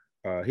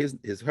 Her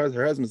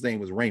husband's name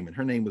was Raymond.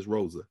 Her name was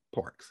Rosa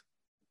Parks.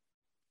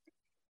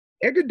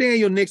 Edgar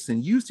Daniel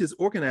Nixon used his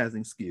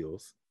organizing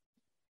skills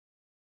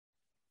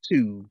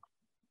to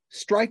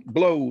strike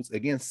blows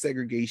against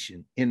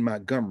segregation in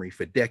Montgomery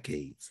for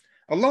decades,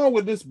 along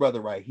with this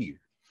brother right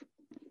here.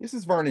 This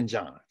is Vernon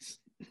Johns.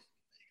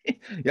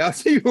 Y'all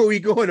see where we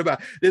going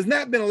about. There's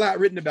not been a lot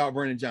written about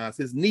Vernon Johns.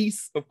 His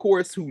niece, of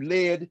course, who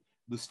led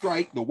the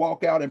strike, the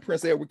walkout in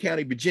Prince Edward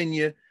County,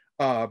 Virginia,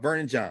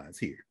 Vernon Johns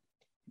here.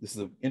 This is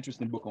an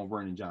interesting book on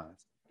Vernon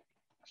Johns.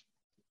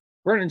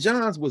 Vernon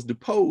Johns was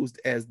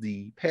deposed as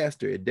the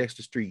pastor at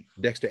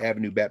Dexter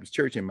Avenue Baptist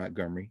Church in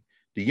Montgomery.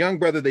 The young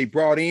brother they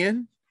brought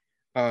in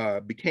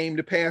became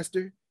the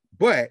pastor,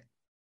 but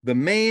the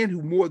man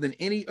who more than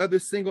any other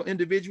single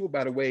individual,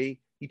 by the way,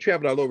 he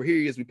traveled all over. Here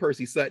he is with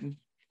Percy Sutton.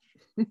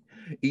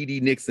 E.D.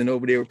 Nixon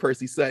over there with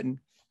Percy Sutton.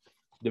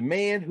 The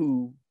man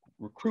who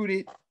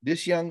recruited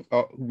this young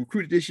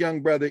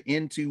brother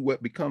into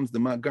what becomes the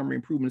Montgomery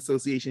Improvement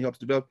Association, helps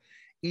develop.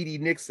 E.D.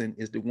 Nixon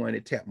is the one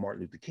that tapped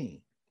Martin Luther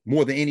King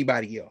more than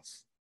anybody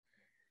else.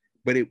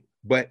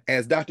 But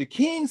as Dr.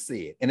 King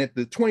said, and at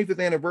the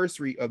 25th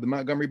anniversary of the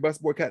Montgomery bus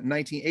boycott in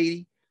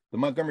 1980, the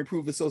Montgomery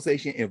Improvement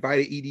Association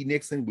invited E.D.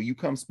 Nixon, will you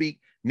come speak?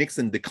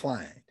 Nixon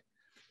declined.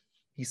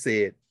 He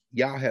said,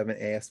 y'all haven't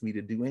asked me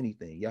to do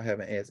anything. Y'all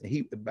haven't asked.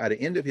 And by the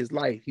end of his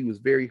life, he was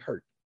very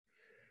hurt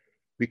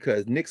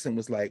because Nixon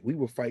was like, we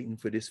were fighting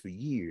for this for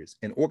years.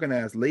 And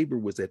organized labor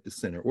was at the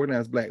center.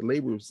 Organized Black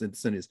labor was at the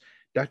center.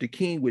 Dr.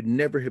 King would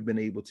never have been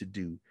able to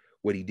do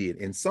what he did.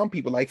 And some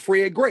people like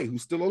Fred Gray,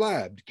 who's still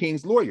alive,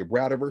 King's lawyer,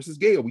 Browder versus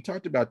Gale, we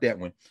talked about that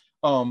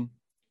one,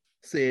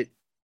 said,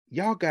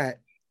 y'all got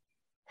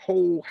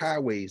whole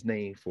highways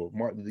named for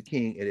Martin Luther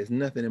King, and there's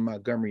nothing in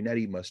Montgomery, not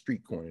even a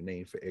street corner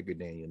named for Edgar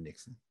Daniel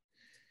Nixon.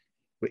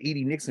 But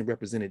E.D. Nixon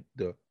represented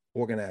the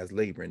organized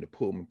labor and the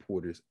Pullman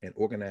Porters and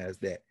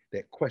organized that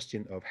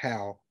question of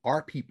how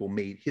our people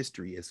made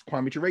history. As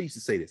Kwame Ture used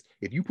to say this,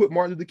 if you put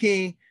Martin Luther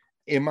King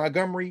in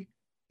Montgomery,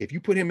 if you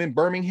put him in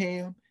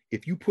Birmingham,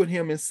 if you put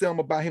him in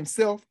Selma by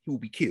himself, he will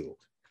be killed.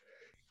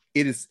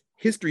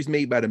 History is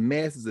made by the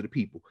masses of the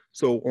people.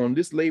 So on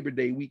this Labor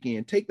Day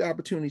weekend, take the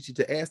opportunity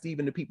to ask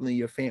even the people in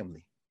your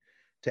family,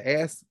 to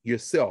ask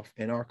yourself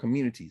and our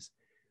communities,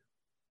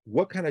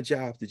 what kind of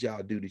jobs did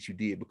y'all do that you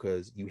did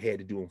because you had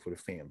to do them for the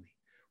family?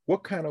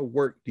 What kind of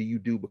work do you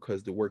do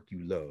because the work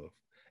you love?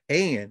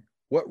 And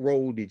what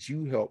role did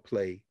you help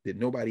play that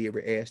nobody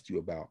ever asked you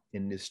about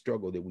in this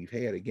struggle that we've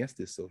had against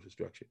this social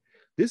structure?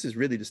 This is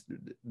really just,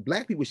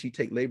 Black people should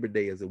take Labor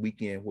Day as a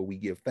weekend where we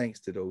give thanks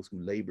to those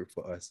who labored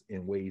for us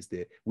in ways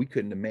that we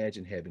couldn't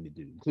imagine having to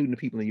do, including the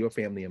people in your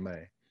family and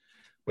mine.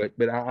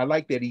 But I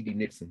like that E.D.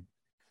 Nixon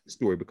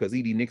story because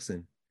E.D.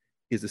 Nixon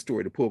is the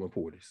story of the Pullman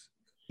Porters,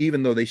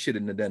 even though they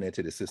shouldn't have done that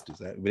to the sisters.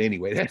 But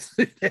anyway, that's.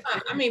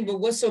 I mean, but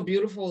what's so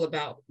beautiful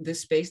about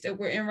this space that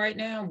we're in right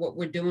now, what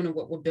we're doing and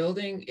what we're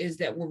building is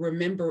that we're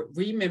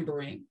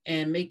remembering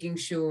and making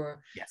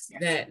sure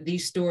that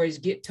these stories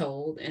get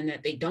told and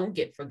that they don't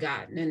get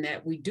forgotten and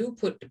that we do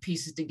put the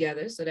pieces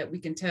together so that we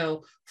can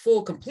tell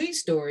full, complete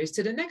stories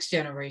to the next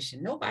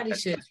generation. Nobody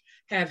should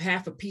have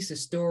half a piece of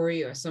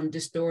story or some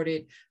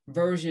distorted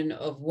version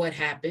of what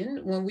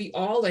happened when we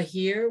all are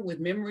here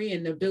with memory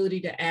and the ability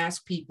to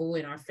ask people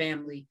in our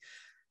family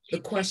the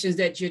questions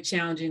that you're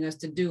challenging us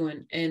to do.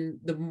 And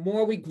the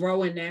more we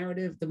grow in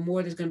narrative, the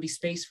more there's going to be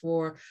space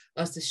for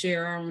us to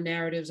share our own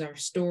narratives, our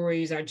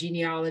stories, our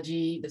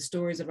genealogy, the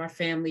stories of our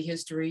family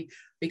history.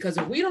 Because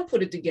if we don't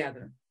put it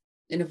together,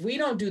 and if we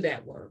don't do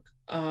that work,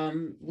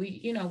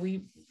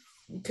 we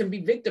can be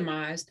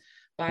victimized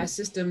by a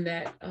system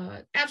that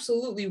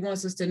absolutely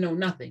wants us to know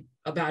nothing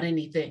about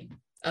anything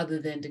other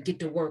than to get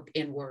to work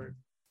in word,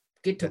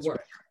 get to work.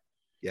 Right.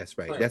 That's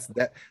right.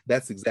 But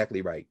that's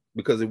exactly right.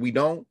 Because if we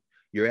don't,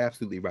 you're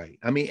absolutely right.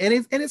 I mean, and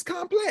it's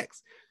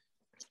complex.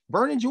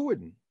 Vernon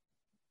Jordan,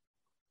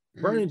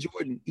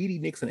 E.D.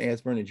 Nixon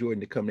asked Vernon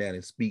Jordan to come down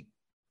and speak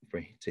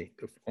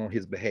on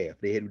his behalf.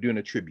 They had doing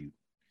a tribute.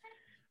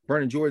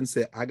 Vernon Jordan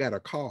said, I got a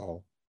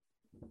call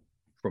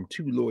from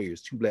two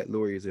Black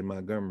lawyers in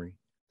Montgomery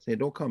saying,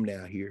 don't come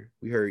down here.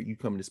 We heard you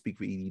coming to speak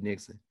for E.D.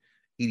 Nixon.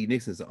 E.D.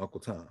 Nixon's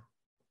Uncle Tom.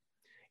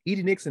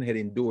 E.D. Nixon had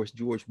endorsed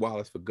George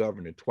Wallace for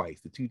governor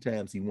twice, the two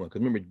times he won.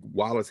 Because remember,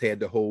 Wallace had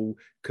the whole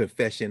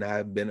confession,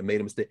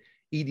 made a mistake.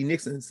 E.D.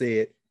 Nixon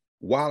said,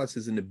 Wallace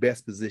is in the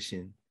best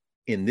position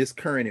in this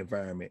current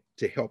environment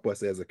to help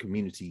us as a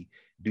community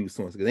do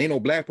something. Because ain't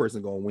no Black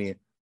person gonna win.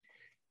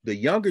 The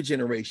younger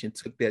generation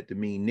took that to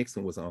mean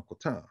Nixon was Uncle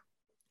Tom.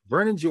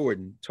 Vernon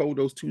Jordan told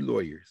those two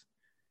lawyers,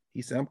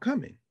 he said, I'm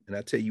coming, and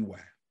I'll tell you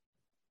why.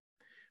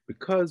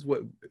 Because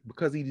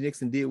E.D.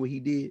 Nixon did what he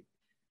did,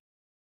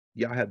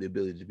 y'all have the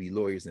ability to be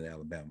lawyers in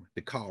Alabama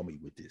to call me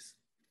with this.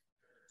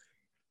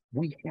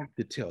 We have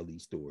to tell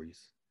these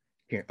stories.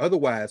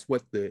 Otherwise,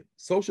 what the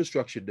social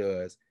structure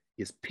does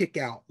is pick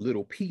out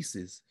little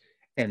pieces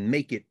and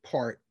make it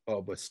part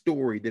of a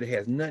story that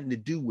has nothing to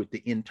do with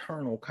the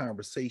internal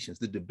conversations,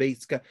 the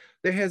debates.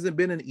 There hasn't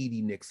been an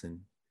E.D.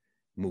 Nixon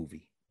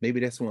movie. Maybe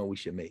that's one we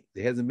should make.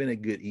 There hasn't been a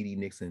good E.D.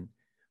 Nixon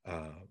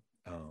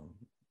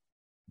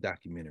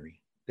documentary.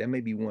 That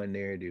may be one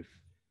narrative.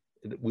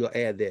 We'll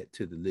add that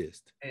to the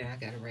list. Yeah, I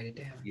gotta write it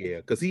down. Yeah,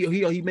 because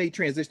he made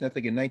transition, I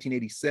think, in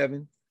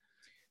 1987.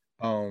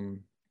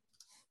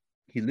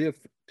 He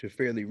lived to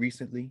fairly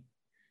recently.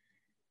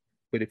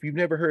 But if you've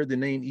never heard the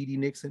name E.D.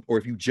 Nixon, or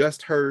if you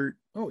just heard,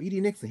 oh, E.D.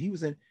 Nixon, he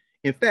was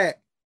in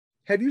fact,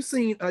 have you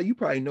seen, you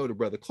probably know the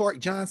brother, Clark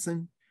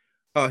Johnson.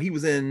 He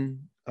was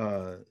in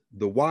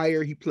The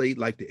Wire. He played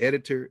like the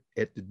editor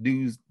at the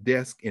news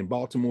desk in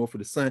Baltimore for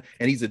the Sun.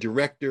 And he's a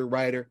director,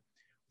 writer.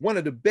 One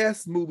of the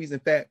best movies. In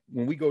fact,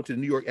 when we go to the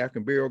New York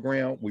African Burial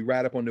Ground, we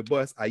ride up on the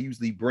bus. I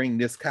usually bring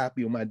this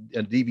copy on my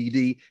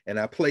DVD and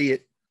I play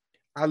it.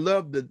 I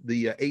love the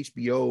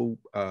HBO,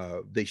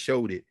 they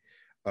showed it.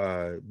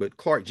 But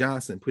Clark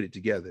Johnson put it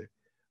together.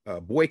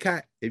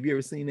 Boycott. Have you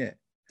ever seen that?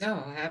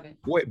 No, I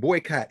haven't.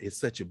 Boycott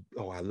is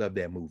I love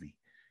that movie.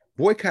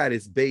 Boycott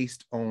is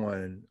based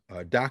on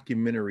a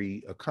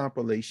documentary, a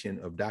compilation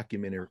of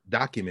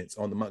documents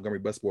on the Montgomery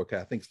bus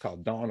boycott. I think it's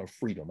called Dawn of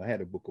Freedom. I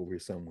had a book over here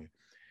somewhere.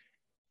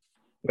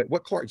 But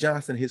what Clark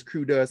Johnson and his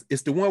crew does,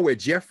 it's the one where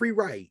Jeffrey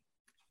Wright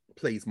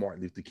plays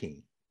Martin Luther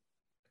King.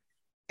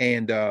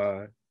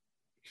 And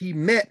he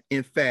met,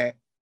 in fact,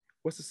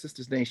 what's the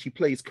sister's name? She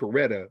plays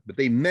Coretta, but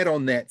they met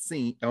on that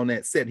scene, on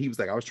that set. He was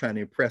like, I was trying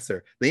to impress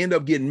her. They end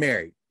up getting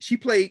married. She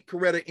played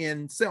Coretta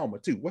in Selma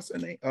too. What's her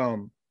name?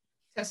 No,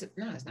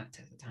 it's not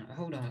Tessa Thomas.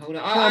 Hold on.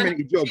 Carmen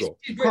Ejogo.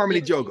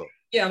 Carmen Ejogo.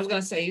 Yeah, I was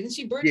gonna say, isn't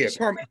she British? Yeah,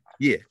 Carmen.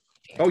 Yeah.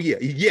 Oh yeah.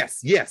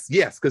 Yes.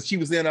 Because she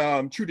was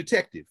in True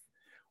Detective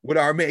with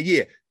our man.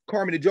 Yeah,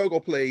 Carmen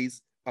Ejogo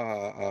plays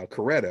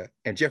Coretta,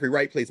 and Jeffrey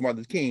Wright plays Martin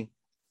Luther King.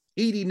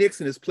 E.D.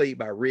 Nixon is played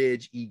by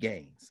Reg E.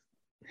 Gaines.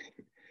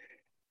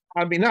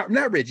 I mean, not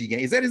Reggie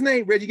Gaines. Is that his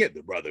name? Reggie Gaines,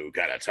 the brother who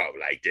kind of talk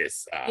like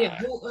this. Yeah,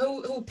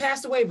 who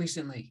passed away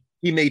recently.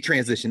 He made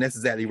transition. That's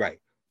exactly right.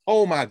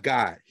 Oh my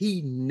God,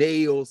 he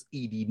nails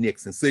E.D.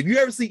 Nixon. So if you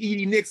ever see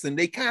E.D. Nixon,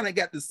 they kind of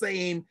got the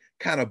same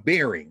kind of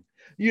bearing.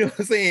 You know what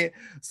I'm saying?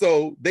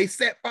 So they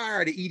set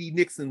fire to E.D.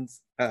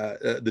 Nixon's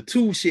the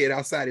tool shed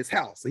outside his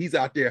house. So he's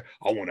out there.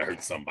 I want to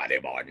hurt somebody,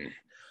 Martin.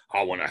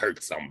 I want to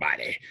hurt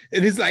somebody.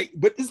 And it's like,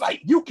 but it's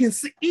like you can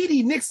see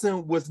E.D.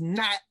 Nixon was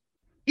not.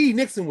 E.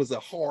 Nixon was a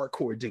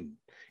hardcore dude.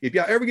 If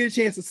y'all ever get a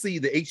chance to see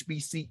the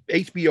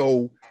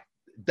HBO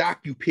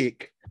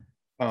docu-pic,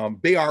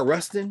 Bayard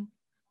Rustin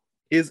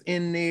is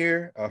in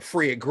there,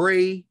 Fred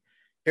Gray,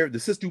 the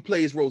sister who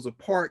plays Rosa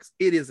Parks.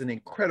 It is an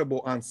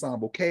incredible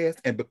ensemble cast.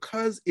 And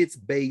because it's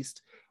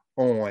based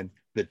on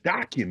the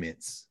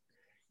documents,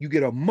 you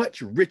get a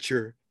much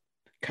richer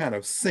kind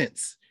of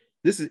sense.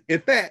 This is, in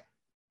fact,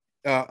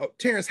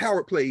 Terrence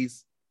Howard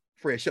plays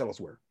Fred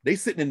Shuttlesworth. They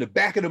sitting in the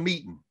back of the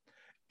meeting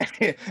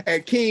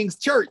at King's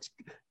Church,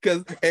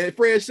 and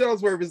Fred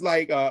Shuttlesworth is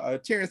like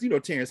Terrence,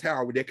 Terrence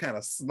Howard with that kind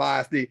of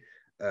sly thing.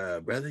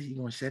 Brother, you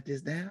gonna shut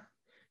this down?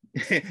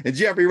 And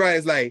Jeffrey Wright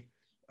is like,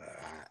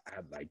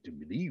 I'd like to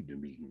leave the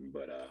meeting,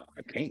 but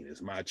I can't.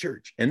 It's my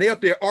church. And they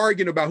up there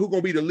arguing about who's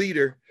gonna be the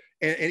leader.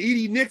 And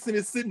E.D. Nixon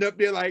is sitting up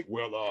there like,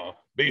 well,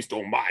 based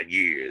on my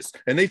years.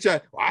 And they try,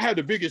 well, I have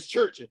the biggest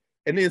church.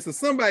 And then so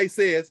somebody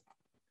says,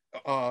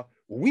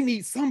 we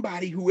need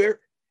somebody who.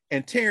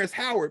 And Terrence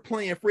Howard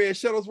playing Fred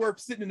Shuttlesworth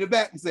sitting in the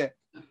back and said,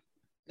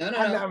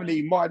 I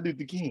nominate Martin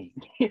Luther King.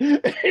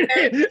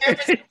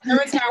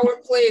 Terrence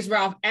Howard plays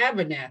Ralph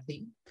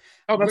Abernathy.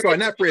 Oh, I'm sorry,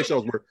 not Fred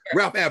Shuttlesworth.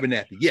 Ralph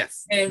Abernathy,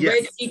 yes. And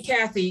yes.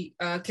 Reggie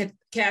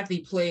Cathy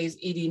plays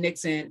E.D.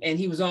 Nixon, and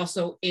he was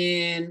also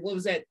in, what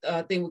was that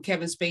thing with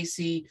Kevin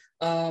Spacey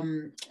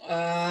on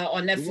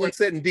Netflix? One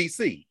set in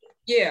D.C.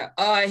 Yeah,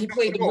 he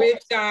played the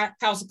bridge guy,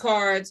 House of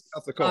Cards.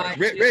 House of Cards.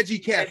 Reggie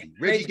Cathy.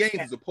 Reggie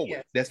Gaines is a poet.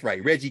 Yes. That's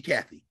right, Reggie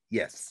Cathy.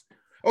 Yes.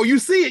 Oh, you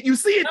see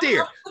it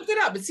there. Look it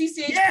up. It's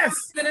CCH.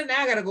 Yes. Now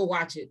I gotta go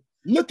watch it.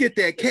 Look at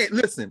that cat.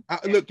 Listen,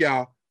 look,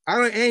 y'all.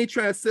 I ain't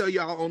trying to sell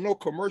y'all on no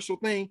commercial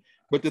thing,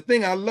 but the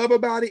thing I love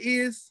about it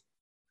is,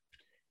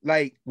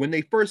 like, when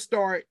they first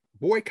start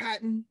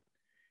boycotting,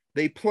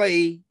 they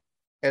play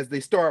as they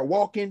start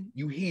walking.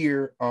 You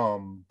hear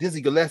Dizzy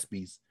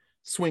Gillespie's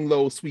 "Swing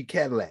Low, Sweet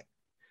Cadillac."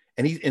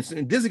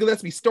 And Dizzy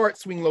Gillespie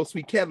starts "Swing Low,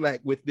 Sweet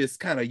Cadillac" with this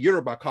kind of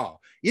Yoruba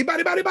call. Yeah,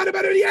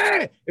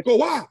 echo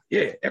wah,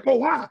 yeah, echo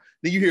wah.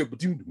 Then you hear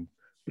ba-doom,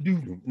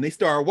 ba-doom, and they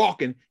start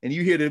walking, and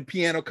you hear the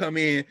piano come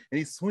in, and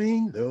he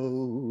swing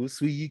low,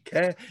 sweet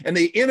cat, and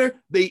they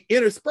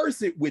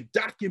intersperse it with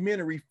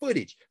documentary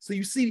footage. So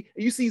you see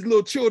these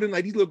little children,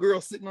 like these little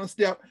girls sitting on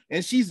step,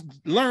 and she just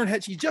learned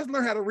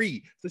how to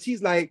read. So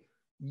she's like,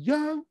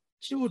 young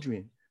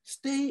children,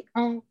 stay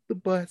off the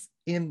bus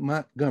in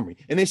Montgomery.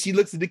 And then she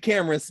looks at the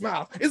camera and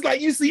smiles. It's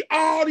like you see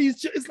all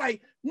these, it's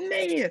like,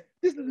 man,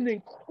 this is an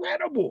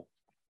incredible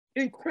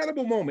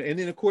moment. And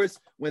then, of course,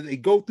 when they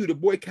go through the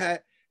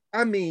boycott,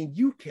 I mean,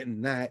 y'all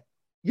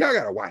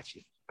gotta watch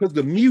it, because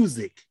the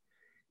music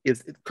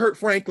is Kurt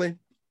Franklin.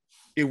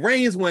 It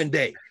rains one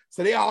day.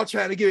 So they all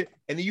trying to get it.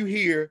 And then you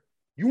hear,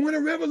 you want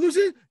a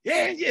revolution?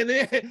 Yeah.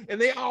 And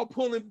they all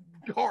pulling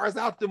cars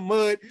out the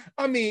mud.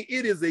 I mean,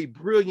 it is a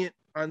brilliant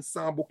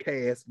ensemble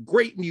cast,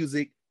 great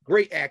music,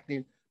 great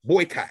acting,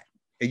 boycott.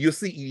 And you'll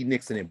see E.D.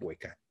 Nixon in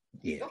boycott.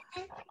 Yeah.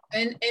 Okay.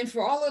 And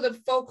for all of the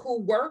folk who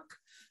work,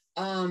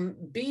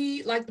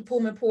 be like the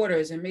Pullman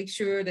Porters and make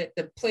sure that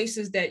the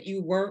places that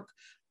you work,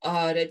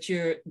 that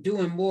you're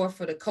doing more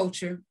for the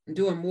culture,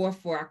 doing more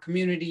for our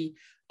community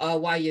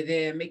while you're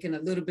there, making a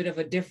little bit of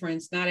a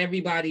difference. Not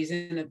everybody's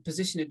in a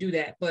position to do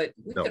that, but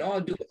we could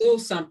all do a little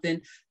something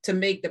to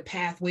make the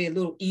pathway a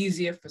little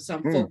easier for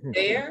some folk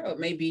there, or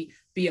maybe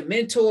be a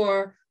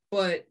mentor.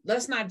 But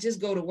let's not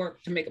just go to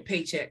work to make a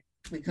paycheck,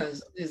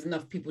 because there's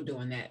enough people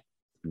doing that.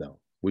 No,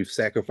 we've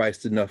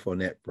sacrificed enough on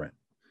that front.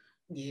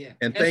 Yeah.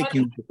 And thank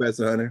you,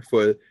 Professor Hunter,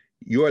 for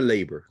your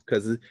labor,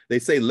 because they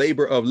say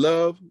labor of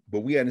love,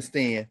 but we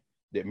understand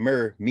that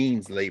myrrh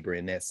means labor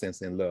in that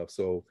sense, in love.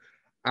 So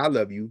I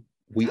love you.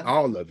 We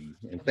all love you.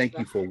 And thank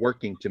you for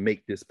working to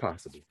make this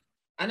possible.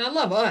 And I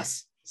love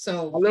us.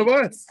 So I love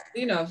us.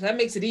 You know, that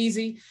makes it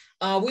easy.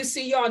 We'll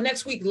see y'all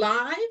next week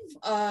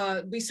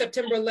live. Be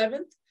September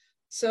 11th.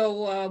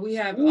 So we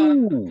have, I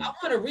want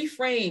to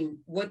reframe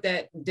what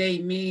that day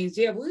means.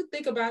 Yeah, we'll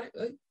think about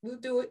it. We'll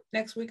do it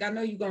next week. I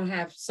know you're going to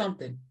have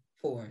something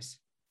for us.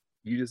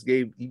 You just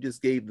gave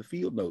the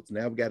field notes.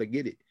 Now we got to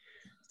get it.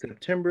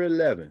 September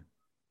 11th.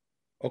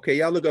 Okay,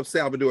 y'all look up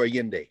Salvador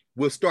Allende.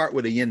 We'll start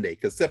with Allende,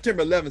 because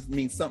September 11th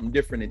means something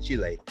different in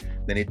Chile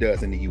than it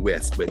does in the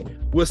US, but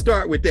we'll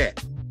start with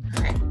that.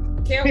 All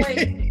right. Can't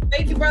wait.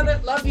 Thank you, brother.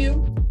 Love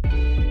you.